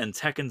 11, and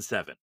Tekken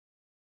 7.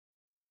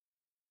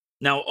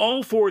 Now,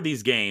 all 4 of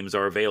these games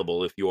are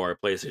available if you are a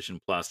PlayStation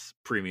Plus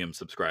premium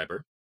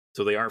subscriber,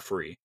 so they are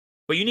free.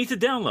 But you need to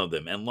download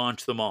them and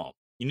launch them all.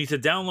 You need to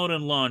download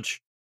and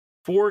launch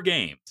 4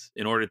 games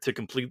in order to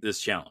complete this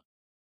challenge.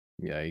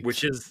 Yikes.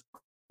 Which is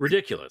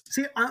ridiculous.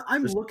 See,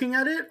 I'm looking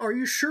at it. Are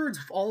you sure it's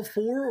all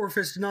 4, or if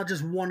it's not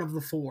just one of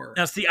the 4?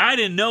 Now, see, I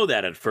didn't know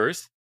that at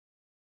first.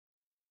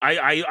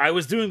 I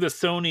was doing the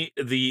Sony,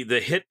 the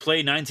Hit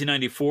Play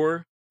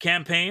 1994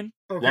 campaign.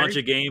 Okay. Launch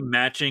a game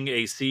matching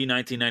a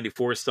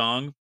C1994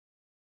 song.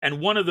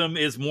 And one of them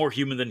is More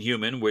Human Than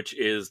Human, which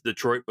is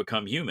Detroit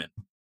Become Human.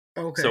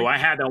 Okay. So I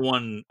had that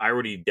one. I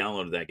already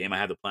downloaded that game. I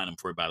had the platinum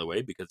for it, by the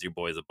way, because your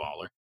boy is a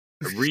baller.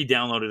 I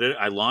re-downloaded it.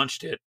 I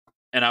launched it.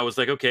 And I was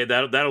like, okay,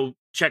 that'll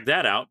check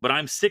that out. But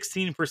I'm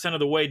 16% of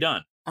the way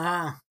done.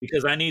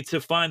 Because I need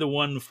to find the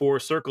one for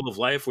Circle of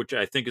Life, which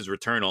I think is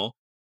Returnal.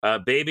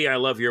 Baby, I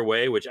Love Your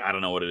Way, which I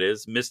don't know what it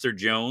is. Mr.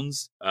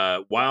 Jones,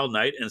 Wild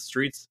Night, and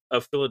Streets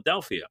of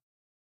Philadelphia,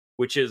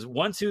 which is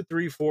 1, 2,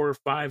 3, 4,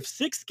 5,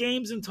 6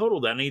 games in total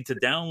that I need to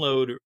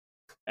download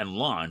and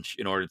launch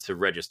in order to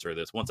register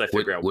this. Once I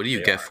figure out what do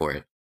you get for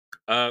it?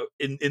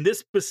 In this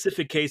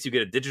specific case, you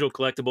get a digital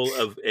collectible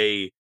of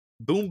a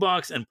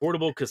boombox and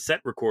portable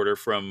cassette recorder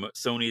from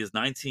Sony's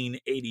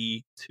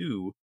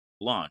 1982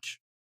 launch.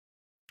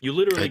 You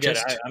literally get.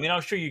 I mean,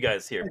 I'll show you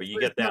guys here, but you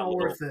get that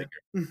little figure.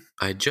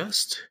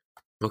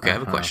 Okay, I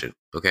have a question.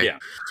 Okay. Yeah.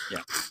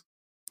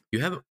 You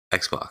have an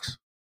Xbox.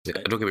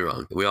 Don't get me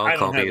wrong. We all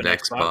call me an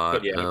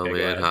Xbox. Yeah, oh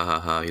man, ha ha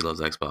ha. He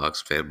loves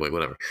Xbox, fanboy,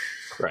 whatever.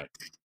 Right.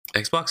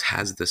 Xbox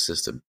has this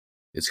system.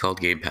 It's called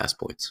Game Pass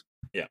points.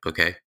 Yeah.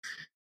 Okay.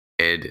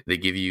 And they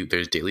give you,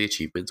 there's daily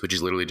achievements, which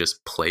is literally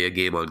just play a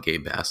game on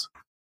Game Pass.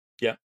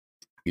 Yeah.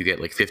 You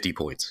get like 50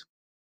 points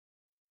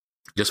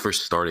just for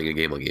starting a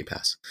game on Game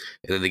Pass.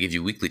 And then they give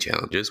you weekly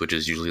challenges, which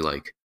is usually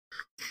like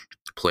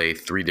play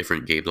 3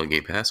 different games on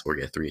Game Pass or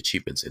get 3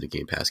 achievements in a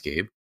Game Pass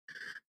game.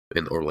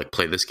 Or like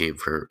play this game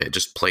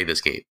just play this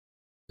game.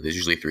 And there's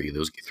usually 3 of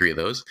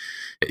those.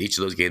 And each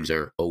of those games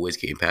are always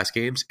Game Pass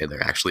games, and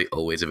they're actually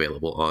always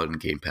available on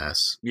Game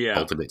Pass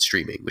Ultimate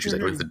streaming, which is I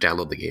don't have to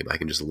download the game. I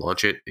can just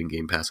launch it in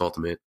Game Pass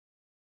Ultimate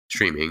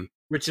streaming.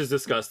 Which is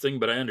disgusting,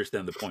 but I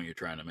understand the point you're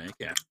trying to make.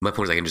 Yeah. My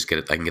point is I can just get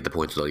it. I can get the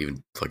points without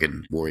even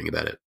fucking worrying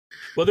about it.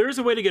 Well, there is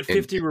a way to get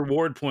 50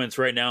 reward points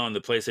right now on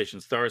the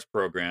PlayStation Stars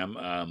program.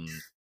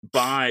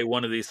 Buy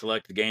one of these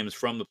selected games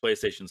from the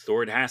PlayStation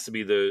Store. It has to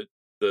be the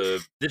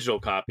digital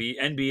copy.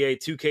 NBA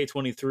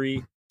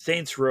 2K23,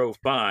 Saints Row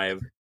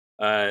 5,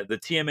 the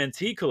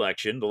TMNT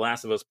collection, The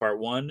Last of Us Part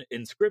 1,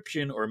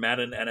 Inscription, or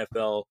Madden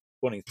NFL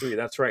 23.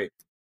 That's right.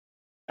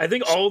 I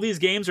think all these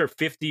games are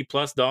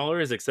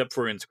 $50+ except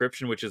for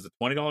Inscription, which is a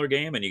 $20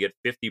 game, and you get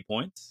 50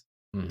 points.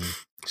 Mm-hmm.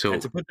 So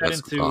and to put that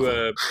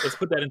into let's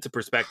put that into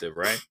perspective,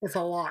 right? It's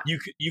a lot. You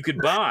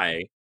could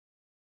buy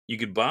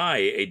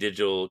a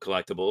digital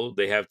collectible.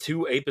 They have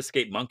 2 Ape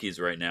Escape monkeys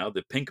right now,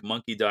 the Pink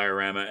Monkey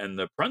diorama and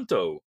the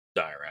Pronto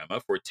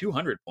diorama, for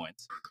 200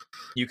 points.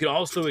 You could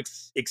also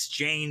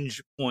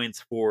exchange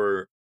points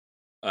for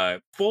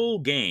full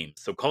games.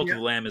 So Cult of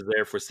the Lamb is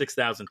there for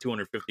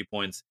 6,250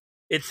 points.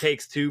 It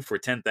Takes Two for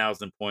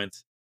 10,000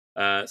 points.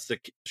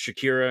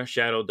 Shakira,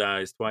 Shadow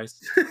Dies Twice,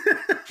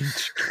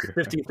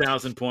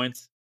 50,000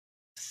 points.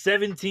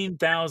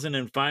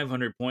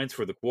 17,500 points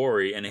for The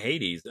Quarry, and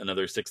Hades,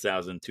 another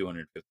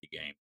 6,250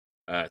 game,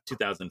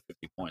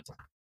 2,050 points.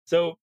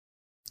 So,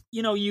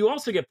 you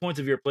also get points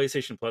if you're a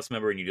PlayStation Plus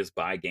member and you just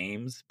buy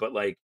games, but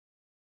like,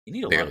 you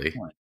need a lot of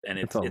points, and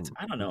it's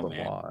I don't know,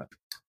 man.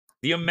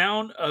 The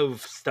amount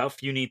of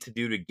stuff you need to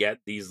do to get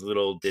these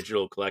little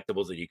digital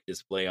collectibles that you can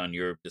display on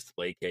your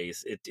display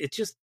case, it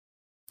just,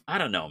 I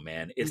don't know,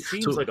 man. It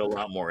seems like a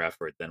lot more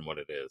effort than what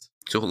it is.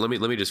 So let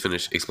me just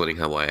finish explaining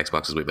why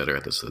Xbox is way better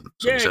at this.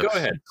 Go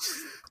ahead.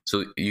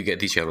 So you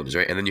get these challenges,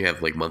 right? And then you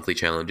have like monthly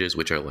challenges,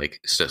 which are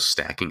like just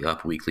stacking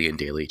up weekly and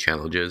daily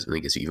challenges, and it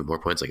gets you even more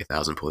points, like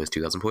 1,000 points,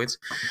 2,000 points.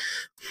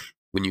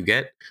 When you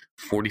get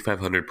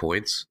 4,500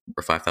 points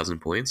or 5,000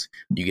 points,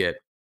 you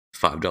get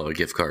 $5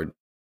 gift card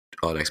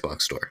on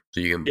Xbox Store.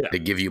 So they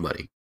give you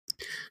money.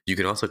 You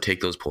can also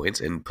take those points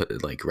and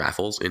put like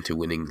raffles into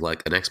winning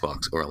like an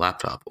Xbox or a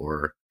laptop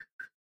or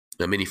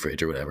a mini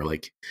fridge or whatever,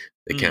 like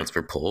it counts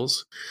for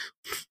polls.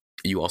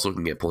 You also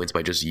can get points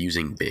by just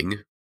using Bing.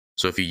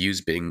 So if you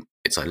use Bing,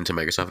 it's signed into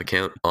Microsoft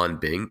account on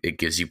Bing, it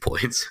gives you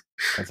points.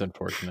 That's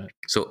unfortunate.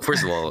 So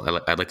first of all,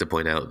 I'd like to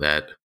point out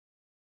that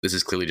this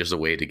is clearly just a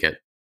way to get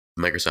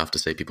Microsoft to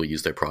say people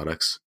use their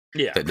products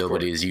that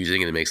nobody is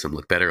using, and it makes them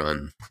look better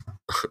on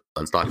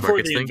stock markets.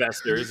 For the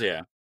investors,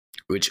 yeah.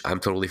 Which I'm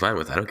totally fine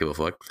with. I don't give a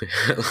fuck.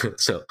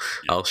 So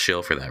I'll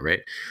shill for that,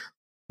 right?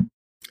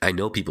 I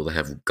know people that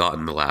have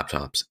gotten the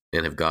laptops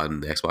and have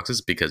gotten the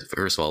Xboxes because,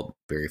 first of all,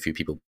 very few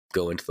people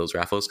go into those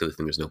raffles because they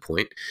think there's no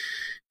point.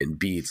 And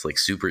B, it's like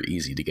super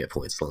easy to get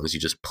points as long as you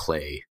just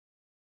play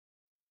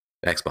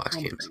Xbox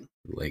games.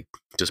 Like,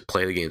 just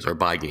play the games or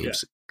buy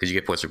games because you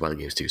get points for buying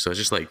games too. So it's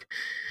just like,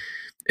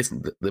 it's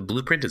the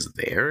blueprint is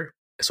there.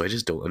 So I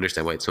just don't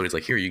understand why Sony's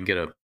like, here, you can get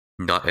a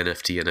not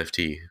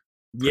NFT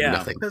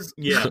nothing. Because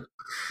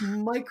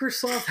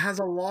Microsoft has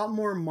a lot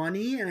more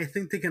money, and I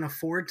think they can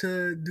afford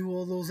to do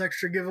all those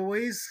extra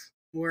giveaways,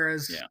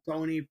 whereas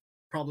Sony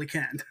probably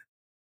can't.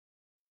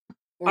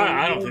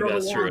 I don't think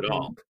that's true at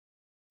all.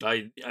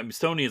 I mean,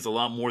 Sony is a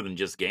lot more than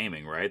just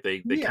gaming, right?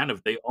 They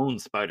they own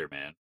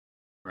Spider-Man,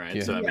 right?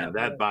 Yeah. So I mean,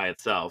 that by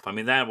itself, I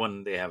mean, that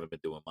one they haven't been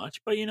doing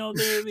much, but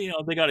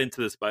they got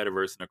into the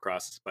Spider-Verse and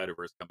Across the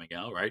Spider-Verse coming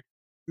out, right?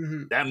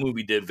 Mm-hmm. That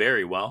movie did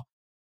very well.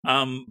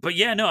 But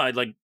yeah, no,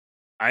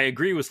 I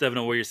agree with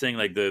Stefano what you're saying.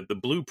 Like the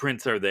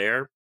blueprints are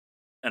there,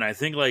 and I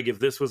think like if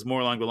this was more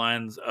along the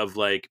lines of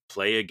like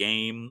play a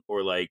game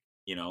or like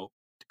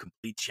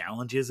complete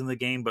challenges in the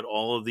game, but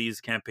all of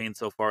these campaigns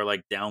so far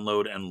like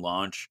download and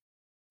launch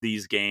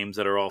these games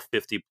that are all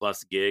 50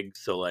 plus gigs.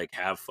 So like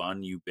have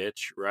fun, you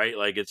bitch, right?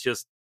 Like it's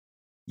just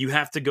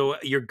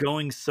you're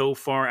going so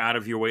far out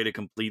of your way to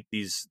complete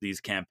these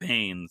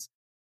campaigns,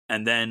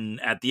 and then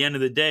at the end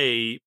of the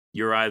day,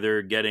 you're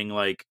either getting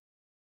like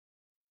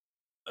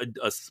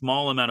a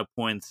small amount of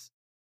points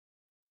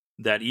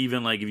that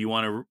even like if you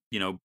want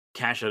to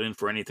cash that in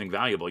for anything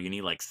valuable, you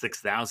need like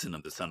 6,000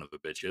 of the son of a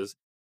bitches,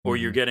 or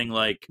you're getting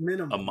like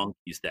a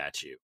monkey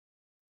statue,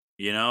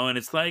 and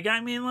it's like,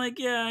 I mean, like,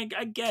 yeah,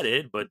 I get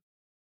it, but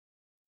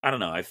I don't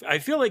know. I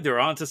feel like they're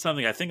onto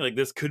something. I think like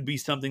this could be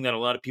something that a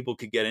lot of people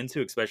could get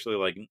into, especially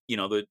like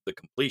the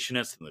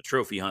completionists and the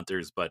trophy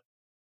hunters, but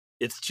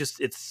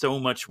it's so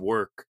much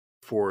work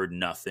for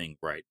nothing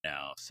right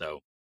now. So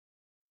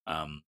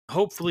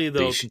hopefully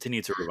they'll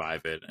continue to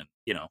revive it and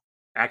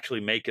actually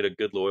make it a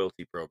good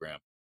loyalty program.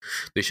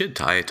 They should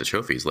tie it to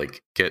trophies,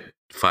 like get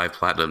 5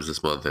 platinums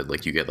this month and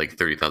like you get like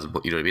 30,000.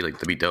 You know what I mean? Like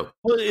that'd be dope.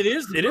 Well, it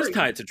is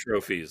tied to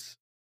trophies.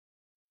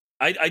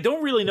 I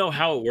don't really know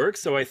how it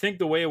works, so I think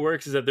the way it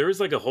works is that there is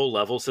like a whole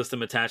level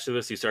system attached to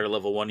this. You start at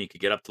level 1, you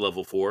could get up to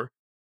level 4,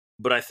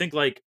 but I think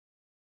like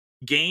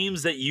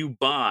games that you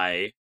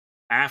buy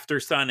after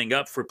signing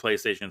up for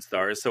PlayStation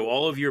Stars, so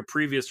all of your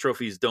previous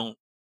trophies don't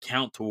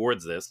count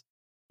towards this.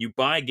 You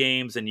buy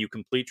games and you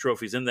complete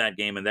trophies in that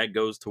game, and that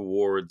goes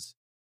towards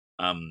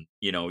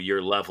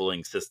your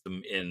leveling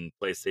system in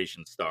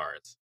PlayStation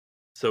Stars.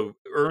 So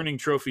earning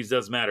trophies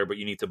does matter, but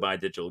you need to buy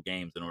digital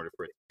games in order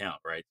for it to count,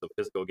 right? So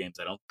physical games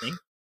I don't think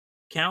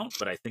count,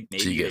 but I think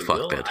maybe so you get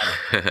fucked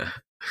then.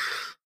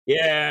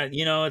 Yeah,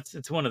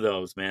 it's one of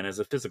those, man. As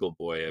a physical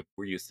boy,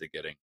 we're used to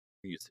getting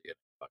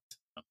fucked.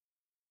 So.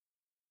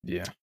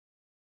 Yeah.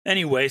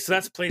 Anyway, so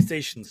that's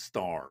PlayStation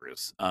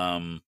Stars.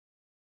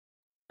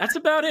 That's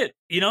about it.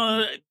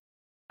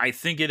 I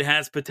think it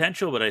has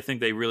potential, but I think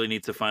they really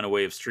need to find a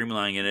way of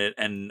streamlining it.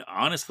 And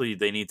honestly,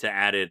 they need to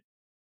add it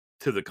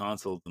to the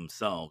console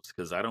themselves,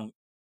 because I don't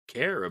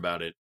care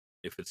about it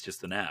if it's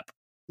just an app.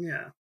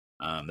 Yeah.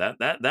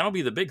 That'll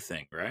be the big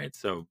thing, right?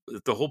 So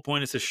if the whole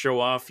point is to show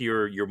off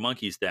your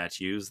monkey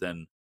statues,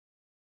 then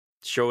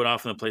show it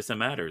off in the place that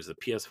matters, the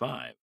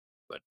PS5.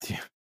 But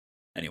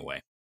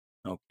anyway,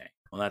 okay.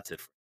 Well, that's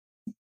it.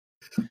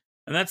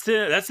 And that's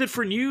it. That's it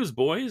for news,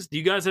 boys. Do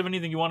you guys have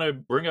anything you want to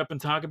bring up and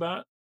talk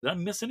about? Did I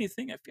miss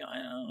anything? I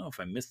don't know if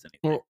I missed anything.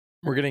 Well,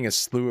 we're getting a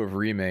slew of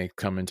remake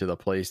coming to the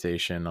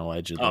PlayStation,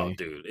 allegedly. Oh,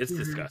 dude, it's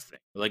disgusting.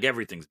 Like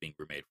everything's being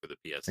remade for the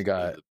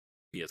the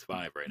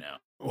PS5 right now.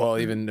 Well,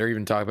 they're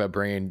even talking about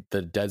bringing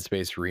the Dead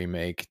Space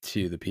remake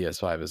to the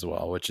PS5 as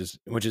well, which is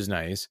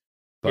nice.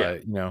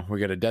 But we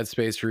got a Dead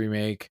Space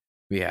remake.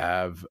 We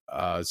have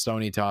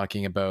Sony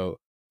talking about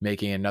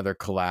making another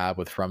collab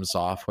with From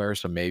Software,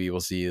 so maybe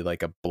we'll see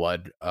like a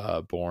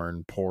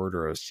Bloodborne port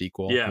or a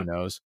sequel. Who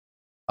knows?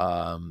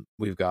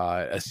 We've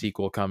got a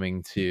sequel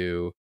coming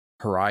to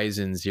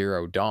Horizon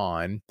Zero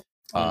Dawn.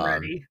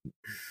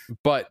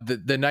 But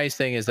the nice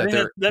thing is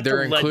that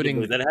they're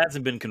including that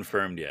hasn't been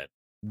confirmed yet.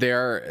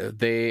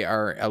 They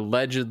are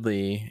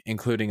allegedly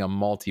including a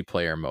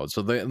multiplayer mode,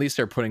 so at least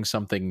they're putting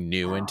something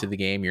new into the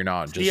game. You're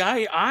not just. See,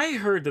 I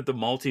heard that the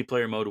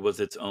multiplayer mode was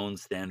its own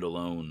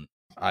standalone.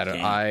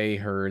 game. I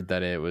heard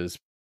that it was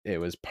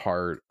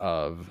part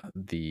of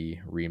the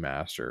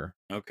remaster.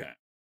 Okay.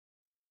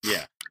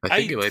 Yeah. I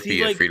think it might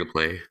be a free to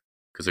play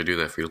because they do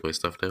that free to play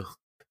stuff now.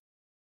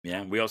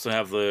 Yeah, we also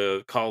have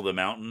the Call of the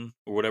Mountain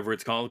or whatever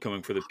it's called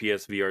coming for the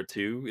PSVR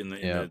 2 in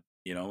the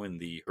in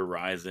the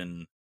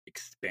Horizon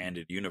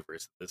expanded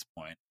universe at this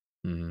point.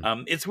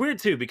 Mhm. It's weird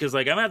too because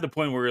like I'm at the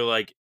point where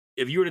like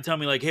if you were to tell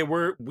me like, hey,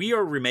 we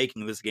are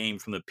remaking this game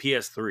from the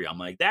PS3, I'm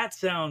like, that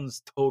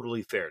sounds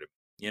totally fair to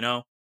me. You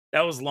know,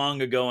 that was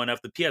long ago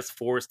enough. The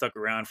PS4 stuck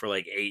around for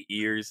like 8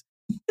 years.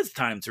 It's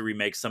time to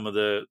remake some of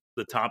the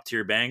top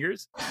tier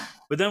bangers.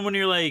 But then when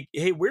you're like,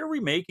 hey, we're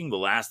remaking The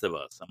Last of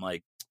Us, I'm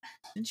like,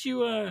 didn't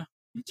you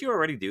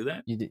already do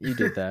that? You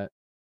did that.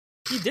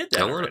 You did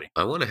that already.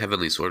 I want a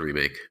Heavenly Sword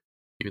remake.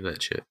 Give me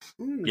that shit.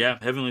 Yeah,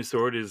 Heavenly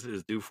Sword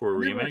is due for a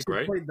remake,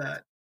 right? Played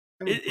that.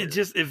 It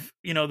just if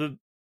you know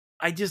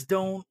I just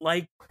don't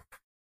like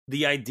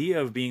the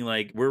idea of being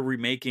like we're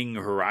remaking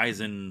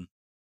Horizon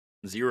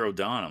Zero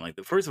Dawn. I'm like,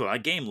 first of all,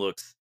 that game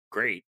looks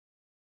great,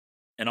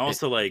 and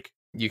also like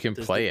you can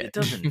play it. It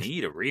doesn't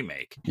need a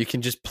remake. You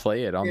can just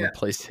play it on the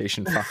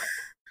PlayStation 5.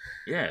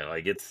 Yeah,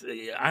 like it's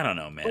I don't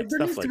know, man. But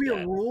there needs to be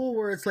a rule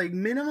where it's like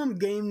minimum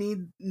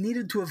game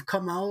needed to have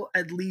come out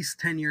at least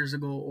 10 years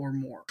ago or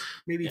more.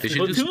 Maybe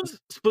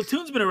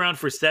Splatoon's been around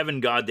for 7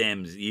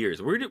 goddamn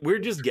years. We're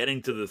just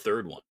getting to the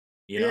third one.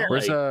 You know,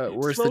 where's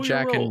the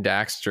Jak and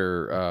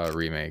Daxter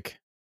remake?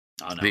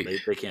 Oh no,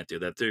 they can't do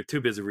that. They're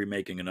too busy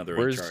remaking another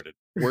Uncharted.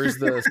 Where's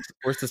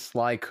the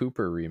Sly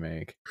Cooper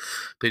remake?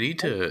 They need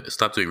to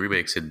stop doing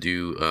remakes and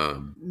do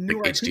like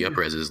HD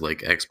upreses like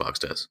Xbox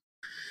does.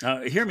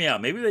 Hear me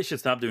out. Maybe they should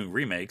stop doing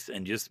remakes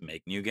and just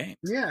make new games.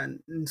 Yeah,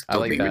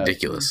 they'll be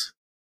ridiculous.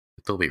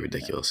 They'll be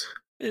ridiculous.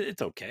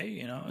 It's okay,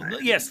 you know.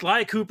 Yeah,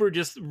 Sly Cooper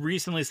just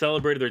recently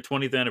celebrated their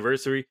 20th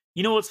anniversary.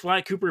 You know what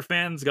Sly Cooper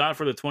fans got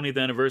for the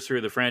 20th anniversary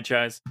of the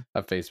franchise?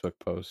 A Facebook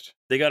post.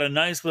 They got a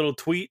nice little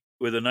tweet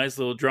with a nice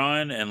little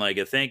drawing and like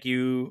a thank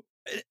you.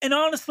 And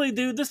honestly,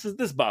 dude,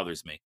 this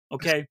bothers me.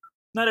 Okay,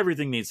 not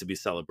everything needs to be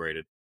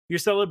celebrated. You're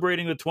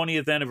celebrating the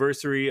 20th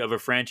anniversary of a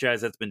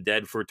franchise that's been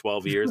dead for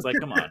 12 years. Like,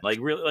 come on, like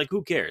really, like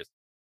who cares?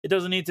 It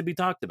doesn't need to be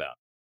talked about.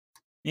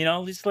 You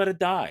know, just let it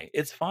die.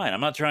 It's fine. I'm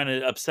not trying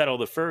to upset all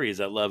the furries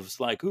that love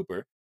Sly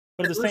Cooper,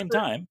 but at the same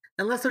time,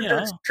 unless they're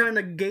just trying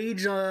to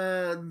gauge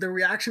the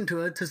reaction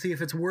to it to see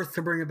if it's worth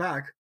to bring it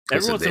back.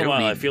 Every once in a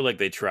while, I feel like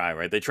they try.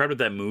 Right? They tried with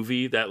that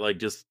movie that like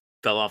just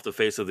fell off the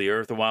face of the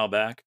earth a while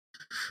back.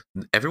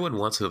 Everyone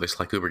wants another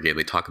Sly Cooper game.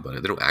 They talk about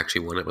it. They don't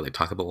actually want it, but they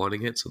talk about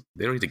wanting it. So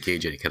they don't need to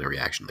gauge any kind of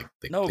reaction.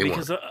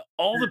 Because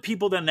all the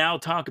people that now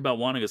talk about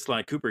wanting a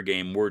Sly Cooper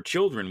game were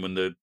children when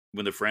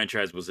the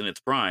franchise was in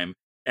its prime.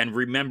 And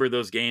remember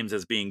those games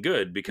as being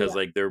good because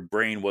like their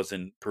brain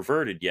wasn't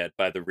perverted yet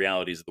by the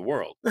realities of the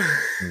world.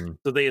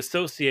 So they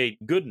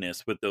associate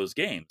goodness with those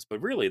games,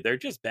 but really they're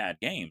just bad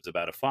games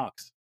about a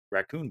fox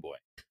raccoon boy.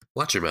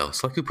 Watch your mouth.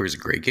 Sly Cooper is a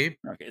great game.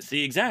 Okay,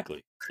 see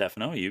exactly,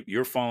 Stefano,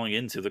 you're falling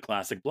into the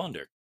classic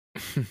blunder.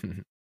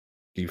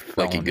 You've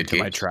fallen into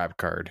my trap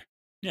card.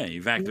 Yeah,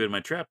 you've activated my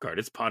trap card.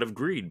 It's Pot of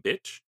Greed,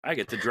 bitch. I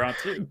get to draw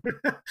too.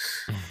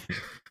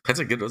 That's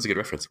a good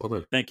reference. Well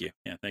done. Thank you.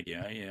 Yeah, thank you.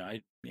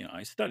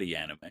 I study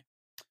anime.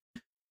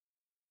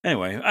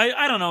 Anyway,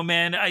 I don't know,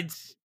 man.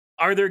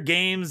 Are there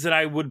games that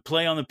I would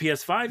play on the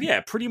PS5? Yeah,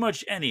 pretty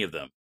much any of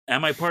them.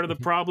 Am I part of the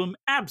problem?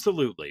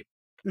 Absolutely.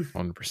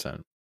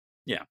 100%.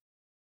 Yeah.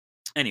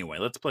 Anyway,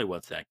 let's play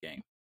What's That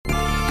Game?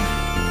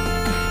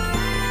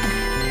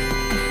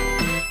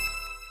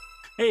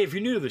 Hey, if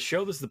you're new to the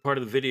show, this is the part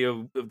of the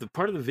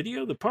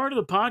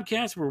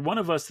podcast where one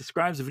of us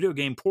describes a video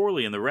game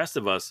poorly and the rest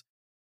of us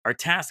are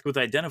tasked with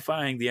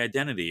identifying the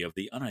identity of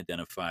the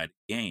unidentified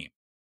game.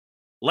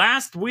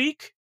 Last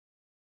week,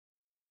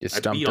 you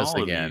stumped us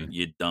again.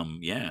 You dumb.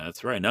 Yeah,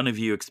 that's right. None of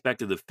you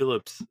expected the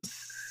Philips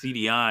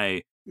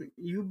CDI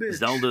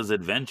Zelda's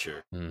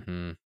Adventure.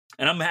 Mm-hmm.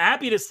 And I'm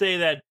happy to say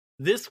that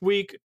this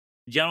week,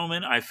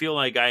 gentlemen, I feel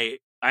like I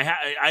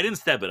didn't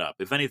step it up.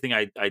 If anything,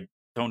 I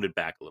toned it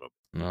back a little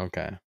bit.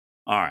 Okay.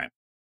 All right.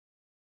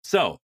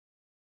 So,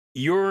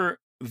 your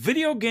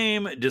video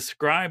game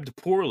described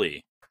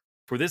poorly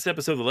for this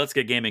episode of the Let's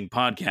Get Gaming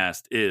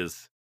podcast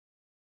is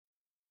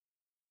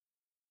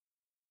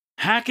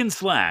hack and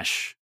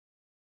slash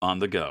on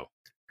the go.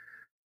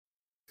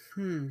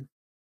 All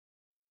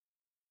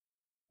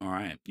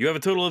right. You have a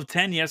total of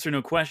 10 yes or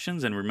no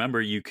questions. And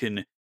remember, you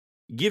can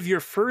give your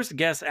first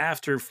guess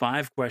after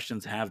 5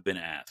 questions have been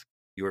asked.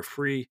 You are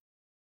free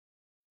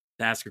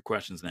to ask your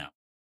questions now.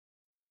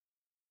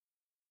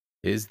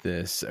 Is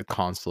this a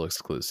console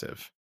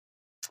exclusive?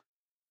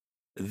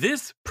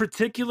 This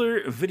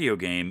particular video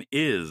game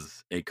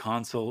is a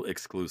console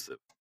exclusive.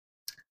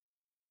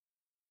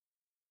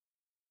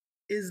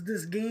 Is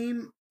this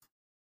game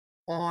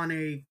on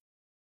a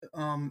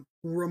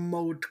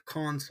remote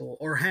console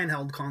or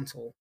handheld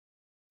console?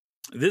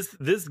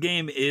 This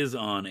game is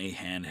on a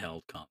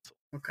handheld console.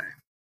 Okay.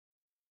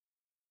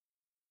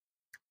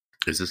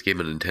 Is this game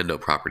a Nintendo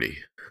property?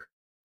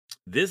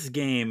 This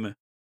game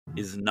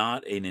is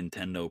not a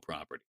Nintendo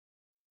property.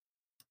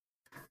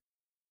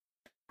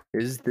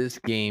 Is this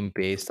game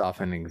based off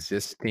an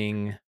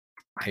existing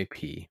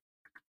IP?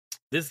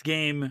 This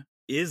game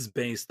is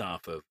based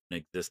off of an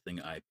existing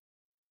IP.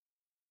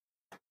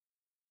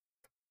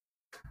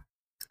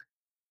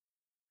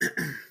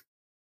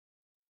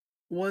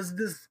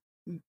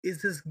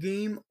 Is this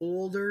game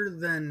older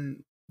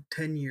than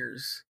 10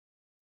 years.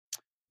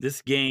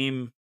 This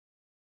game.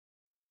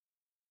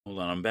 Hold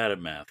on, I'm bad at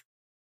math.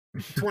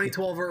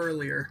 2012 or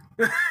earlier.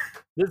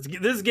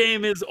 This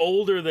game is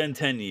older than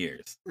 10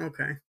 years.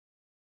 Okay.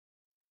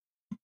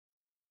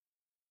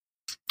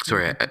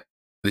 Sorry,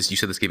 you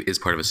said this game is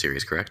part of a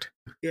series, correct?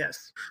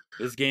 Yes.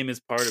 This game is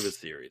part of a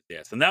series,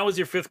 yes. And that was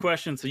your 5th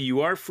question, so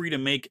you are free to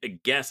make a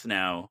guess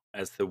now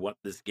as to what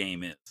this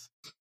game is.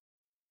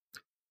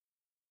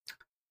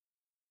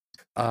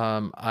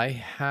 I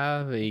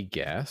have a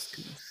guess.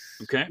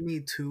 Okay.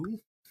 Me too.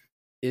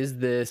 Is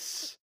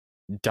this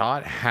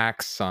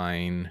 .hack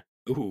sign?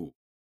 Ooh.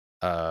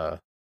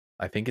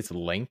 I think it's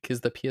Link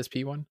is the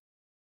PSP one.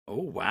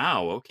 Oh,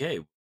 wow. Okay.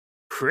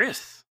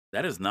 Chris,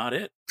 that is not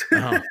it.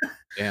 Oh,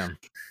 damn.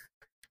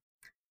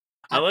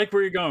 I like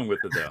where you're going with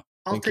it, though.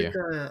 I'll Thank take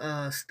you.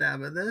 a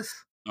stab at this.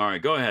 All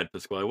right, go ahead,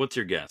 Pasquale. What's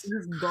your guess?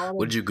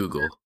 What did you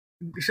Google?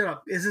 Shut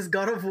up. Is this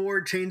God of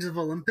War Chains of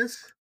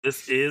Olympus?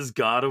 This is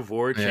God of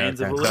War Chains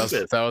of okay.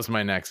 Olympus. That was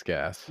my next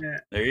guess. Yeah.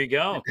 There you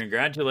go.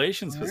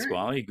 Congratulations, All right.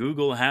 Pasquale.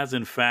 Google has,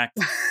 in fact,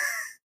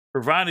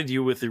 provided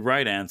you with the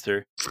right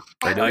answer.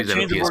 I know he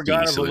didn't have a Chains of War,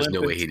 God PSP, of so there's no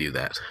way Olympus. he knew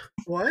that.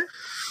 What?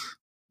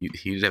 He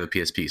didn't have a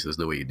PSP, so there's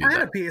no way you knew I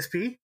had a that.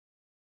 PSP.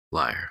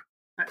 Liar.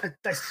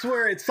 I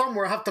swear it's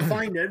somewhere. I'll have to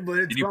find it. But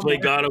it's Did you play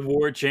somewhere. God of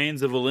War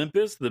Chains of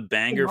Olympus, the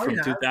banger might from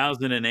have.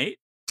 2008?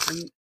 I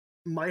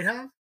might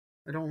have.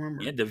 I don't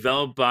remember. Yeah,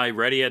 developed by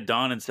Ready at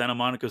Dawn and Santa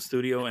Monica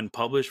Studio and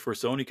published for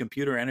Sony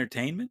Computer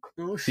Entertainment.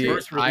 Oh See, shit.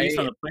 First released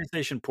on the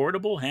PlayStation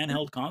Portable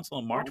handheld console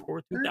on March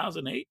 4th, Okay.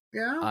 2008.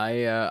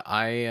 Yeah.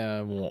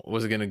 I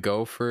was gonna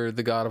go for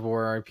the God of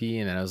War RP,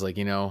 and then I was like,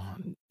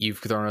 you've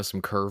thrown us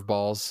some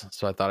curveballs,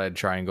 so I thought I'd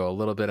try and go a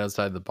little bit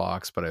outside the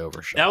box, but I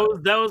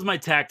overshot. That was my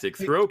tactic.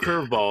 Throw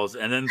curveballs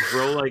and then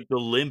throw like the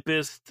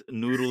limpest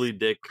noodly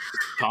dick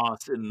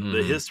toss in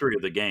the history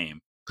of the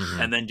game.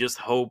 Mhm. And then just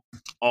hope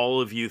all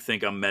of you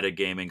think I'm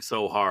metagaming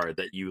so hard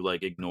that you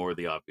like ignore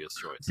the obvious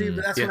choice. See,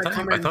 but that's Yeah, when I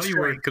come I in thought you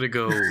were straight. going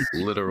to go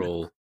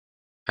literal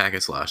hack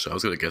and slash. I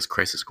was going to guess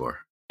Crisis Core.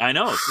 I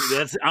know.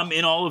 See, I'm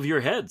in all of your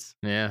heads.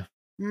 Yeah,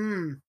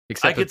 Hmm.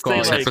 except could say, Pasquale-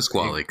 like- Except for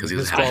Squally, because he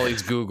was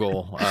Pasquale's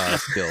Google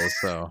skills.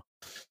 So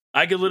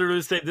I could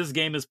literally say this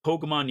game is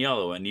Pokemon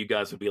Yellow, and you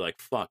guys would be like,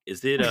 "Fuck,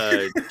 is it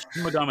Shin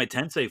Megami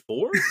Tensei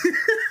 4?"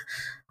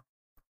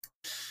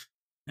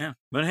 Yeah,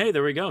 but hey,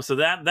 there we go. So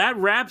that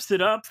wraps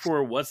it up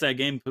for What's That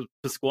Game?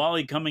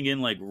 Pasquale coming in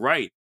like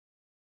right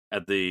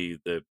at the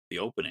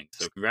opening.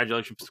 So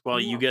congratulations,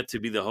 Pasquale. You get to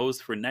be the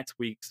host for next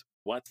week's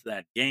What's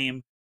That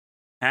Game?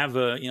 Have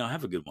a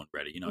good one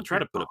ready. Try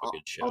to put up a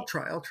good show. I'll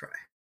try.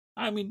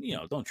 I mean,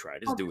 don't try.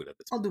 Just do it at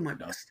this. I'll do my point.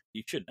 best.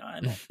 You should. I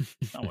know.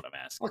 That's not what I'm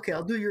asking. Okay,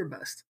 I'll do your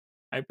best.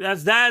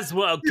 That's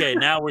what. Okay,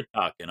 now we're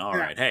talking. All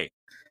right. Hey,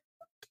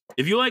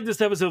 if you like this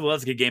episode of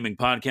Let's Get Gaming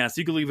podcast,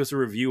 you can leave us a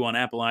review on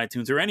Apple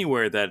iTunes or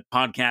anywhere that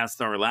podcasts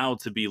are allowed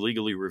to be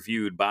legally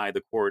reviewed by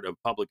the court of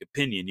public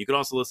opinion. You can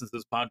also listen to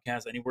this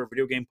podcast anywhere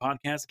video game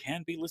podcasts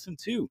can be listened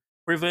to.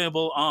 We're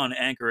available on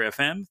Anchor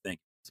FM. Thank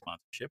you for the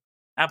sponsorship.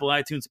 Apple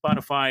iTunes,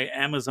 Spotify,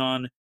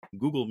 Amazon,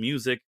 Google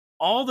Music,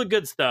 all the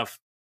good stuff.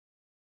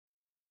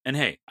 And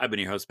hey, I've been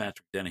your host,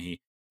 Patrick Dennehy.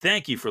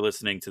 Thank you for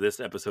listening to this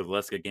episode of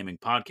Let's Get Gaming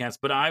podcast,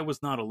 but I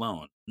was not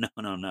alone.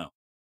 No.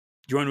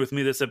 Join with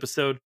me this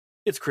episode.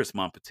 It's Chris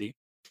Monpetit.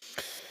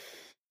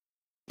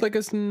 like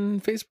us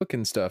on Facebook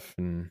and stuff,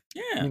 and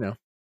Yeah.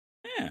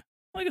 Yeah.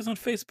 Like us on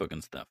Facebook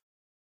and stuff.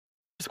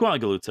 Pasquale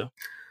Galuzzo.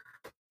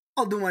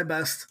 I'll do my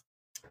best.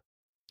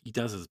 He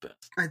does his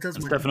best. I does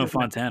And my Stefano best.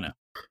 Fontana.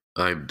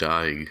 I'm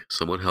dying.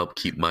 Someone help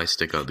keep my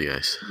stick on the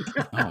ice.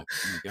 Oh my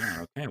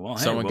god. Okay. Well,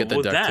 hey, someone well, get the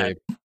with duct that, tape.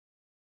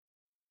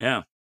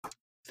 Yeah.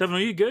 Stefano,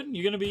 you good?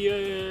 You gonna be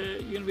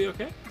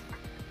okay?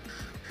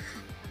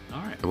 All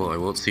right. Well, I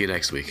won't see you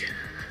next week.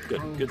 Good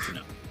to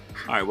know.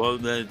 All right. Well,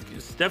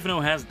 Stefano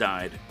has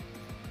died.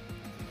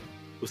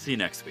 We'll see you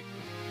next week.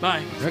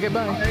 Bye. Okay,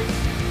 bye.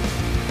 Bye.